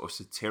was a sort of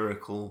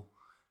satirical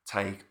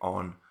take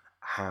on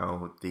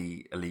how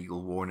the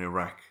illegal war in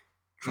Iraq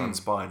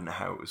transpired and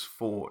how it was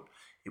fought.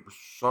 It was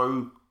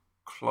so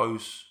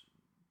close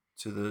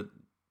to the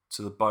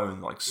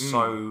bone, like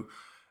so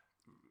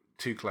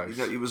too close.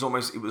 It was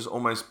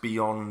almost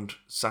beyond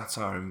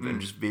satire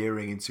and just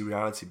veering into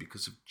reality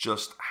because of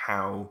just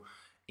how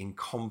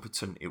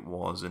incompetent it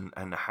was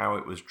and how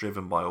it was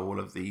driven by all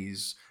of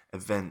these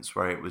events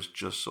where it was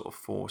just sort of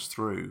forced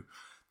through.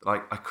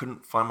 Like I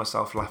couldn't find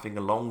myself laughing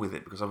along with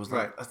it because I was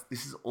like,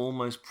 this is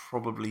almost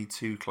probably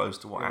too close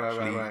to what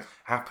actually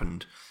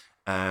happened.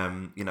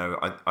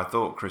 I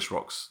thought Chris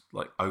Rock's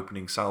like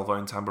opening salvo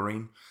in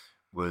Tambourine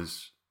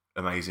was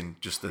amazing.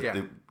 Just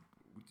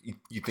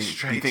you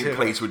think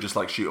police would just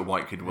like shoot a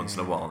white kid once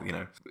in a while,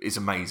 it's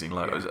amazing.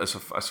 Like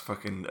as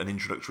fucking an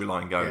introductory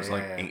line goes,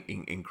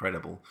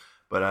 incredible.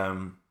 But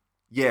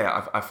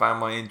I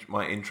found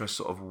my interest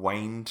sort of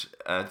waned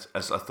as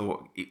I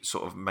thought it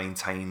sort of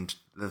maintained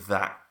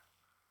that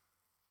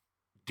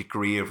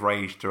degree of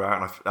rage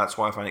throughout, and that's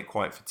why I found it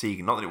quite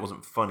fatiguing. Not that it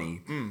wasn't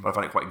funny, but I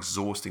found it quite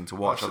exhausting to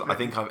watch. I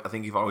think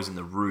if I was in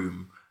the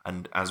room,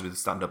 and as with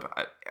stand-up,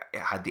 it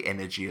had the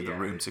energy of the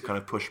room to kind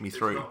of push me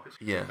through.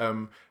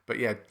 Yeah. But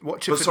yeah,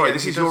 watch it. But for sorry, the end.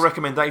 this He is does- your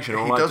recommendation.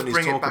 All He I've does done is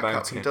bring it talk back about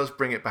up. it. He does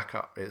bring it back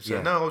up.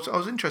 No, I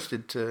was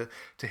interested to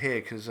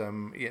hear because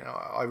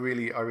I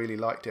really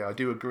liked it. I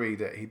do agree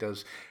that he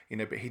does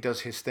but he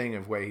does his thing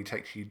of where he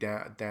takes you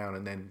down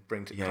and then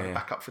brings it kind of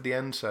back up for the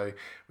end. So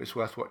it's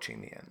worth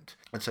watching the end.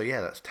 And so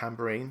that's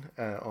Tambourine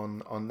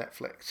on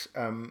Netflix.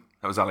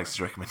 That was Alex's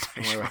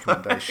recommendation. My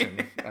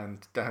recommendation,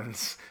 and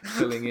Dan's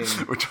filling in,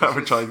 which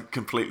I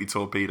completely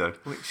torpedoed.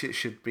 which it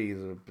should be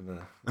the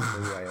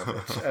way of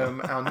it.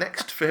 Our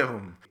next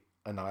film,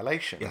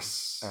 Annihilation.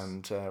 Yes.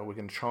 And we're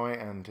going to try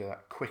and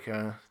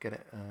quicker get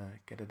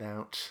it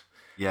out.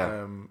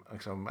 Yeah.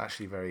 Because I'm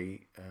actually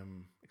very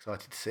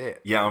excited to see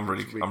it. Yeah, I'm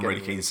really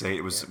keen to see it.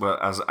 It was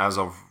as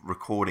of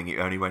recording, it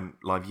only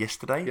went live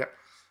yesterday. Yep.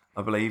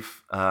 I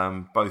believe.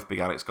 Both big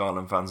Alex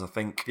Garland fans, I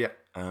think. Yeah.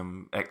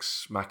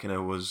 Ex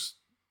Machina was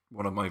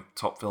one of my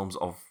top films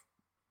of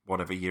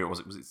whatever year it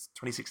was. Was it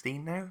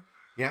 2016 now?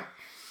 Yeah.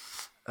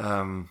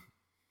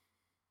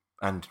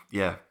 And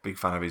yeah, big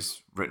fan of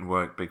his written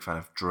work. Big fan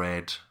of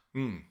Dread.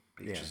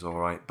 Picture's all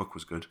right. Book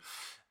was good.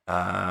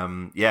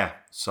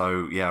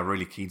 So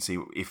really keen to see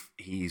if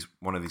he's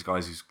one of these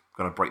guys who's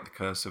going to break the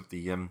curse of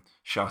the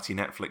sharty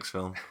Netflix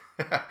film.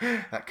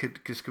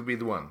 This could be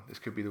the one. This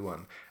could be the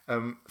one.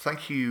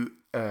 Thank you,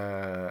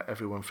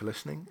 everyone, for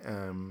listening.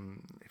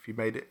 If you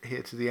made it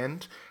here to the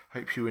end,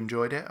 hope you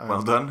enjoyed it.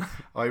 Well done.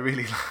 I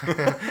really,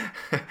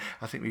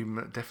 I think we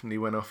definitely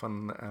went off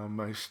on our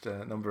most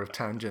number of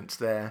tangents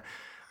there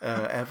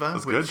ever,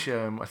 which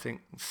I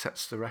think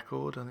sets the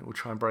record. I think we'll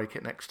try and break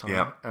it next time.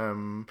 Yeah.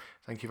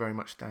 Thank you very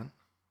much, Dan.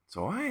 It's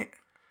all right.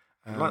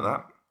 I like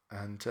that.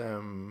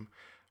 And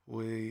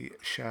we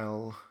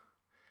shall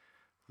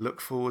look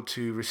forward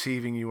to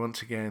receiving you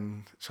once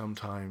again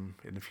sometime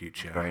in the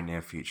future. Very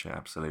near future,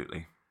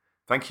 absolutely.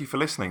 Thank you for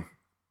listening.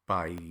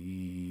 Bye.